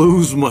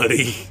lose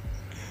money.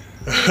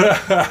 You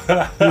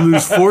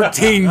lose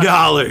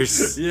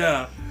 $14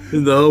 Yeah.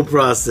 in the whole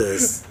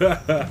process.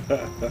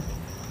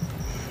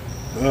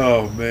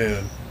 Oh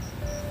man.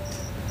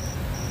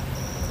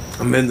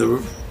 I'm in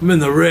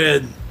the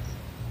red.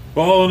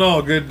 But all in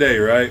all, good day,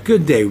 right?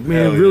 Good day,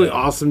 man. Hell Really yeah.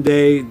 awesome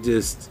day.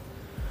 Just,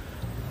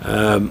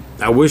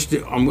 I wish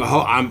that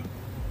I'm,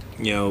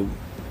 you know,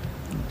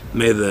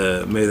 may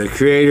the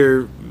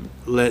creator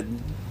let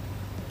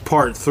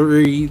part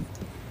 3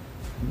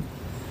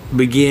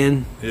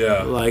 begin.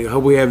 Yeah. Like,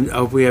 hope we have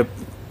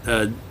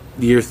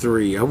year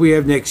 3. Hope we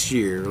have next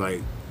year.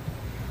 Like,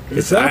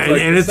 it's sounds like-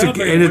 and it it's a sounds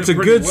like it and it's a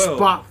went good pretty well.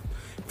 spot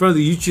in front of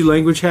the Uchi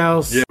Language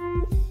House. Yeah.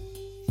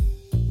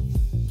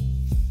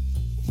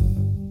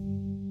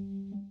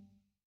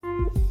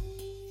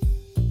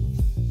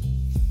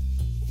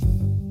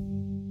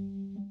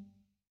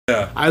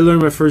 Yeah. I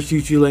learned my first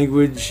Uchi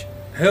language.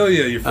 Hell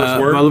yeah, your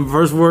first word. My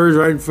first words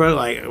right in front.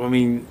 Like, I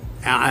mean,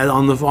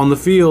 on the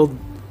field.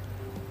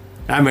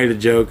 I made a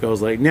joke. I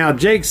was like, now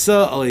Jake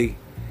Sully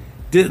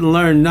didn't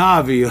learn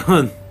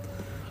Navi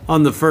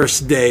on the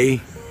first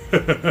day,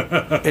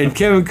 and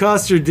Kevin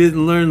Costner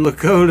didn't learn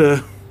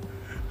Lakota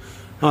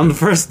on the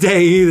first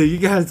day either. You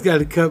guys got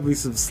to cut me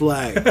some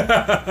slack. And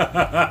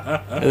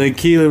then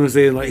Keelan was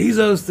saying like, he's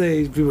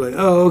Osage. People were like,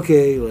 oh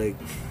okay. Like,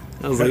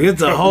 I was like,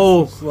 it's a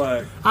whole.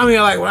 Slack. I mean,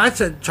 like when I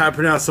try to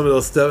pronounce some of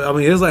those stuff, I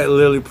mean, it was like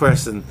literally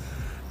pressing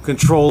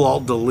Control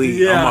Alt Delete.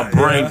 Yeah, on my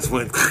brain yeah. just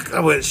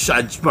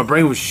went. My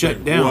brain was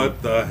shut down.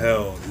 What the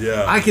hell?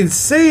 Yeah. I can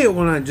say it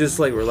when I just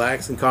like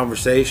relax in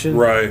conversation,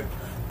 right.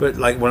 but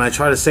like when I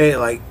try to say it,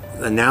 like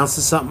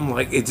announces something,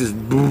 like it just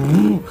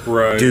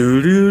Right.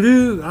 do do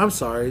do. I'm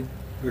sorry.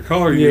 The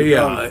caller Yeah, you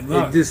yeah.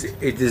 got is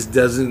It just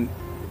doesn't.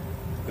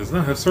 does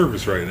not have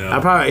service right now.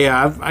 I probably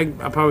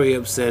I probably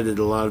upsetted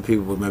a lot of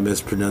people with my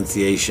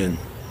mispronunciation.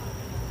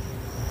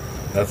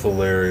 That's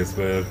hilarious,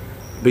 man.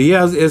 But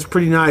yeah, it's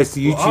pretty nice.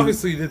 The YouTube. Well,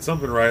 obviously you did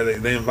something right.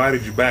 They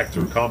invited you back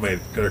to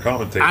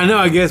commentate. I know.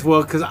 I guess.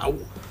 Well, because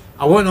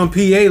I wasn't on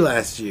PA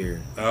last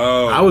year.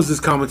 Oh, I was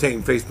just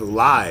commentating Facebook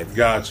Live.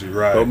 got you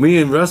right. But me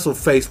and Russell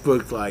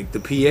Facebook like the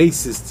PA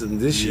system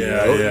this year.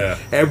 Yeah, yeah.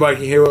 Everybody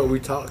can hear what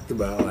we talked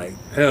about. Like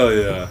Hell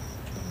yeah.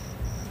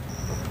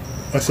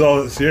 I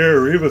saw that Sierra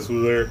Rivas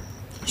was there.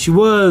 she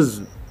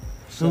was.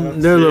 Shout out to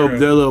Their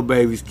Sierra. little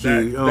baby's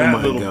cute. Oh that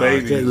my little god,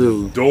 baby that is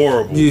little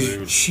adorable, these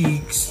dude.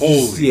 cheeks.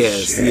 Holy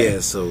yes, shit.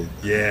 yes. So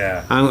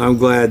Yeah. I'm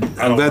glad. don't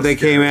I'm glad wanna they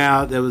scare came her.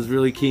 out. That was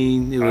really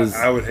keen. It was.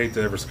 I would hate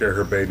to ever scare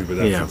her baby, but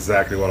that's Yeah.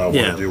 exactly what I want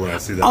Yeah. to do when I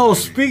see that. Oh,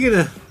 baby. speaking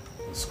of.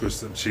 Squish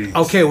some cheeks.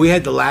 Okay, we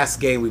had the last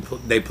game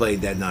they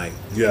played that night,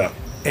 Yeah.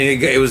 and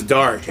it was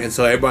dark, and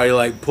so everybody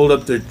like pulled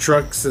up their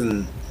trucks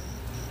and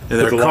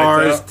their the lights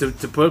cars out?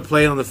 to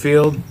play on the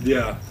field.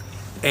 Yeah.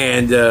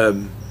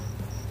 And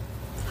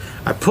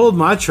I pulled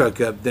my truck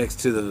up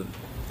next to the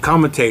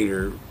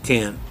commentator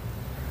tent,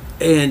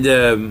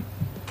 and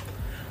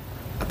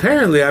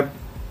apparently I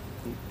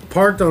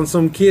parked on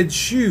some kid's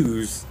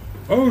shoes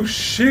Oh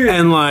shit!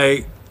 And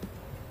like,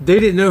 they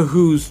didn't know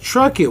whose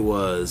truck it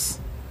was.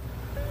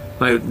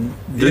 Like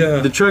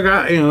the truck,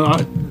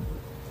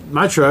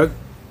 my truck.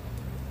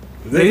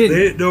 They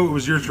didn't know it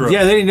was your truck.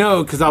 Yeah, they didn't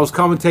know because I was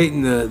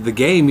commentating the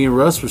game. Me and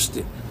Russ were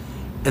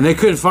and they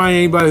couldn't find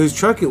anybody whose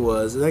truck it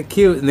was.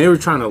 And they were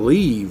trying to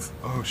leave.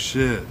 Oh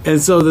shit!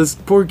 And so this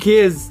poor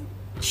kid's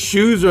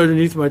shoes are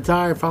underneath my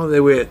tire. Finally,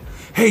 they went,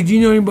 "Hey, do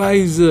you know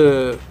anybody's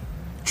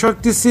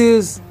truck this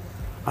is?"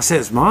 I said,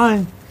 "It's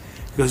mine."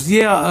 He goes,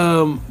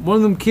 "Yeah, one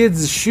of them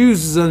kids'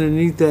 shoes is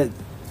underneath your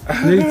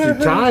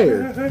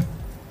tire."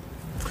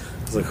 I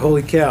was like,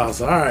 "Holy cow!" I was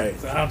like, "All right."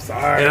 I'm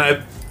sorry.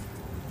 And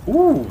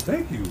ooh,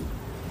 thank you.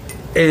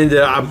 And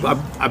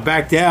I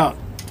backed out.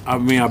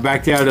 I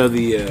backed out of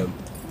the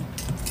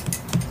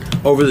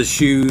over the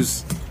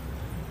shoes.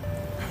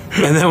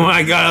 And then when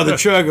I got out of the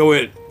truck, I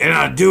went, "And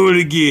I'll do it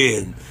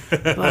again."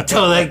 I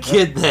told that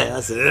kid that.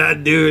 I said, "And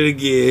I'll do it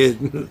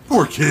again."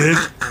 Poor kid.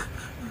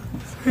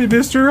 Hey,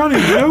 mister, I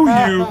didn't know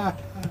you.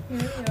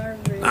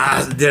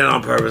 I did it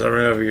on purpose. I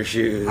ran over your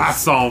shoes. I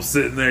saw him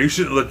sitting there. You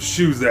shouldn't have left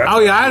your shoes there. Oh,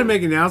 yeah. I had to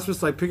make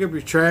announcements like pick up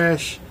your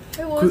trash.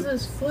 Was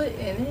his foot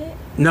in it?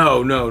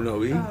 No.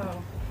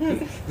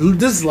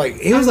 This is like,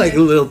 he was like a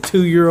little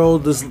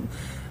 2-year-old just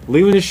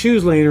leaving his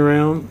shoes laying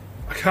around.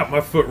 I got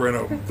my foot ran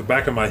over. The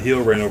back of my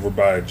heel ran over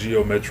by a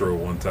Geo Metro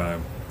one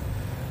time.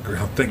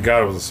 Thank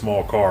God it was a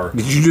small car.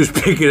 Did you just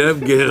pick it up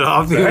and get it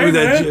off? Hey,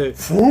 man. I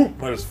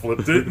just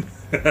flipped it.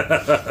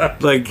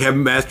 Like have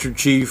Master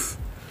Chief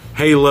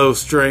Halo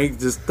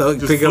strength, just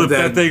pick up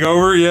that thing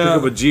over, yeah. Pick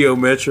up a Geo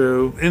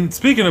Metro. And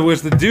speaking of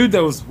which, the dude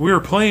we were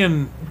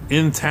playing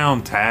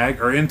in-town tag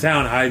or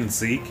in-town hide and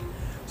seek,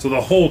 so the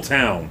whole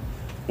town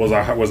was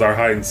our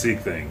hide and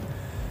seek thing,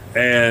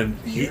 and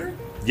Here?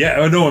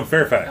 in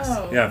Fairfax,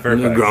 in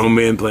Fairfax. Grown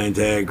men playing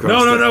tag.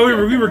 No,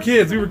 we were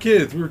kids.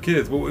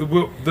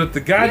 But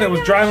the guy that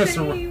was driving us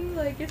around,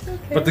 like, it's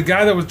okay. but the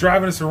guy that was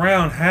driving us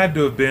around had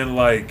to have been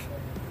like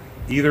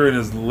either in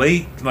his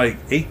late, like,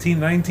 18,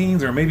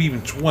 19s or maybe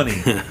even 20.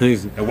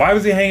 And why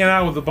was he hanging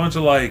out with a bunch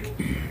of, like,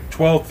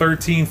 12,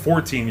 13,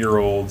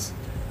 14-year-olds?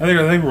 I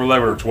think we were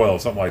 11 or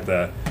 12, something like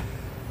that.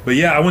 But,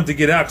 yeah, I went to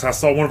get out because I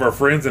saw one of our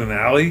friends in an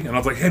alley, and I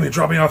was like, "Hey, man,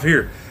 drop me off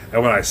here."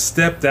 And when I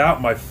stepped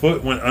out, my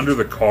foot went under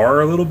the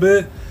car a little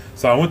bit,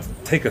 so I went to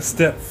take a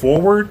step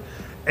forward,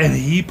 and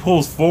he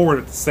pulls forward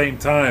at the same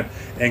time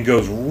and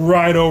goes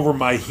right over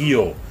my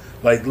heel.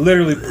 Like,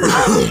 literally,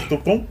 I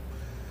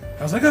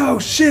was like, "Oh,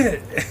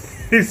 shit."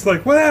 He's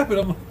like, "What happened?"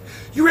 I'm like,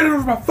 "You ran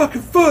over my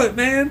fucking foot,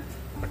 man."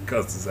 I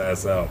cussed his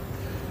ass out.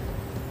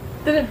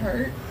 Did it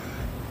hurt?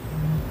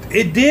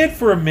 It did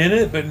for a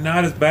minute, but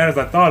not as bad as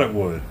I thought it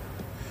would.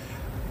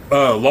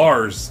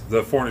 Lars,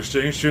 the foreign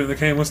exchange student that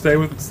came to stay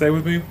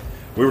with me,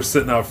 we were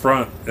sitting out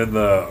front in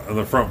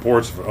the front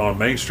porch on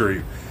Main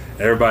Street.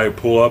 Everybody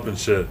pull up and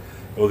shit.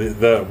 Well,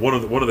 one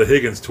of the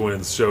Higgins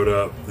twins showed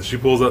up. She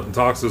pulls up and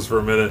talks to us for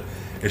a minute.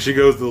 And she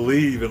goes to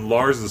leave, and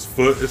Lars's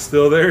foot is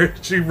still there.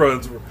 She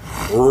runs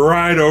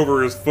right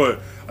over his foot,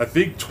 I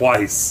think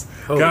twice.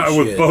 Got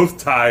with both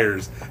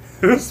tires.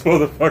 This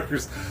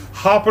motherfucker's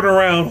hopping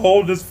around,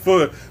 holding his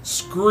foot,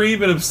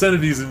 screaming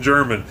obscenities in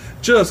German,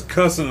 just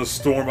cussing a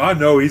storm. I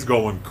know he's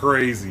going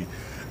crazy.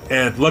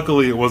 And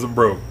luckily, it wasn't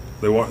broke.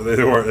 They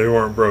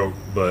weren't broke.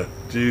 But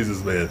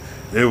Jesus, man,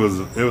 it was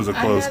a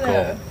close call. I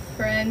had a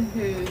friend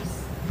whose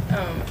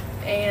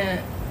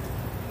aunt,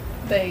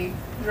 they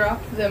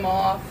dropped them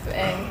off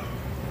and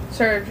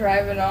started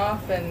driving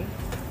off and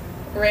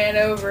ran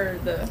over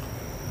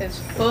his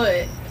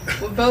foot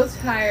with both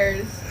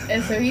tires,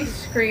 and so he's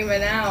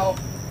screaming out,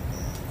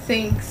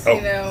 thinks,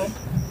 she's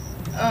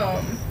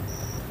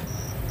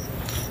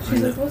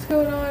like, "What's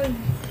going on?"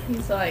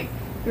 He's like,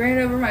 "You ran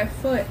over my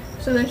foot."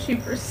 So then she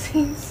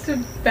proceeds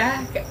to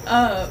back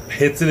up,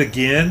 hits it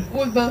again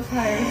with both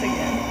tires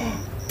again.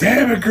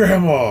 Damn it,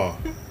 Grandma.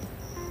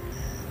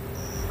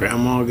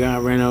 Grandma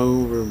got ran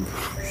over.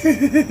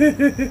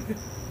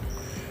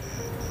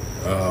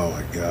 Oh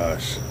my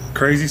gosh.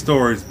 Crazy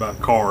stories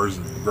about cars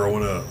and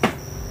growing up.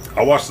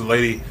 I watched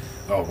a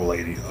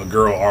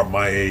girl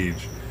my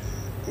age.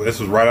 This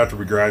was right after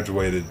we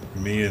graduated.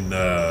 Me and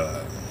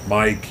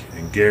Mike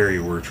and Gary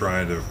were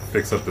trying to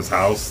fix up this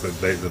house that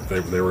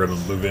they were going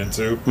to move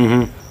into.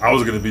 Mm-hmm. I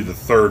was going to be the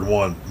third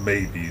one,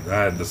 maybe.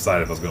 I hadn't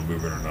decided if I was going to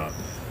move in or not.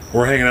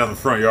 We're hanging out in the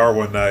front yard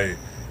one night,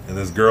 and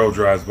this girl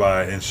drives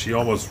by, and she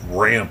almost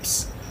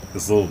ramps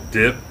this little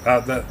dip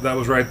out that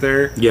was right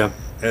there. Yeah.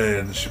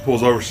 And she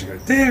pulls over. She's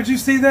like, "Damn, did you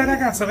see that? I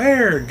got some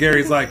air." And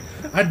Gary's like,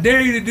 "I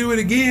dare you to do it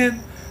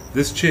again."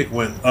 This chick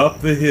went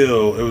up the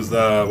hill. It was,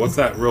 what's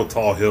that real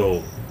tall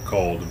hill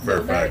called in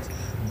Fairfax?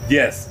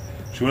 Yes.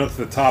 She went up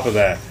to the top of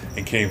that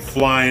and came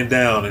flying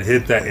down and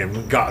hit that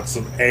and got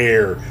some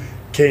air.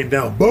 Came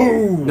down,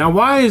 boom. Now,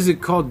 why is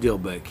it called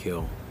Dilbeck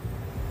Hill?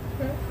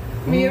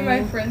 Me and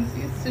my friends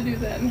used to do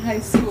that in high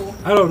school.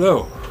 I don't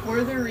know.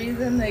 We're the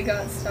reason they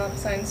got stop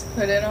signs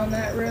put in on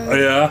that road. Oh,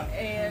 yeah?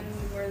 And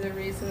we're the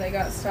reason they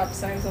got stop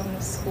signs on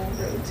the school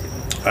road too.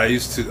 I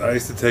used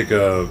to take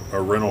a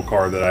rental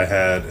car that I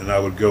had, and I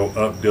would go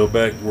up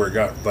Dilbeck where it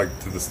got like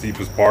to the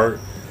steepest part,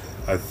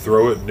 I'd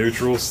throw it in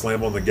neutral,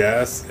 slam on the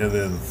gas, and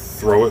then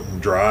throw it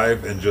and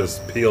drive and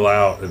just peel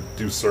out and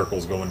do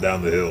circles going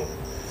down the hill.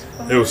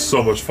 It was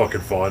so much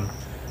fucking fun.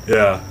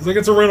 Yeah, it's like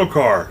it's a rental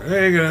car.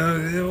 Hey, you're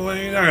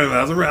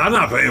not gonna, I'm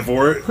not paying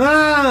for it.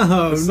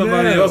 Oh,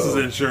 Somebody no. else's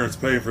insurance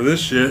paying for this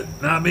shit,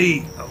 not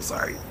me. I'm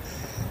sorry.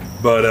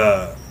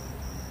 But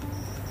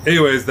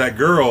anyways, that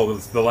girl,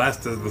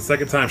 the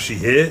second time she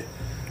hit,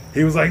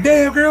 he was like,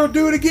 "Damn, girl,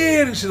 do it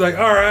again." And she's like,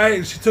 "All right."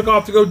 And she took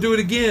off to go do it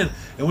again.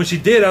 And when she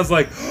did, I was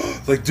like,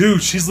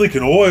 dude, she's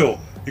leaking oil.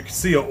 You can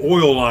see an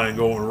oil line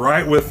going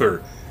right with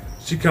her.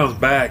 She comes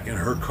back and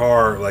her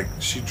car, like,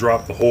 she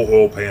dropped the whole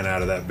oil pan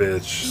out of that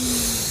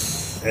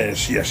bitch. And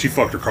she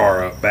fucked her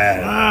car up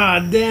bad. Ah,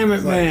 damn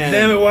it, man.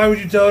 Damn it, why would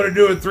you tell her to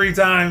do it 3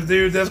 times,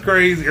 dude? That's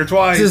crazy. Or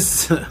twice.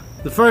 Just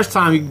the first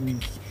time,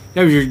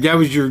 that was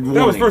your warning.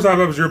 That was the first time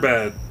that was your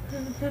bad.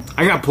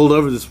 I got pulled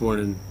over this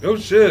morning. Oh,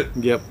 shit.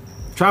 Yep.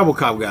 Tribal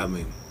cop got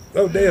me.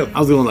 Oh, damn. I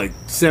was going like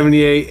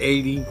 78,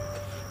 80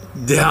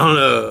 down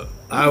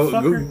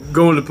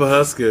going to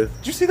Pahuska.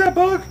 Did you see that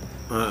bug?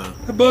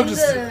 That bug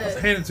just, I was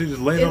handed to,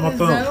 just laying on my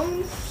thumb.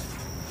 Zone?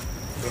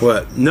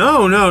 What?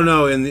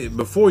 No.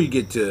 Before you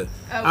get to,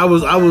 I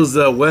was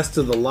west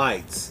of the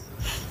lights.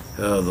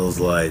 Oh, those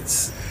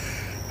lights.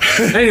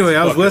 Anyway,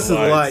 I was west of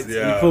the lights.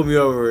 Yeah. He pulled me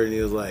over and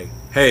he was like,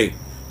 "Hey,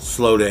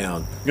 slow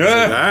down." Yeah. Like,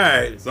 all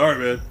right. Sorry,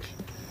 man.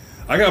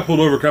 I got pulled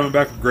over coming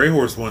back from Grey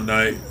Horse one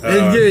night.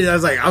 I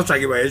was trying to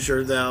get my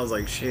insurance down. I was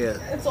like, shit.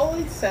 It's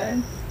always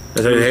said.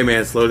 I said, "Hey,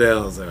 man, slow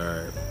down." I was like, all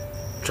right.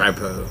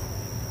 Tripo.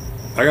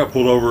 I got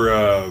pulled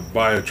over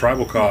by a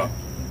tribal cop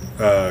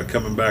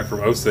coming back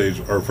from Osage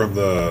or from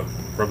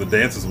the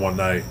dances one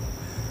night.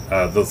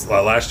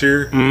 Last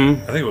year, I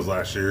think it was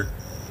last year.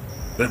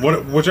 Then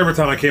whichever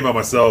time I came out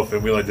myself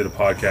and we like did a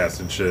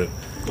podcast and shit.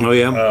 Oh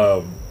yeah.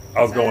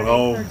 I was going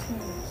home.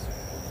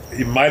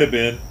 It might have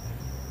been,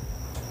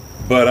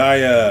 but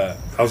I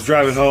was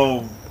driving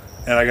home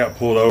and I got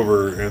pulled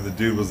over and the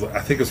dude was, I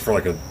think it was for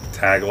like a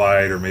tag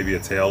light or maybe a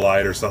tail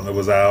light or something that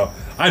was out.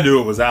 I knew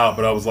it was out,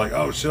 but I was like,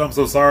 "Oh shit, I'm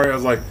so sorry." I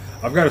was like,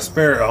 "I've got a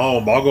spare at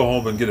home. I'll go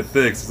home and get it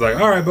fixed." He's like,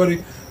 "All right,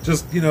 buddy.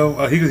 Just he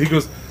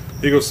goes,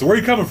 so where are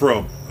you coming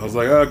from?" I was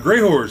like, Grey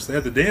Horse. They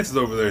had the dances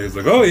over there. He's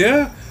like, "Oh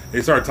yeah."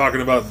 They started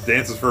talking about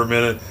dances for a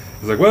minute.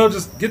 He's like, "Well,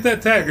 just get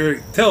that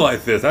tail light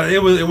fixed."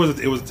 It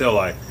was a tail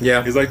light.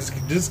 Yeah. He's like,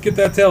 just get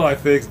that tail light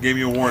fixed. Gave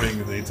me a warning,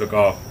 and then he took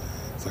off.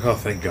 It's like, oh,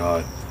 thank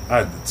God.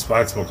 I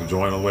smoked a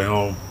joint on the way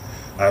home,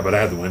 but I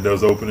had the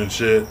windows open and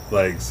shit,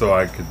 like so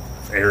I could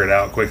air it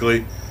out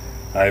quickly.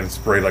 I even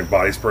sprayed like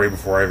body spray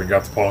before I even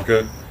got to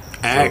Ponca.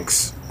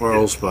 Axe or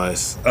Old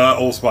Spice?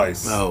 Old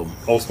Spice. Oh.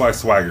 Old Spice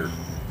Swagger.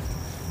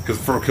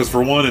 Because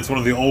for one, it's one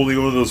of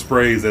those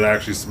sprays that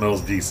actually smells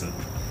decent.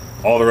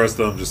 All the rest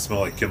of them just smell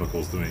like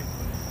chemicals to me.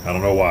 I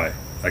don't know why.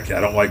 I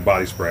don't like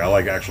body spray. I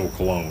like actual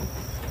cologne.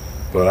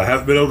 But I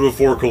haven't been able to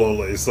afford cologne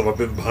lately, so I've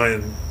been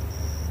buying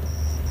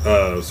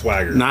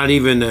Swagger. Not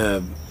even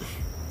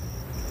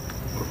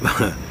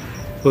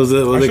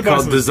what they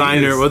call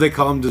designer? Adidas. What they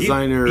call them?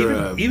 Designer.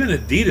 Even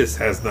Adidas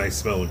has nice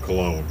smelling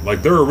cologne.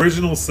 Like their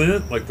original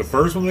scent, like the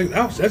first one,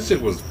 that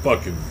shit was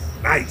fucking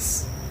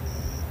nice.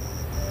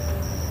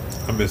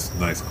 I miss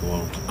nice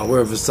cologne. I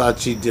wear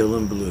Versace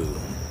Dylan Blue.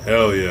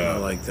 Hell yeah, I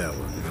like that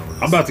one.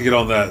 I'm about to get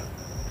on that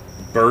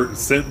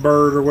scent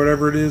bird or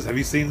whatever it is. Have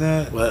you seen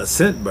that? Well,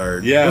 scent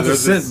bird. Yeah, what's a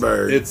scent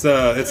bird? It's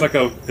like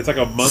a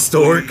monthly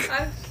stork.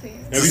 I've seen it.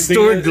 Have you seen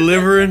Stork it?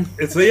 delivering.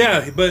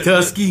 But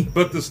Tusky.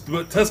 But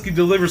Tusky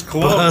delivers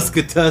cologne.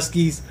 Pahuska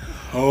Tuskies.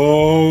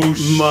 Oh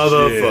shit.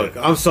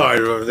 Motherfucker. I'm sorry.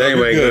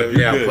 Anyway, You're good.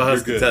 yeah, You're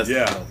Pahuska good. Tuskies.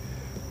 Yeah.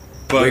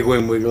 But Wig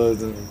Wing Wiggle.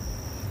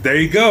 there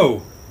you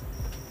go.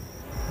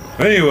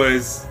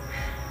 Anyways,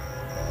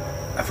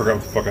 I forgot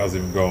what the fuck I was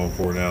even going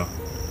for now.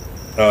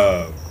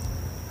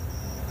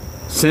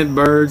 Scent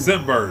bird.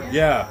 Scent bird,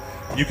 yeah.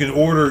 You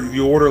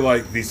order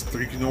like these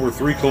three. You can order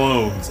 3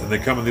 colognes, and they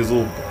come in these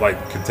little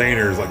like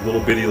containers, like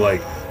little bitty,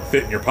 like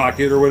fit in your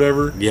pocket or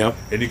whatever. Yep.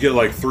 And you get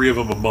like 3 of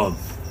them a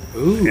month.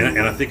 Ooh. And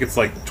I think it's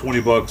like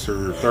 $20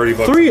 or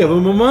 $30. 3 of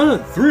them a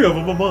month. 3 of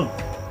them a month.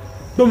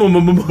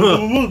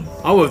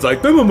 I was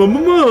like, What was the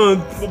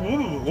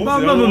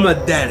other my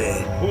one?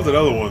 daddy. What was that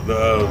other one?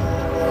 The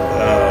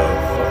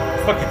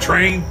fucking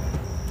train.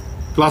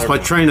 Lost my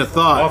train of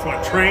thought. Lost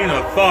my train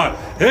of thought.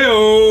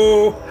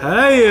 Hey-o!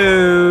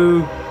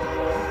 Hey-o.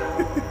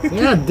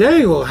 Yeah,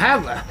 dang, we'll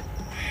have a...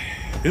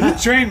 Is the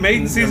train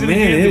mating season Man,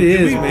 again? it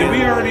Did is, we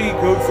man. already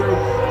go through?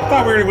 I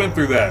thought we already went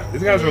through that.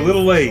 These guys are a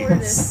little late. For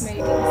this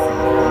mating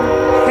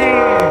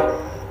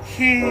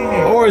season.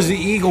 Or is the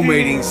eagle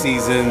mating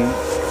season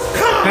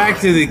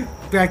back to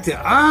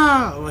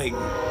like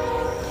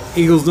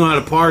eagles know how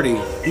to party.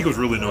 Eagles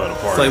really know how to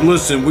It's party. like,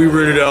 listen, we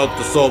rented out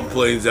the salt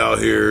plains out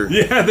here.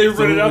 Yeah, they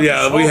rented out.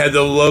 Yeah, the we salt. had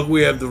the look.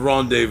 We have the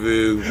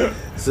rendezvous.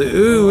 So,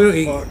 ooh,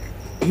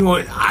 you know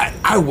what?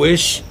 I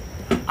wish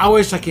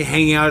I could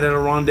hang out at a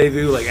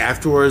rendezvous like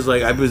afterwards.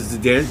 Like I was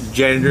the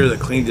janitor that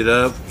cleaned it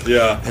up.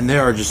 Yeah. And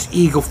there are just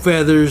eagle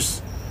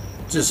feathers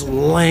just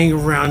laying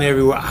around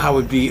everywhere.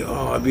 I'd be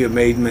a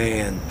made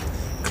man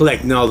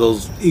collecting all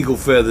those eagle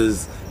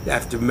feathers,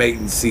 after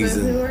mating But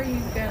season. who are you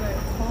gonna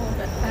call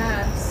to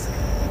ask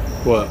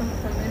What? for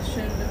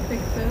permission to pick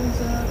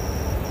those up?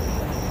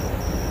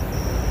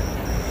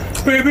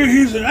 Baby,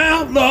 he's an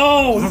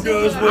outlaw. He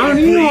does what I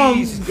he know.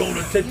 please. He's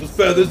gonna take the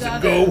feathers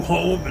and go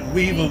home and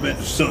weave them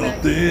into something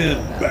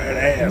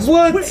badass.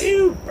 What?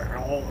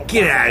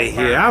 Get out of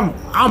here!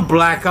 I'm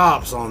Black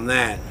Ops on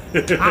that.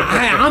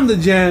 I'm the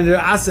janitor.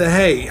 I said,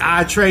 hey,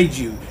 I trade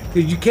you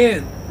because you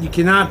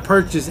cannot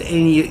purchase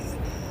any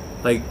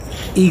like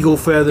eagle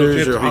Don't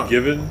feathers you or have to be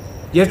given?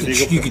 you have an to.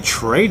 eagle You could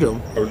trade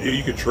them, Or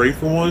you could trade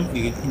for one?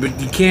 but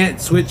you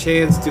can't switch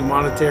hands to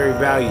monetary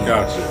value.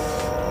 Gotcha.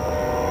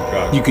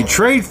 You could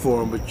trade for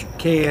them, but you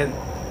can't.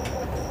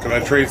 Can I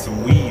trade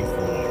some weave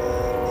for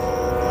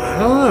one? I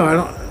don't know. I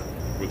don't.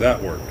 Would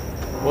that work?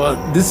 Well,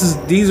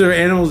 these are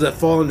animals that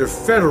fall under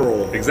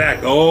federal.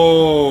 Exact.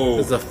 Oh.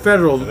 It's a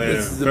federal. And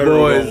It's the federal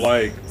boys. don't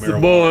like It's the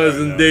marijuana boys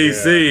right in now.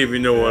 D.C. Yeah. If you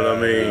know what I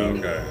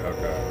mean.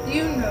 Okay.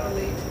 You know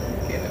they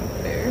get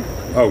up there.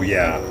 Oh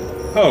yeah.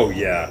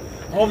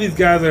 All these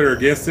guys that are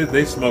against it,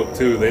 they smoke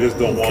too. They just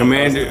don't want us to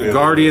Commander, be able-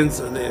 guardians,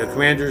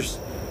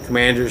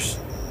 commanders.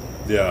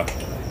 Yeah.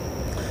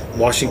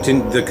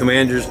 Washington, the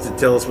commanders to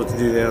tell us what to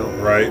do now.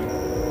 Right.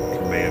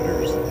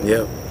 Commanders.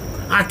 Yep.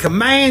 I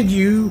command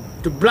you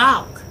to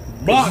block.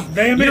 Block,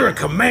 damn it. You're a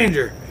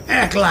commander.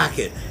 Act like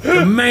it.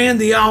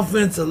 Command the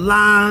offensive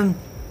line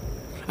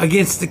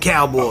against the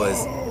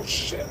Cowboys. Oh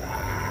shit.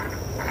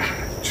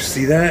 Did you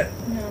see that?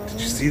 No. Did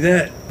you see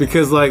that?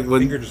 Because like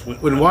Finger just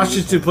went when under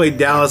Washington played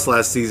Dallas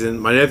last season,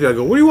 my nephew, I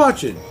go, "What are you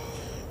watching?"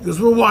 Because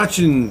we're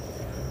watching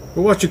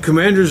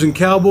Commanders and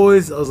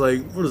Cowboys. I was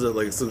like, "What is that?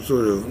 Like some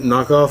sort of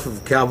knockoff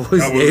of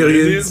Cowboys and Cowboys and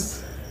Aliens?"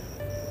 Indians?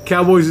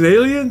 Cowboys and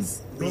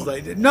Aliens? It was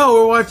like, no,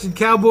 we're watching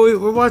Cowboy.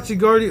 We're watching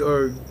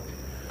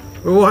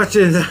we're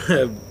watching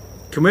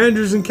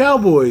Commanders and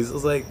Cowboys. I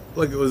was like,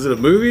 was it a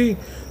movie?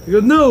 He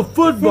goes, no,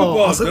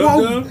 football. I was like,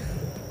 whoa,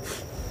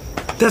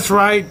 that's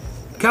right.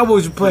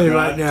 Cowboys are playing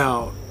right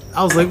now.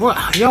 I was like,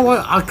 what? You know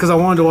what? Because I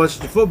wanted to watch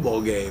the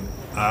football game.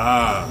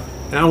 Ah.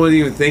 And I wasn't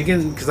even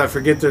thinking because I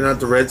forget they're not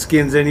the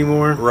Redskins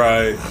anymore.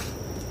 Right.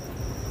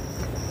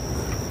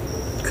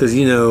 Because,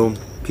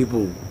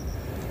 people.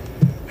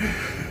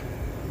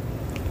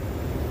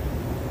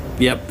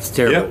 Yep, it's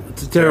terrible. Yep.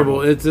 It's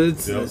terrible. Yep.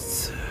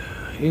 It's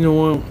you know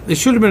what? It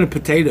should have been a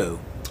potato.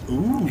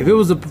 Ooh. If it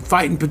was a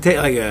fighting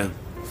potato, like a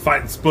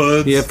Fighting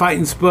spuds.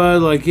 fighting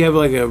spud, like you have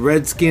like a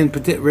red peeled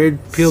potato,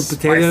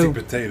 Spicy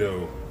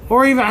potato.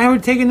 or even I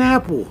would take an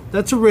apple.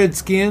 That's a red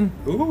skin.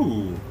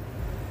 Ooh.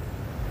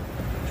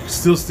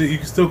 You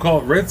can still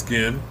call it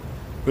redskin,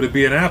 but it'd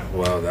be an apple.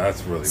 Wow,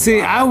 that's really. See,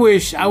 wow. I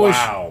wish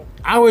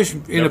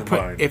Never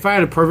mind. if I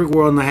had a perfect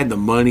world and I had the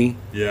money,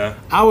 Yeah.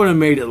 I would have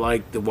made it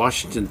like the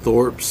Washington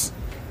Thorpes,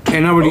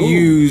 and I would have Oh.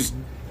 used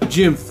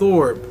Jim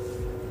Thorpe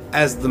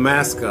as the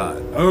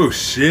mascot. Oh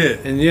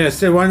shit. And yeah, I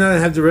said, why not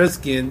have the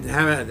Redskin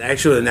have an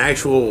actual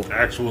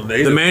Actual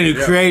native. the man who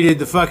Yeah. created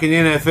the fucking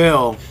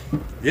NFL.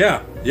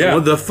 Yeah. Yeah.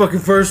 Well, the fucking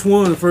first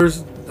Hall of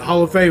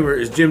Famer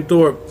is Jim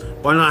Thorpe.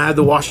 Why not have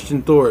the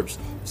Washington Thorpes?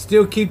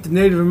 Still keep the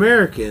Native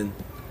American.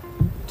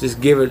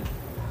 Just give it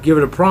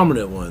a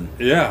prominent one.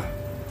 Yeah.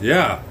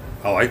 Yeah.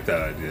 I like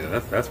that idea.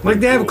 That's Like pretty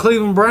they have cool.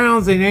 Cleveland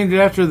Browns. They named it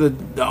after the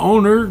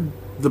owner,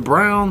 the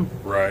Brown.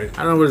 Right.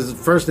 I don't know what his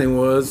first name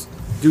was.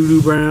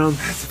 Doodoo Brown.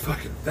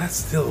 That's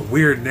still a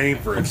weird name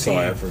for a I'm team.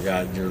 sorry, I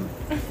forgot your.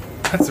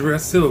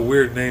 That's still a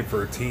weird name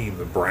for a team.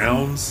 The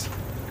Browns.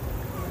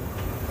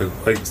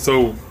 Like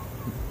so.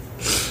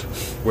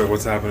 Wait,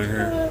 what's happening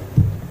here?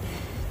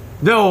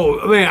 No,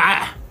 I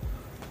mean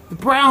the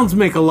Browns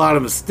make a lot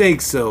of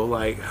mistakes. So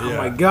like, oh Yeah.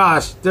 my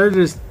gosh, they're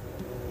just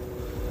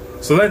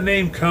So that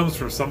name comes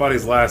from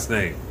somebody's last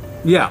name.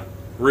 yeah.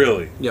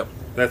 Really? Yep.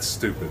 That's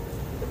stupid.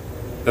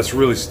 That's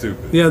really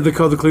stupid. Yeah, they're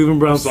called the Cleveland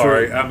Browns.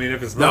 Sorry. for- I mean,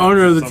 if it's The not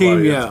owner of the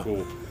somebody, team, that's yeah.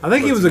 cool. I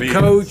think But he was to a me,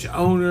 coach,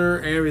 owner,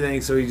 and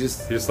everything. So he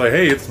just Just like,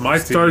 hey, it's my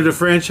team. started a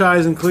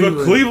franchise in The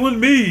Cleveland.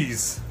 Cleveland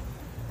Mees.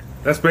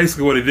 That's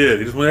basically what he did.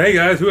 He just went, hey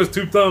guys, who has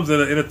two thumbs in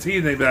a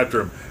team named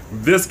after him?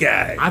 This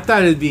guy. I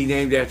thought it'd be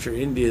named after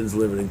Indians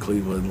living in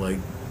Cleveland. Like,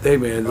 hey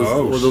man,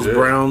 those shit.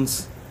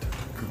 Browns.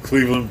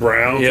 Cleveland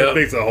Browns. Yep. That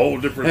makes a whole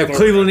different Have story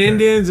Cleveland right there.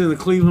 Indians and the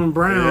Cleveland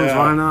Browns. Yeah.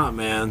 Why not,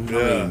 man? I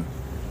Yeah. mean,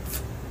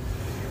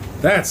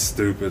 That's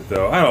stupid,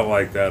 though. I don't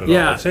like that at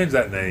Yeah. all. Change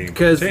that name.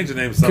 'Cause- Change the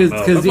name to something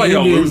else. 'cause That's the like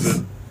y'all Indians-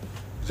 losing.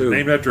 who?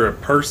 Named after a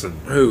person.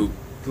 Who?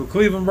 The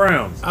Cleveland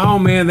Browns. Oh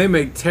man, they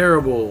make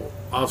terrible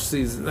off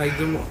season. Like, I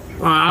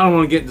don't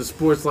want to get into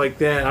sports like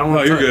that. I don't No,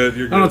 want you're good.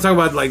 You're I don't want good. to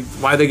talk about like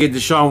why they get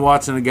Deshaun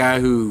Watson, a guy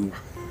who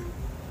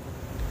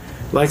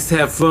likes to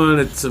have fun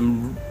at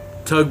some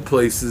tug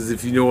places,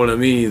 if you know what I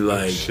mean.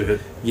 Like,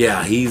 Shit.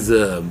 yeah, he's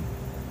you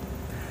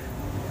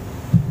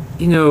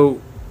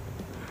know,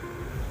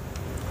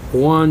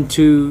 1,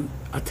 2.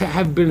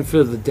 Have benefit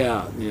of the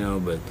doubt,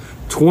 but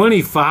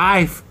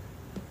 25.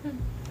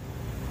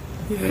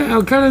 Yeah,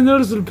 I'm kind of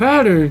noticing a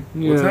pattern.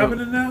 What's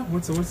happening now?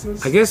 What's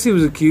this? I guess he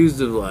was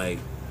accused of like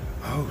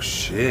Oh,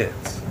 shit.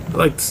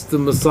 the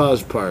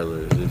massage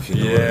parlors, if you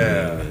know.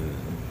 Yeah. What I mean.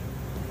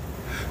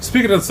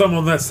 Speaking of something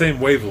on that same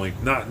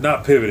wavelength,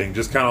 not pivoting,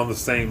 just kind of on the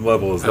same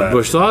level as that.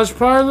 Massage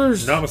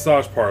parlors? Not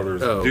massage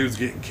parlors. Oh. Dudes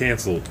getting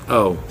canceled.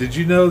 Oh. Did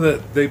you know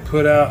that they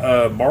put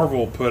out,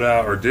 Marvel put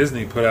out, or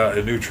Disney put out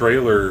a new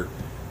trailer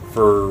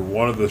for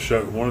one of the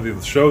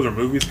shows or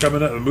movies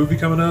coming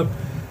up,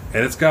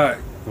 and it's got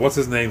what's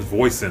his name's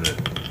voice in it,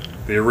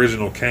 the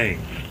original Kang.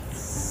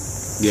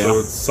 Yeah. So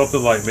it's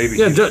something like maybe.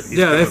 Yeah, he's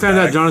they found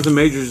back. out Jonathan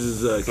Majors is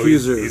So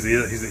accuser.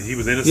 he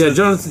was innocent. Yeah,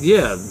 Jonathan.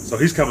 Yeah. So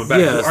he's coming back.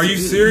 Yeah. Are you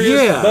serious,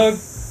 Yeah. Doug?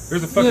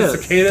 There's a fucking Yeah.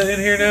 cicada in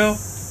here now.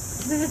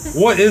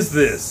 What is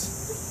this?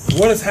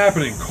 What is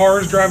happening?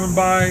 Cars driving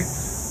by,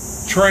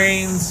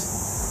 trains,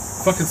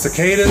 fucking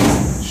cicadas.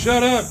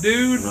 Shut up,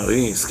 dude. No,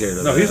 he ain't scared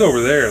of No, that. he's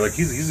over there. Like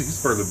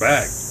he's further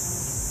back.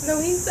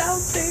 No, he's out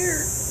there.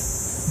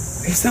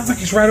 He sounds like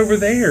he's right over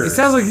there. It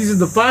sounds like he's in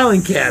the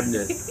filing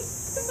cabinet.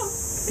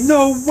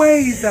 No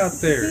way he's out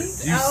there.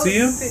 Do you see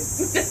him?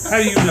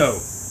 How do you know?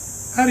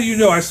 How do you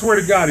know? I swear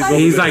to God, he's over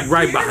He's there. like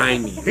right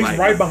behind me. He's Like,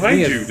 right behind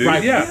he is you, dude.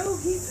 right- Yeah. No,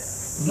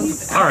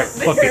 he's All right,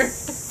 out fuck there. it.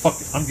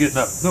 Fuck it. I'm getting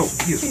up. No,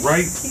 he is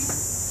right.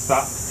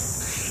 Stop.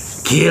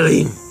 Kill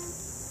him.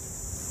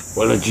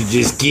 Why don't you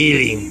just kill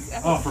him?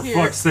 Oh, for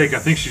fuck's sake, I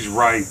think she's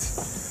right.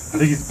 I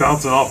think he's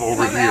bouncing off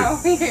over Come here.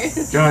 out here.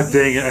 God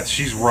dang it,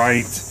 she's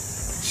right.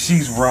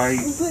 She's right.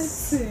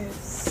 Listen,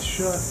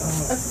 Shut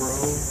up,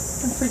 bro.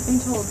 I freaking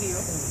told you.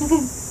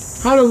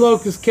 How do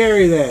locusts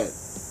carry that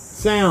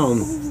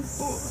sound?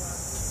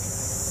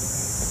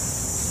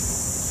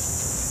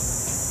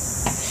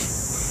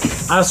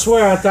 I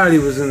swear I thought he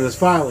was in this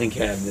filing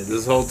cabinet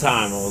this whole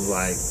time. I was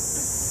like,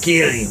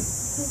 kill him.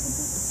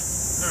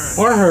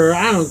 Or her,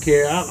 I don't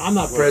care. I'm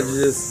not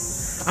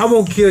prejudiced. I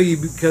won't kill you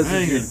because I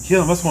of ain't your... gonna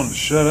kill him. I just wanted to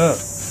shut up.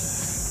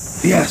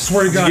 Yeah, I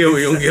swear to God.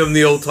 You'll give him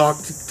the old Hey,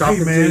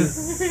 talking man,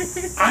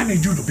 to. I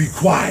need you to be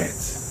quiet.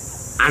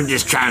 I'm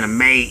just trying to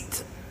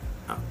mate.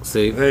 Oh,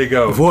 see? There you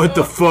go. What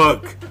the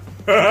fuck?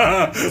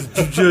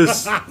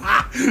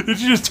 Did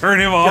you just turn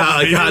him off?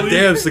 God immediately?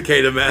 damn,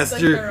 Cicada It's like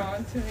Master. they're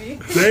on to me.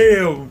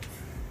 Damn.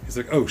 He's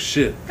like, oh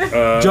shit.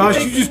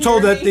 Josh, you just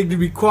told that thing to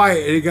be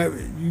quiet, and it got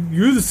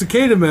you're the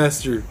Cicada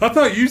Master. I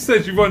thought you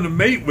said you wanted to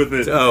mate with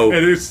it. Oh.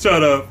 And it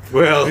shut up.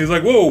 Well, He's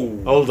like,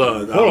 whoa. hold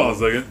on. Hold on a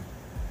second.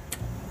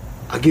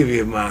 I'll give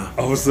you my.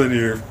 All of a sudden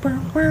you're.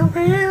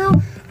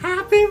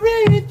 I'll be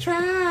ready to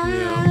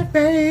try,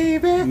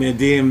 baby. Man,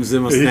 DM's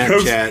in my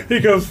Snapchat. He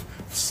goes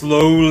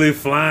slowly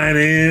flying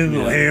in,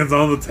 Yeah. lands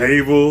on the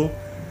table.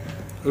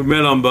 We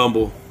met on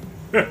Bumble.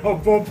 Oh,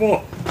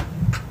 Bumble.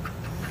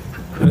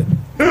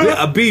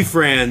 A B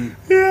friend.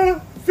 Yeah.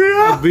 A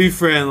Yeah. B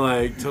friend,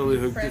 like, totally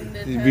hooked.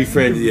 Befriended He him.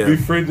 befriended, yeah.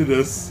 Befriended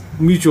us.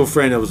 Mutual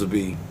friend that was a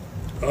B.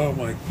 Oh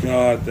my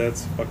God,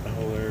 that's fucking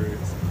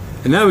hilarious.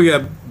 And now we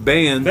got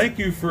band. Thank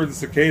you for the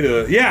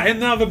cicada. Yeah, and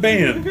now the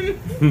band.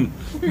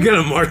 We got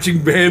a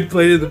marching band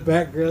playing in the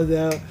background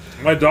now.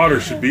 My daughter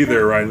should be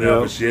there right now, Yeah.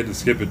 but she had to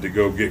skip it to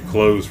go get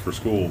clothes for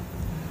school.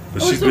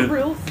 But Oh, it's a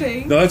real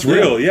thing. No, that's Yeah.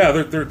 real. Yeah,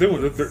 they're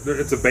doing.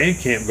 It's a band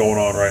camp going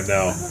on right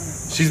now.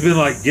 She's been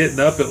like getting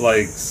up at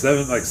like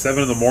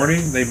 7 in the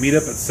morning. They meet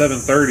up at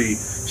 7:30.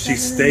 She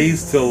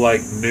stays till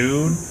like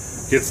noon,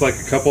 gets like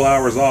a couple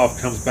hours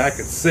off, comes back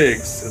at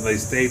 6, and they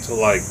stay till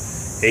like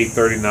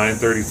 8:30,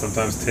 9:30,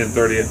 sometimes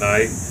 10:30 at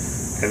night,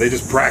 and they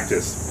just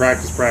practice.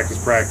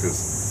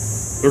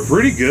 They're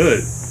pretty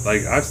good.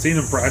 Like I've seen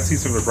them. I've seen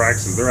some of their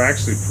practices. They're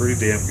actually pretty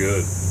damn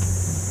good.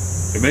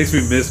 It makes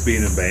me miss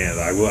being in band.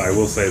 I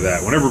will say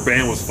that. Whenever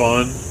band was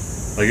fun,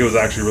 like it was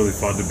actually really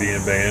fun to be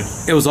in band.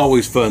 It was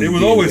always fun. It to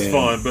was be in always band.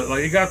 fun, but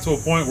like it got to a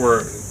point where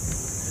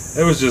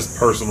it was just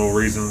personal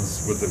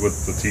reasons with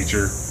the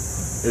teacher.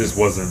 It just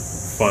wasn't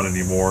fun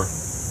anymore.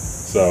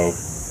 So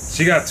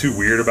she got too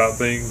weird about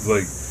things,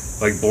 like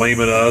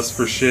blaming us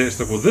for shit. She's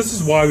like, well, this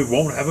is why we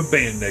won't have a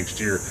band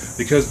next year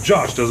because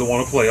Josh doesn't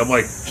want to play. I'm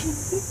like,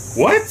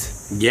 what?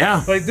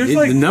 Yeah. Like, there's It-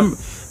 like- the number.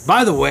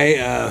 By the way,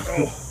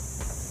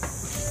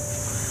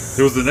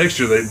 It was the next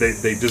year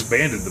they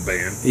disbanded the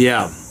band.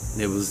 yeah,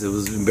 it was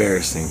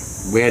embarrassing.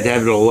 We had to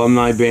have an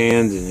alumni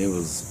band, and it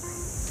was.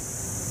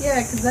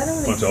 Yeah, because I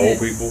don't Bunch exist. of old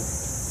people.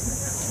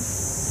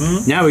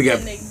 Now we got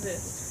Didn't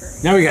exist for me.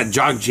 now we got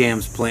jock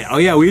jams playing. Oh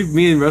yeah,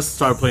 me and Russell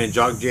started playing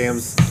jock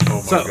jams.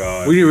 Oh my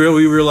God. We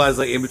realized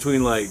like in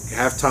between like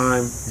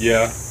halftime,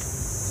 Yeah.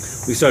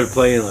 we started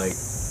playing like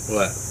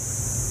what?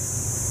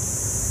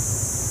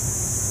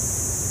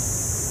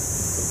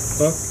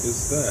 Fuck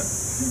is that?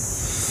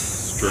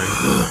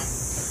 Strange.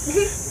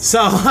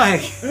 So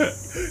like,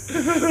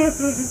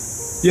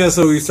 yeah.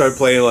 So we started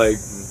playing like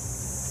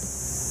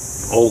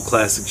old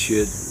classic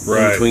shit in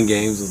Right. between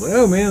games. I was like,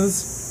 oh man,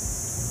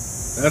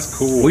 That's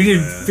cool. we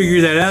didn't man.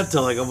 figure that out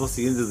till like almost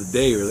the end of the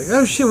day. We were like,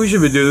 oh shit, we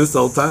should have been doing this the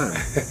whole time.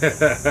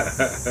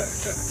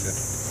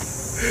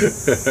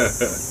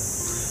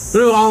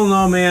 But all in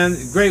all,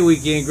 man, great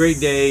weekend, great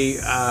day.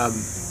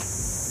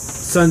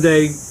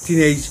 Sunday,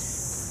 Teenage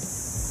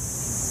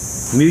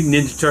Mutant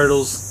Ninja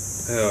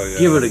Turtles. Hell yeah.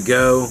 Give it a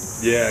go.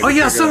 Yeah. Oh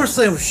yeah, check it out.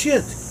 SummerSlam.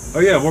 Shit. Oh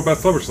yeah, more about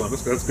SummerSlam.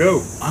 Let's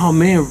go. Oh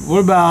man, what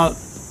about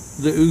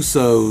the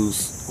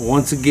Usos?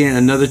 Once again,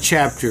 another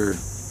chapter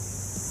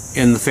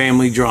in the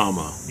family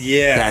drama.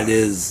 Yeah. That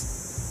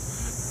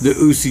is the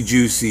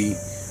Juicy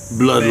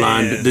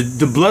bloodline. Man.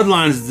 The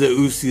bloodline is the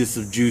Uciest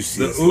of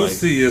Juciest. The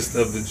Uciest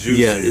of the Juciest.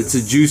 Yeah, it's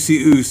a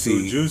Juicy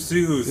Uci.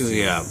 Juicy Uci.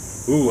 Yeah.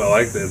 Ooh, I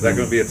like that. Is that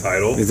going to be a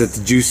title? Is that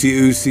the Juicy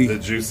Uci? The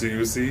Juicy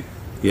Uci?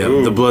 Yeah,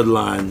 Ooh. the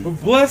bloodline.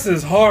 But bless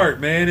his heart,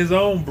 man. His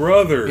own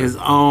brother. His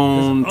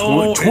own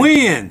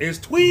twin. His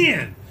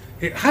twin.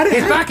 How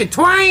did fucking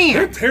twin.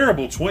 They're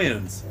terrible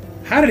twins.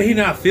 How did he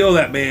not feel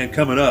that man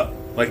coming up?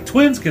 Like,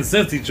 twins can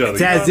sense each other.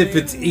 It's as if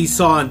it's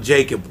Esau and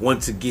Jacob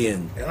once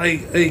again.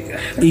 Like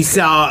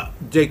Esau,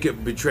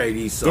 Jacob betrayed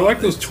Esau. they're like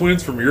those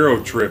twins from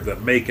Euro Trip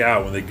that make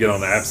out when they get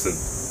on absinthe.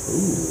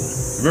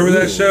 Ooh. Remember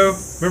that show?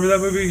 Remember that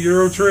movie,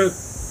 Euro Trip?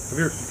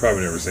 You've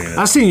probably never seen it.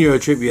 I've seen Euro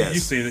Trip, yes.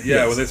 You've seen it, yeah.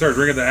 Yes. When they start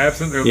drinking the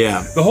absinthe,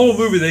 yeah. The whole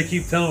movie they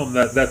keep telling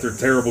them that they're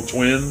terrible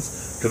twins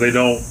because they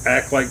don't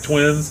act like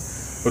twins.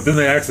 But then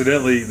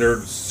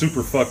they're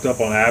super fucked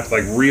up on absinthe,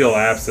 like real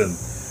absinthe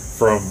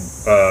from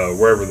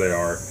wherever they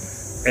are.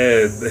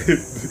 And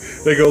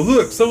they go,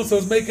 look,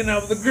 so-and-so's making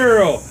out with a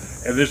girl.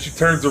 And then she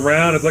turns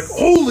around, it's like,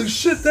 holy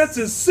shit, that's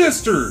his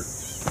sister.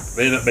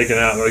 They end up making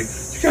out. They're like,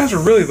 you guys are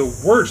really the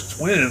worst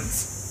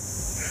twins.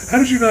 How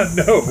did you not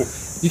know?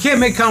 You can't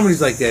make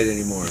comedies like that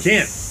anymore. You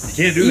can't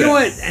do that. You know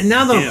what? And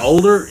now that I'm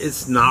older,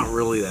 it's not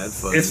really that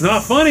funny. It's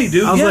not funny,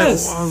 dude. I was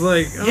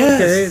like, okay.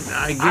 Yes.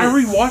 I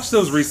rewatched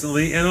those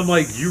recently, and I'm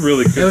like, you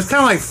really could. It was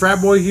kind of like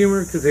frat boy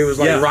humor because it was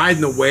like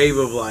riding the wave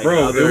of like.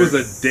 Bro, it was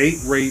a date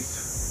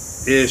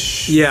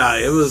rape-ish. Yeah,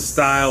 it was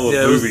style of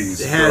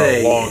movies for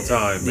a long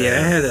time. Man.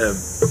 Yeah, it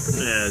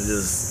had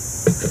just.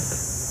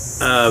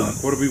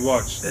 What did we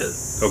watch? Go ahead.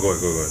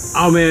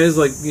 Oh man, it's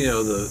like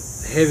the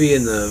heavy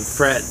and the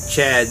frat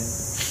Chad.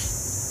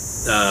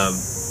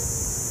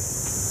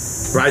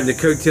 Riding the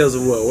coattails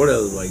of what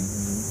else, like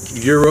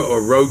Euro or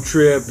Road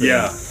Trip.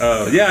 Yeah.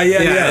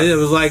 Yeah. It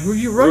was like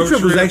Road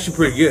Trip was actually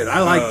pretty good.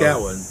 I like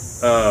that one.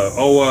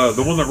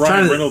 The one that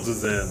Ryan Reynolds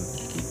is in.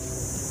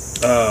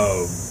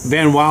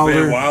 Van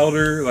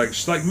Wilder,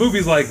 like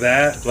movies like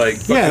that,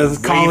 like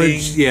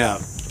college.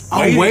 Yeah.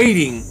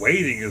 Waiting.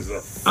 Waiting is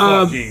a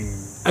fucking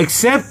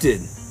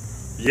Accepted.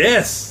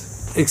 Yes.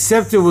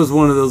 Accepted was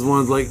one of those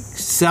ones like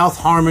South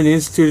Harmon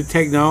Institute of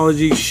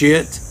Technology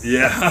shit.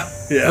 Yeah.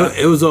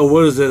 It was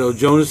what is it?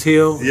 Jonas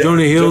Hill. Yeah.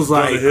 Jonah Hill's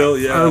Jonah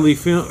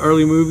Hill,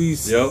 early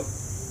movies. Yep.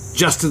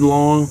 Justin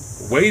Long.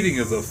 Waiting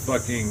is a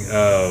fucking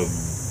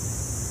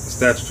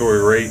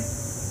statutory rape.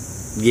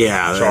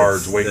 Yeah.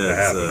 Charge waiting to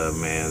happen.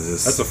 Man,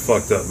 that's a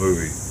fucked up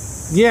movie.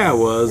 Yeah, it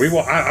was. We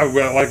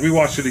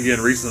watched it again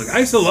recently. I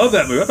used to love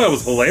that movie. I thought it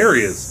was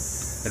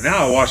hilarious, and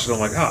now I watched it. I'm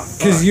like,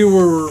 because you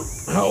were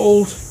how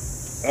old?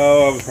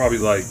 Oh, I was probably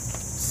like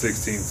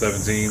 16,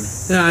 17.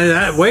 Yeah,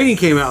 that Waiting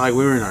came out like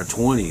we were in our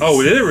 20s.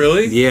 Oh, did it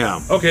really?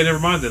 Yeah. Okay, never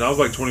mind then. I was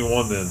like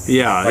 21 then.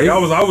 Yeah. Like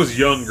I was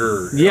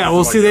younger. Yeah,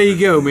 well, see, there you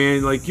go,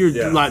 man. Like, you're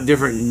a lot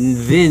different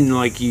then,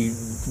 like you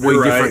way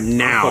different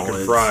now. I'm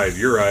fucking fried.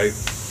 You're right.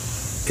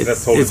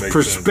 That's totally it's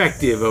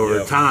perspective sense.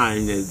 Over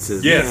time that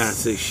says, yeah, I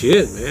say,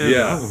 shit, man.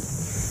 Yeah.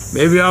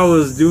 Maybe I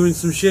was doing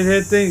some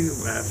shithead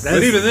things.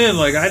 But even then,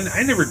 like,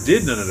 I never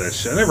did none of that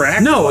shit. I never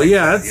acted like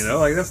that,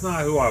 like, that's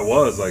not who I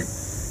was. Like,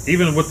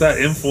 even with that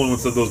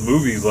influence of those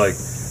movies, like,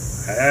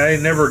 I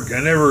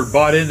never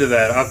bought into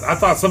that. I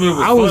thought some of it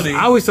was funny.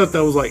 I always thought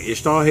that was like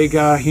Ishtar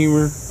Hagai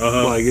humor.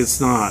 Like,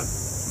 it's not.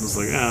 It's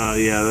like,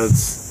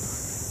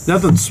 that's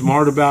nothing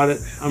smart about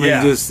it. I mean,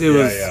 it was.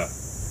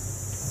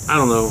 I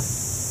don't know.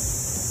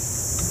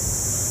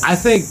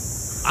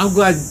 I'm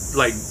glad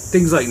like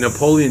things like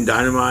Napoleon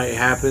Dynamite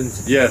happened.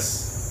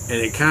 Yes.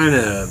 And it kind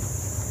of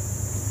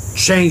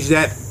changed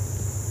that.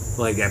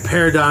 Like that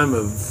paradigm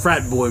of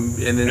frat boy, and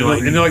then the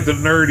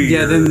nerdy.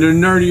 Yeah, then the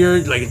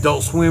nerdier, like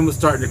Adult Swim was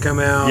starting to come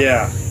out.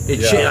 Yeah,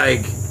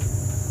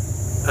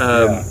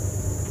 Oh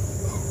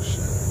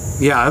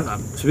shit. Yeah,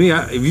 to me,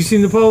 have you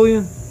seen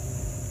Napoleon?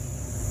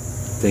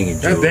 Dang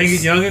it,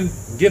 youngin',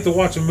 get to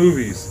watching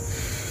movies.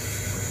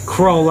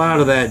 Crawl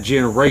out of that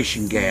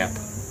generation gap.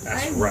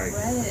 That's right.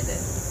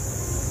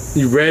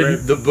 You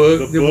read the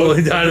book,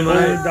 Napoleon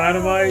Dynamite?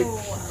 Dynamite.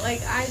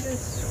 Like I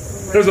just.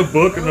 There's a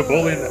book in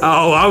Napoleon.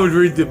 Oh, I would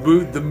read the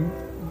book.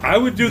 I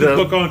would do the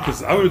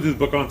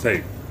book on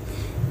tape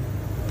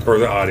or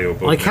the audio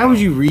book. Like, how would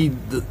you read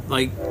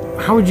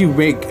how would you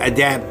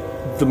adapt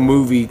the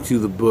movie to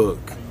the book?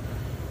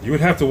 You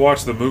would have to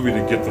watch the movie to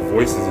get the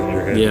voices in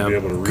your head to be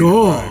able to read it.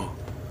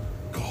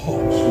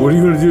 Gosh. What are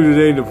you going to do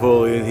today,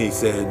 Napoleon? He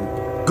said,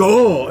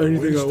 go.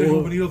 Anything I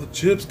want. Many other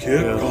chips, kid.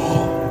 Yeah. Go.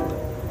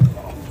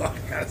 Oh, fuck.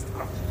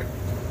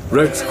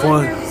 Rex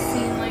Quan.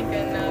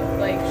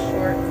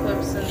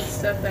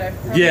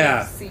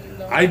 Yeah,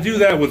 I do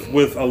that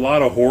with a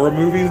lot of horror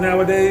movies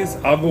nowadays.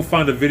 I'll go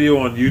find a video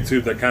on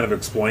YouTube that kind of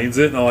explains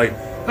it, and I'm like,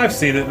 I've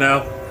seen it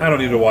now. I don't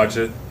need to watch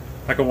it.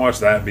 I can watch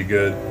that and be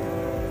good.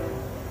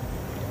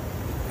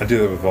 I do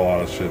that with a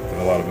lot of shit,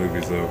 a lot of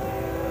movies, though.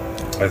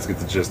 I just get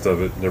the gist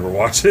of it, never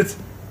watch it.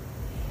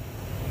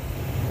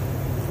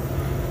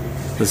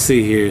 Let's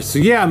see here. So,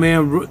 yeah,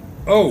 man.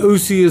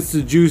 Uciest,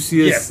 the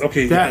Juiciest. Yes,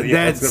 okay,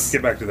 That's let's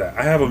get back to that.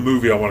 I have a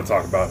movie I want to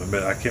talk about in a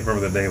minute. I can't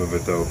remember the name of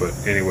it, though. But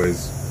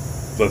anyways,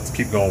 let's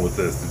keep going with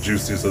this. The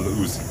Juiciest of the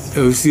Uciest.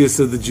 Uciest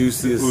of the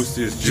Juiciest.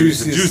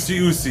 Juicy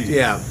Uci.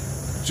 Yeah.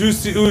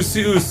 Juicy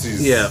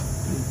Uciest. Yeah.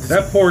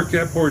 That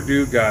poor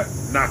dude got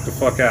knocked the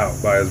fuck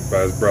out by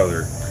his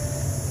brother.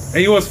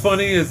 And you know what's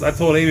funny is I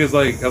told Amy, I was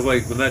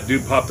like, when that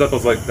dude popped up, I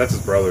was like, that's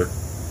his brother.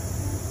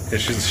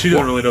 And she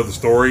didn't really know the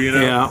story, you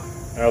know? Yeah.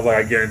 And I was like,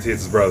 I guarantee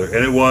it's his brother.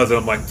 And it was, and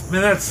I'm like,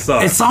 man, that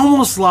sucks. It's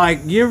almost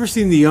like, you ever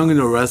seen The Young and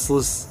the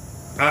Restless?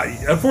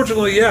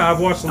 Unfortunately, yeah, I've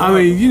watched them. I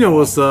mean, you know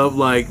what's up.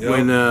 Like,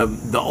 when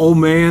the old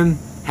man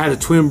had a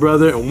twin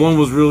brother, and one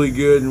was really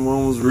good and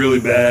one was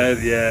really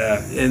bad.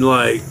 Yeah. And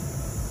like,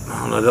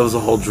 I don't know, that was a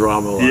whole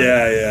drama. Like,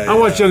 I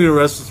watched Young and the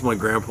Restless with my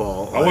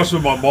grandpa. I watched it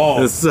with my mom.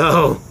 And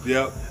so,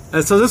 yep.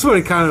 And so this is what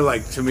it kind of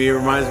like, to me,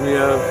 reminds me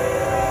of.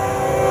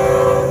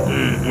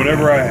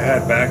 Whenever I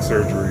had back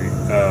surgery,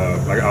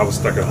 I was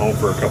stuck at home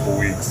for a couple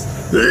weeks,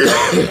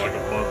 like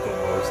a month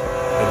almost.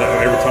 And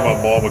every time my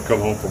mom would come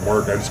home from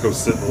work, I'd just go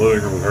sit in the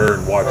living room with her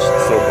and watch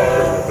soap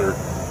operas with her.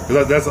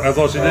 Because that's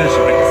all she did.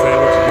 She'd make a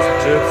sandwich and get some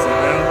chips, sit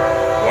down,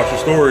 watch her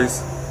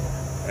stories.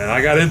 And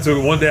I got into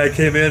it. One day I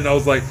came in and I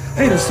was like,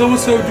 hey, does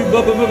so-and-so do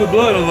blah, blah, blah, blah,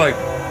 blah. And I was like,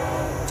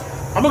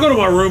 I'm going to go to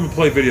my room and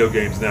play video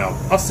games now.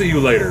 I'll see you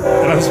later.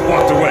 And I just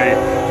walked away.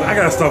 I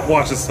got to stop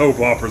watching soap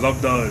operas. I'm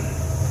done.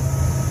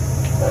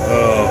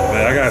 Oh,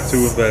 man, I got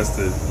too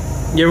invested.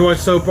 You ever watch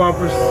soap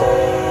operas? I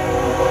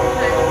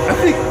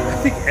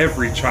think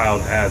every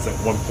child has at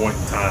one point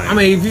in time. I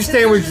mean, if you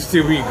stay with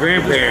your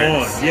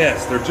grandparents. On.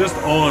 Yes, they're just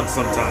on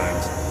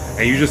sometimes.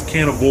 And you just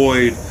can't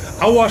avoid.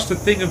 I watched a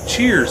thing of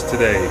Cheers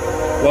today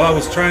while I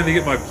was trying to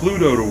get my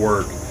Pluto to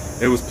work.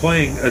 It was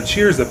playing a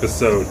Cheers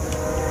episode.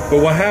 But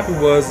what happened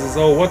was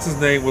what's his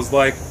name was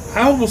like,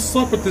 I almost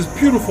slept with this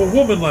beautiful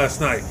woman last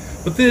night.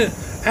 But then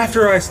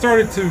after I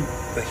started to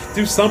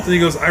do something, he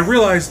goes, I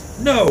realized,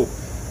 no,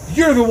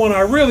 you're the one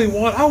I really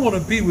want. I want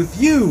to be with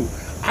you.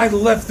 I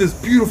left this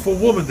beautiful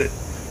woman that,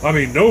 I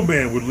mean, no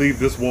man would leave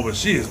this woman.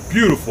 She is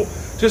beautiful.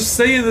 Just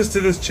saying this to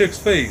this chick's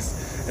face.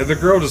 And the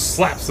girl just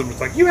slaps him.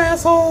 It's like, you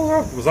asshole.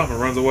 Or something,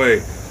 runs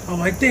away. I'm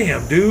like,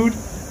 damn, dude.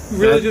 You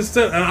really just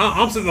said, and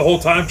I'm sitting the whole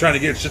time trying to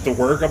get shit to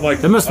work. I'm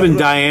like, that must have been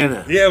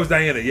Diana. Yeah, it was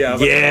Diana. Yeah.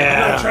 Like,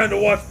 I'm not trying to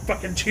watch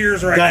fucking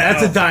Cheers now.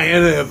 That's a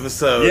Diana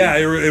episode. Yeah,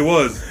 it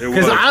was.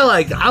 Because I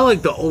like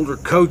the older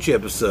Coach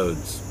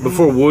episodes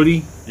before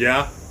Woody.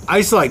 Yeah. I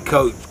used to like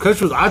Coach.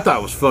 Coach I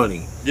thought was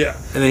funny. Yeah.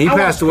 And then he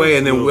passed away,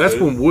 and then that's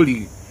when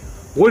Woody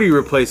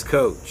replaced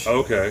Coach.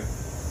 Okay.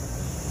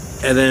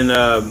 And then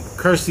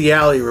Kirstie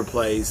Alley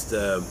replaced.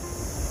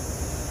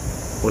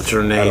 What's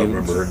her name? I don't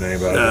remember her name,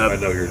 but I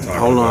know who you're talking about.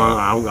 Hold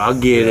on, I'll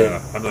get it.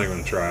 I'm not even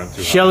going to try. I'm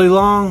too Shelley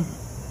Long?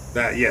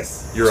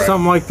 Yes, you're right.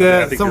 Something like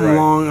that. Yeah, something right.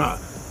 long.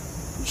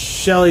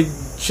 Shelley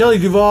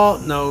Duvall?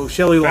 No,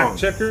 Shelley Long.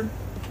 Fact checker?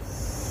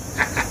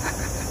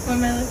 What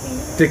am I looking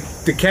at?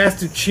 The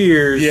cast of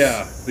Cheers.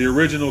 Yeah, the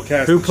original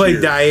cast who of played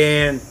Cheers.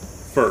 Diane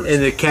first.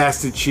 in the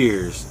cast of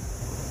Cheers.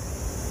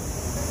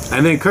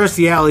 And then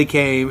Kirstie Alley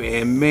came,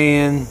 and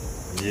man,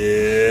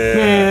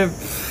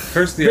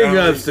 Kirstie big Alley.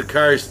 ups to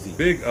Kirstie.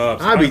 Big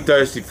ups. I'd be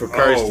thirsty for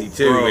Kirstie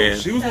too, bro. man.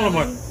 She was one of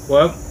my.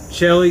 What?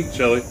 Shelley?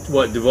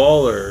 What,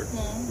 Duvall or?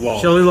 Long.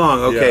 Shelley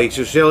Long. Okay,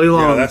 so Shelley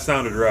Long. Yeah, that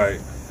sounded right.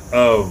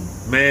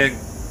 Man,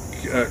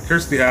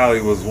 Kirstie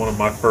Alley was one of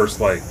my first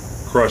like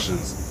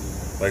crushes.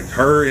 Like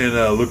her in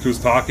Look Who's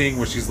Talking,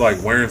 when she's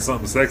like wearing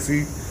something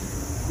sexy.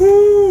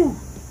 Woo!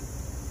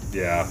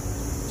 Yeah,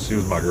 she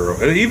was my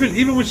girl. And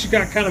even when she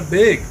got kind of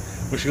big,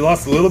 when she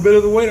lost a little bit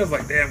of the weight, I was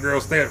like, damn girl,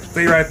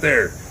 stay right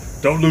there.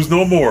 Don't lose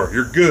no more.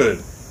 You're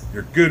good.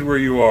 You're good where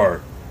you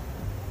are.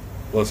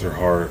 Bless her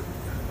heart.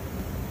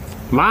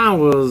 Mine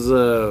was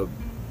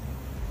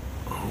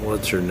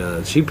what's her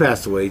name? She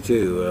passed away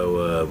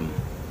too.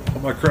 All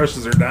my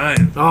crushes are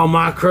dying. All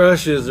my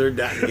crushes are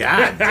dying.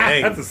 God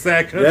dang. That's a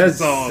sad country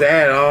song.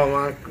 Sad. All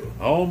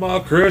my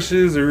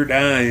crushes are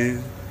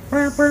dying.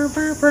 Just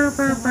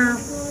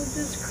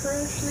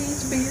crush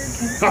these beer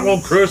cans. I'm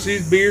gonna crush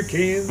these beer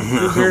cans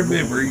with their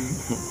memory.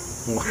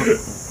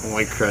 All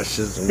my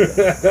crushes and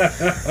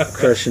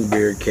crushing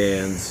beer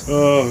cans.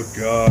 Oh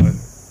God.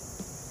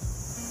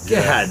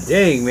 God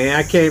dang, man,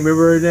 I can't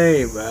remember her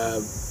name.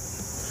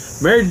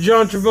 Married to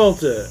John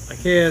Travolta. I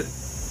can't.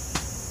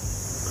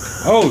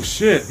 Oh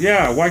shit!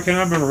 Yeah, why can't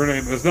I remember her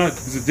name? Is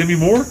it Demi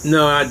Moore?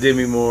 No, not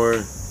Demi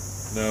Moore.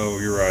 No,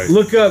 you're right.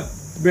 Look up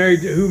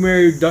who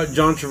married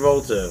John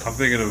Travolta. I'm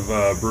thinking of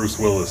Bruce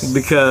Willis.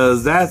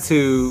 Because that's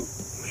who.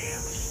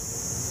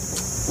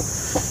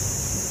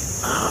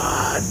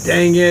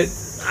 Dang it!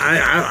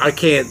 I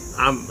can't.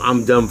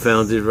 I'm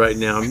dumbfounded right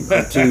now. I'm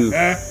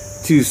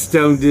too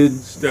stoned.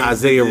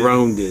 Isaiah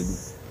Rounded.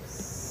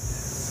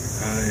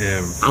 I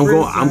am.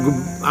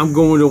 I'm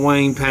going to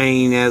Wayne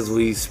Payne as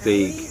we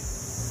speak.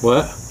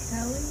 What?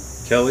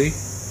 Kelly.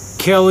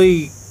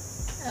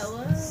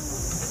 Ella.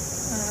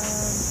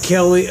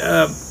 Kelly.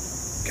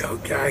 Oh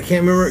God, I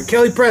can't remember.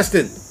 Kelly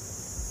Preston.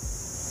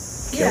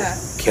 Yeah.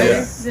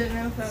 Kelly, Didn't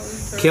know if that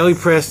was Kelly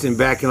Preston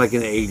back in like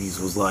in the 80s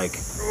was like,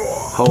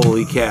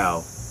 holy cow.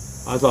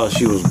 I thought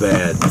she was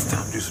bad. It's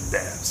time to do some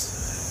dabs.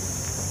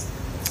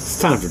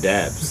 It's time for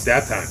dabs. It's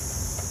dab time.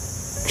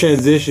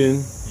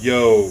 Transition.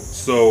 Yo,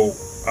 so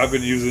I've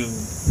been using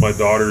my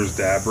daughter's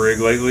dab rig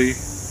lately,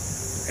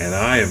 and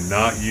I am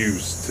not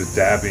used to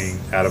dabbing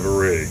out of a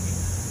rig.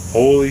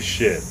 Holy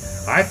shit.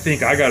 I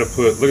think I gotta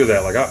look at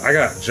that, like I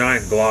got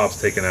giant globs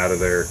taken out of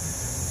there,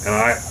 and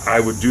I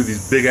would do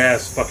these big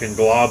ass fucking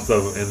globs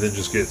of them and then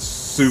just get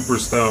super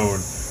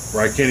stoned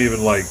where I can't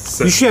even like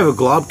set. You should have a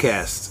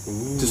globcast.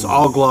 Ooh, Just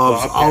all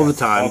globs all the globcast.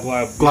 time. All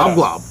glob, Glob, yeah.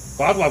 glob.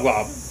 Glob, glob,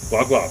 glob.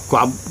 Glob, glob.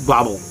 Glob,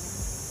 globble.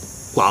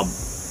 Glob.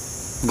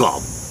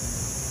 Glob.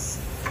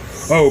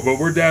 Oh, but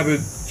we're dabbing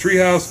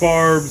Treehouse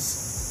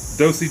Farms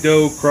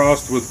Do-si-do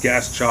crossed with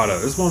gas chata.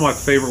 This is one of my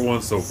favorite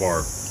ones so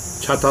far.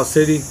 Chata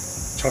City.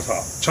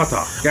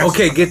 Chata. Gas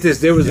Okay, chata. get this.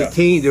 There was Yeah. a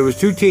team. There was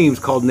two teams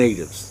called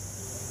Natives.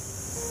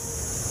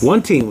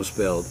 One team was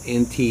spelled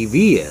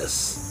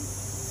NTVS.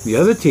 The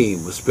other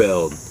team was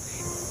spelled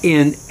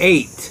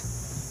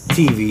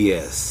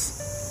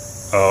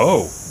N8TVS.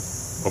 Oh,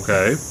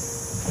 okay.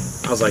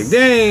 I was like,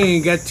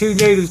 dang, got two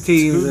native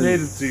teams. Two and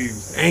native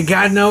teams. ain't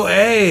got no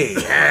A. Oh,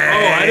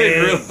 I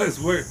didn't realize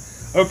where.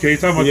 Okay, you're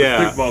talking about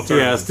the stickball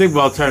tournament. Yeah,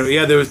 stickball tournament.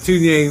 Yeah, there was two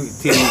native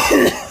teams.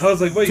 I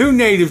was like, wait, Two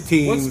native what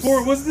teams.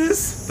 sport was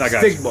this? I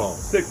got you. Stickball.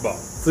 Stickball.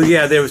 So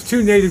yeah, there was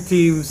two native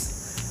teams.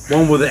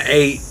 One with an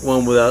 8,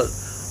 one without.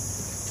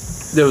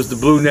 There was the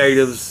blue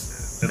natives.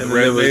 And the then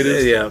red there was-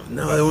 natives? Yeah.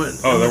 No, they weren't.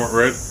 Oh, they weren't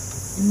red?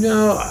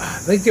 No, I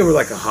think they were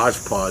like a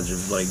hodgepodge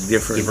of like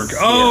different.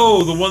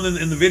 Oh, the one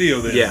in the video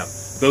then. Yeah.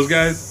 Those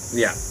guys?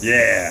 Yeah.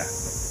 Yeah.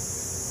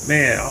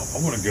 Man, I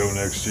want to go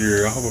next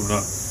year. I hope I'm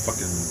not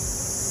fucking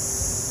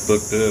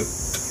booked up.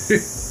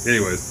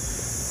 Anyways.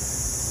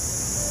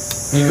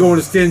 You going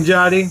to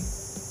Stinjati?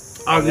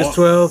 August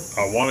 12th?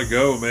 I want to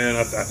go, man.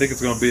 I think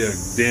it's going to be a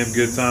damn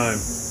good time.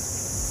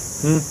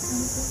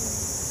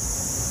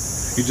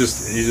 You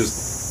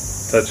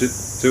just touch it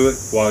to it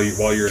while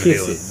you're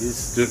Kiss inhaling. it.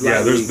 Just Yeah,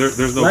 lightly-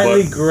 there's no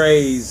lightly button.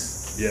 graze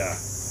Yeah,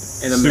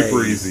 and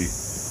super amaze. easy.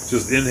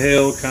 Just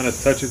inhale, kind of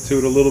touch it to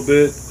it a little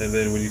bit, and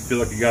then when you feel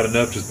like you got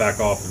enough, just back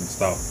off and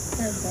stop.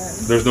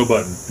 There's no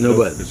button. No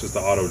button. It's just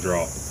the auto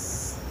draw.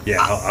 Yeah,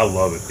 I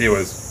love it.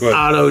 Anyways, go ahead.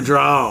 Auto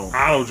draw.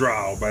 Auto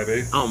draw,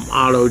 baby.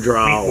 Auto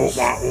draws.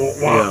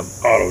 Yeah.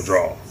 Auto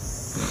draw.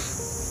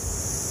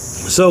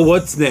 So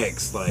what's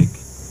next? Like,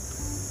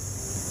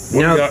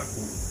 What Now- we got?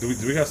 Do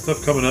we got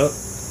stuff coming up?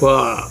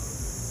 well,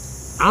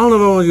 I don't know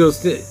if I want to go.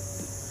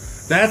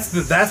 That's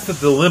the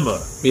dilemma.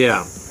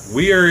 Yeah.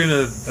 We are in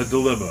a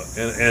dilemma,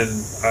 and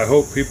I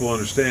hope people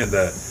understand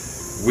that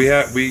we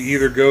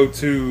either go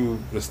to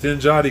the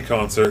Stinjati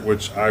concert,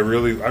 which I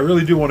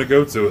really do want to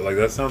go to it. Like,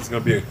 that sounds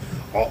going to be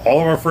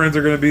all of our friends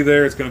are going to be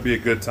there. It's going to be a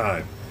good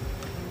time.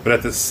 But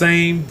at the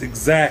same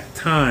exact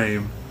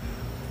time,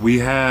 we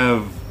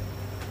have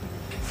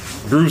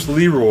Bruce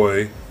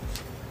Leroy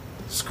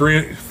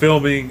screening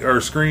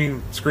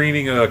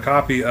a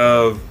copy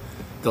of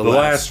the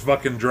last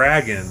fucking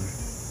Dragon.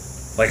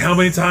 Like, how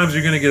many times are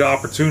you going to get an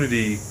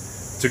opportunity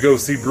to go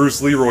see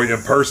Bruce Leroy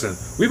in person?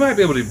 We might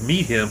be able to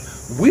meet him.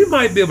 We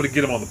might be able to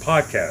get him on the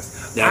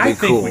podcast. That'd be I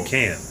think cool. we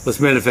can. Let's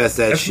manifest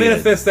that Let's shit.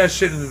 manifest that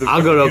shit into the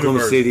I'll go to fucking Oklahoma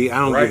universe City. I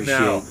don't right give a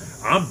now. shit.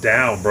 I'm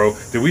down, bro.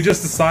 Did we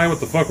just decide what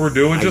the fuck we're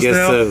doing I just guess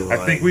now? so, I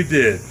like- think we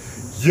did.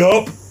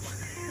 Yup.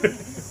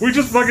 we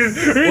just fucking.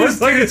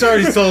 It's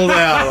already sold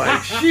out.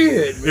 Like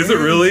shit. Is it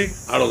really?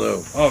 I don't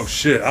know. Oh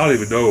shit! I don't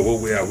even know. Well,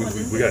 we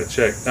gotta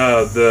check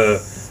the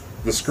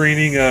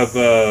screening of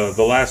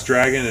the Last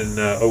Dragon in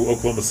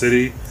Oklahoma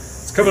City.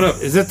 It's coming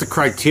up. Is that the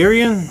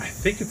Criterion? I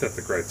think it's at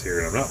the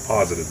Criterion. I'm not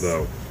positive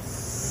though.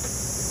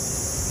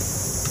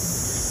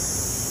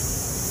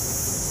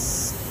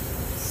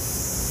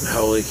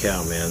 Holy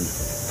cow, man!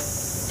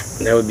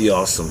 That would be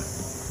awesome.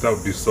 That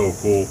would be so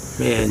cool.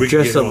 Man, If we could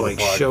dress get him up on the like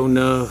pod- show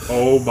enough.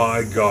 Oh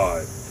my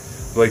god!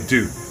 Like,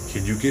 dude,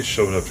 can you get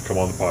Show Enough to come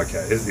on the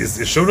podcast?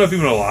 Is Show Enough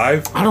even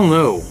alive? I don't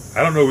know.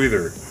 I don't know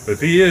either. But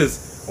if he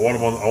is, I want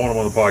him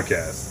on the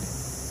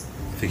podcast.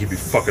 I think he'd be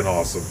fucking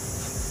awesome.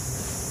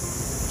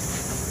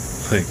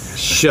 Like,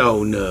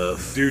 Show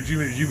enough. dude,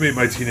 you made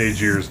my teenage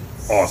years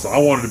awesome. I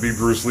wanted to be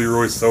Bruce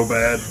Leroy so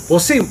bad. Well,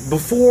 see,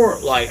 before,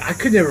 like, I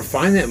could never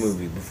find that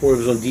movie before it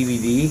was on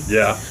DVD.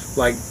 Yeah.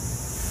 Like,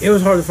 it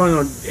was hard to find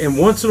on, and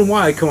once in a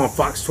while, it come on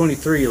Fox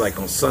 23, like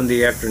on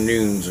Sunday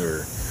afternoons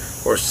or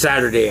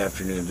Saturday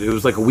afternoons. It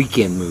was like a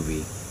weekend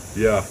movie.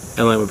 Yeah.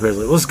 And like my parents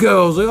were like, let's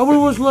go. I was like, I want to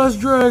watch Last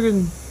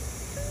Dragon.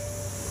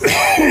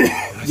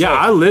 Yeah,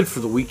 I lived for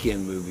the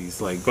weekend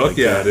movies. Like, Fuck like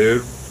yeah, that.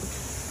 dude.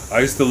 I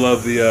used to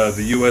love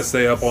the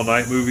USA Up All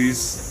Night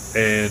movies,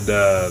 and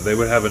they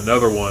would have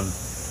another one.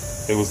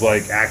 It was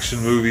like action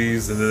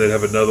movies, and then they'd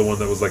have another one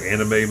that was like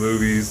anime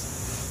movies.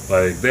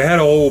 Like, they had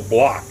a whole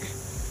block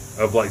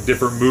of like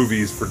different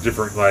movies for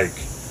different, like,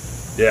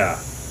 yeah,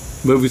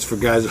 Movies for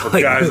guys that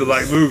like guys that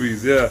movies. like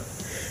movies. Yeah,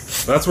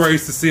 that's where I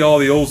used to see all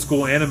the old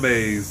school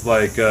animes,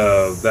 like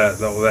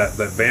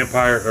that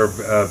Vampire or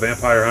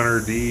Vampire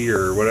Hunter D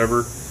or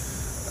whatever.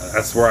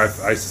 That's where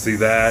I used to see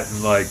that,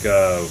 and like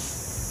the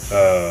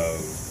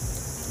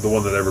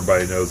one that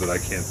everybody knows that I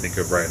can't think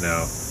of right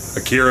now,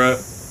 Akira.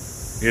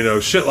 You know,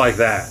 shit like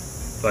that.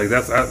 Like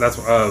that's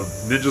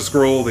Ninja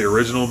Scroll, the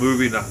original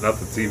movie, not the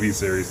TV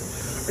series.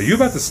 Are you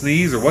about to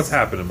sneeze or what's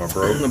happening, my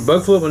bro? The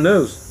bug flew up my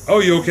nose. Oh,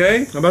 you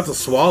okay? I'm about to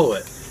swallow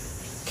it.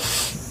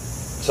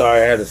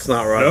 Sorry, I had a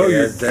snot rocket. No,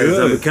 you're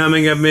That's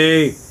becoming of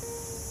me.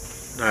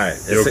 All right,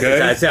 You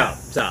okay? It's out.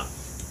 It's out.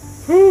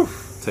 Whew.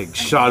 It's like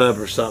shot up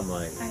or something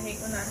like. I hate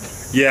when that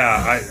happens.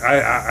 Yeah,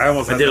 I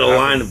almost I had did a that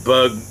line of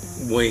bug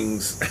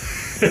wings.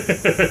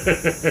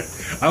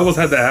 I almost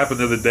had that happen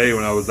the other day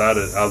when I was out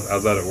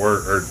at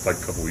work, or like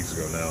a couple weeks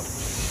ago now.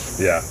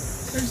 Yeah.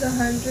 There's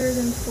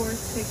 104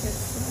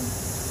 tickets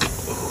left.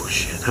 Oh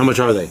shit! How much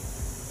are they?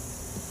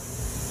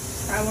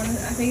 I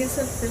think it's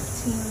a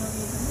 15.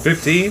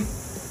 15?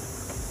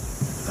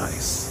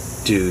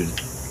 Nice, dude,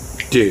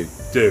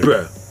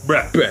 Bruh.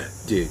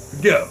 dude,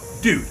 Go.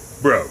 Dude.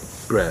 Bro.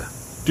 bruh,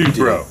 Dude,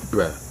 bro.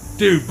 bruh.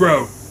 Dude,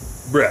 bro.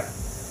 Bruh.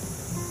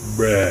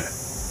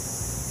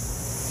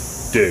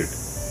 Dude.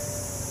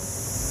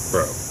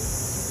 Bro.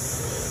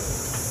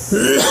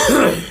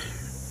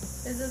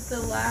 Is it the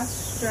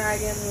Last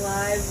Dragon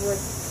live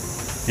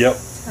with Yep.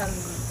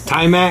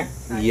 Timac?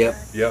 Yep.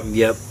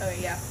 Oh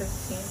yeah,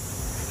 15.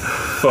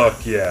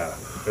 Fuck yeah.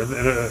 And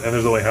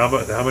there's only how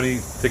many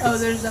tickets? Oh,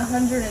 there's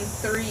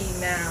 103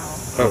 now.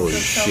 Oh, So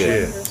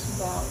shit. someone just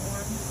bought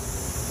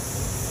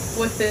one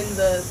within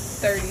the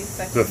 30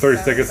 seconds. The 30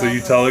 seconds that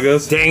you telling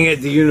us? Dang it,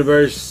 the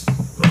universe.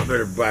 I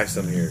better buy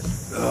some here.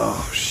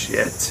 Oh,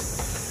 shit.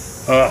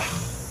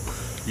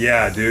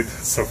 Yeah, dude.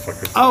 That's so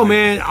fucking funny. Oh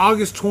man,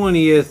 August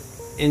 20th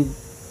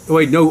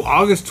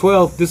August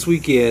 12th this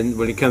weekend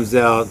when it comes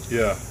out.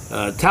 Yeah.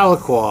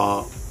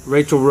 Tahlequah,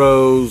 Rachel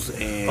Rose,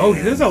 and Oh,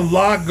 there's a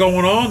lot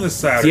going on this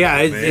Saturday.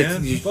 yeah,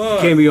 man. you Fuck.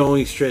 can't be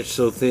only stretched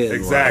so thin.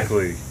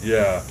 Exactly.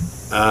 Yeah.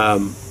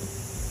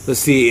 Let's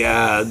see.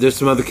 There's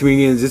some other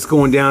comedians. It's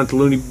going down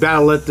to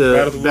Battle at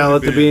the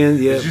Bend.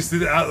 Yeah. Did you see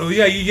that? Oh,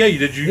 yeah, you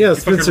did. Yeah, you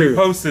fucking Spencer-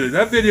 reposted it.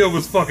 That video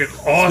was fucking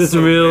awesome.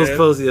 Spencer Mills man.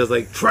 posted. I was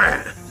like,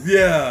 trash.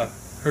 Yeah.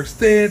 Her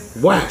stand.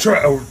 Whack.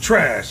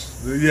 Trash.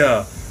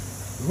 Yeah.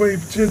 Wait,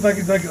 just like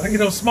you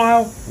don't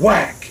smile.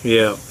 Whack.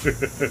 Yeah.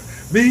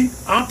 Me,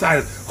 I'm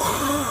tired.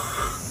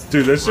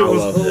 Dude, that shit I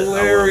was loved it.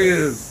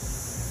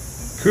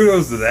 hilarious.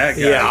 Kudos to that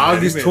guy. Yeah, man.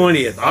 August He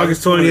made- 20th.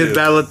 August 20th,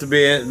 Battle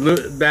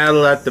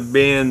at the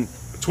Bend.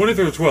 20th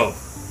or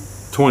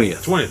 12th?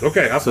 20th. 20th.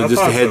 Okay. So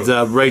just a heads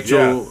up.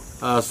 Rachel,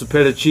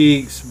 Sapeta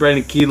Cheeks,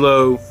 Brandon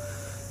Kilo,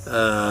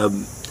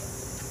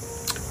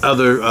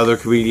 other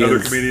comedians. Other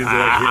comedians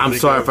that I can't I'm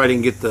think sorry of. if I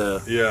didn't get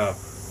the. Yeah.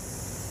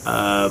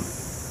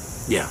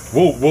 Yeah.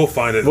 We'll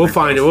find it. We'll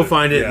find it. repost We'll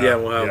find it. Yeah,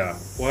 we'll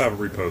have it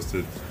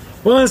reposted.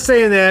 Well, in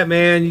saying that,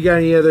 man, you got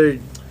any other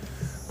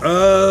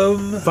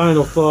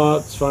final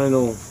thoughts?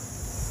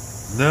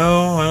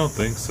 No, I don't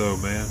think so,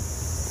 man.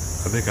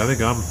 I think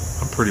I'm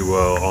pretty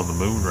well on the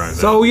moon right now.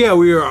 So yeah,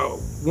 we were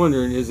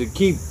wondering: is it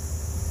keep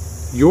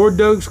your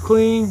dogs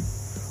clean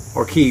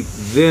or keep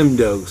them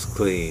dogs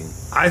clean?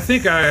 I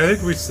think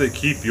we say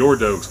keep your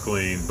dogs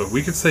clean, but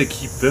we could say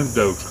keep them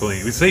dogs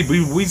clean. We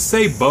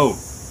say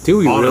both. Do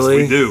we Honestly,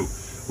 really? we do.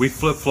 We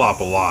flip flop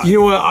a lot. You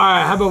know what? All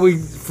right. How about we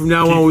from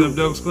now Keep on? them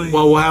dogs clean?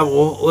 Well,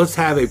 let's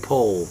have a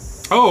poll.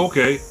 Oh,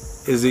 okay.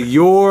 Is it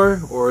your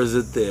or is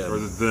it them? Or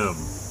is it them?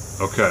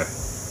 Okay.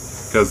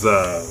 Because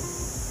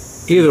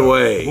Either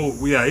way.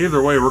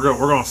 Either way, we're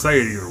gonna say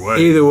it either way.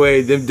 Either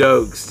way, them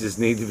dogs just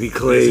need to be We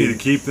just need clean. to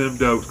keep them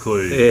dogs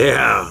clean.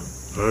 Yeah.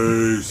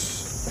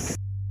 Peace.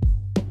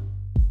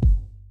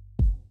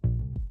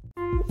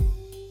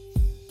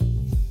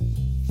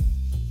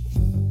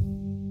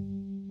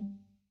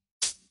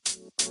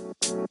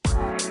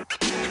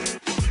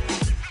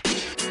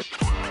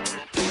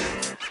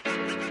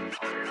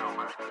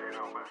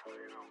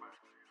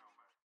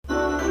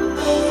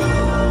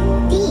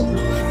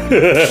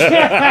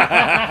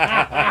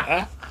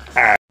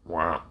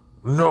 Wow.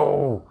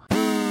 No.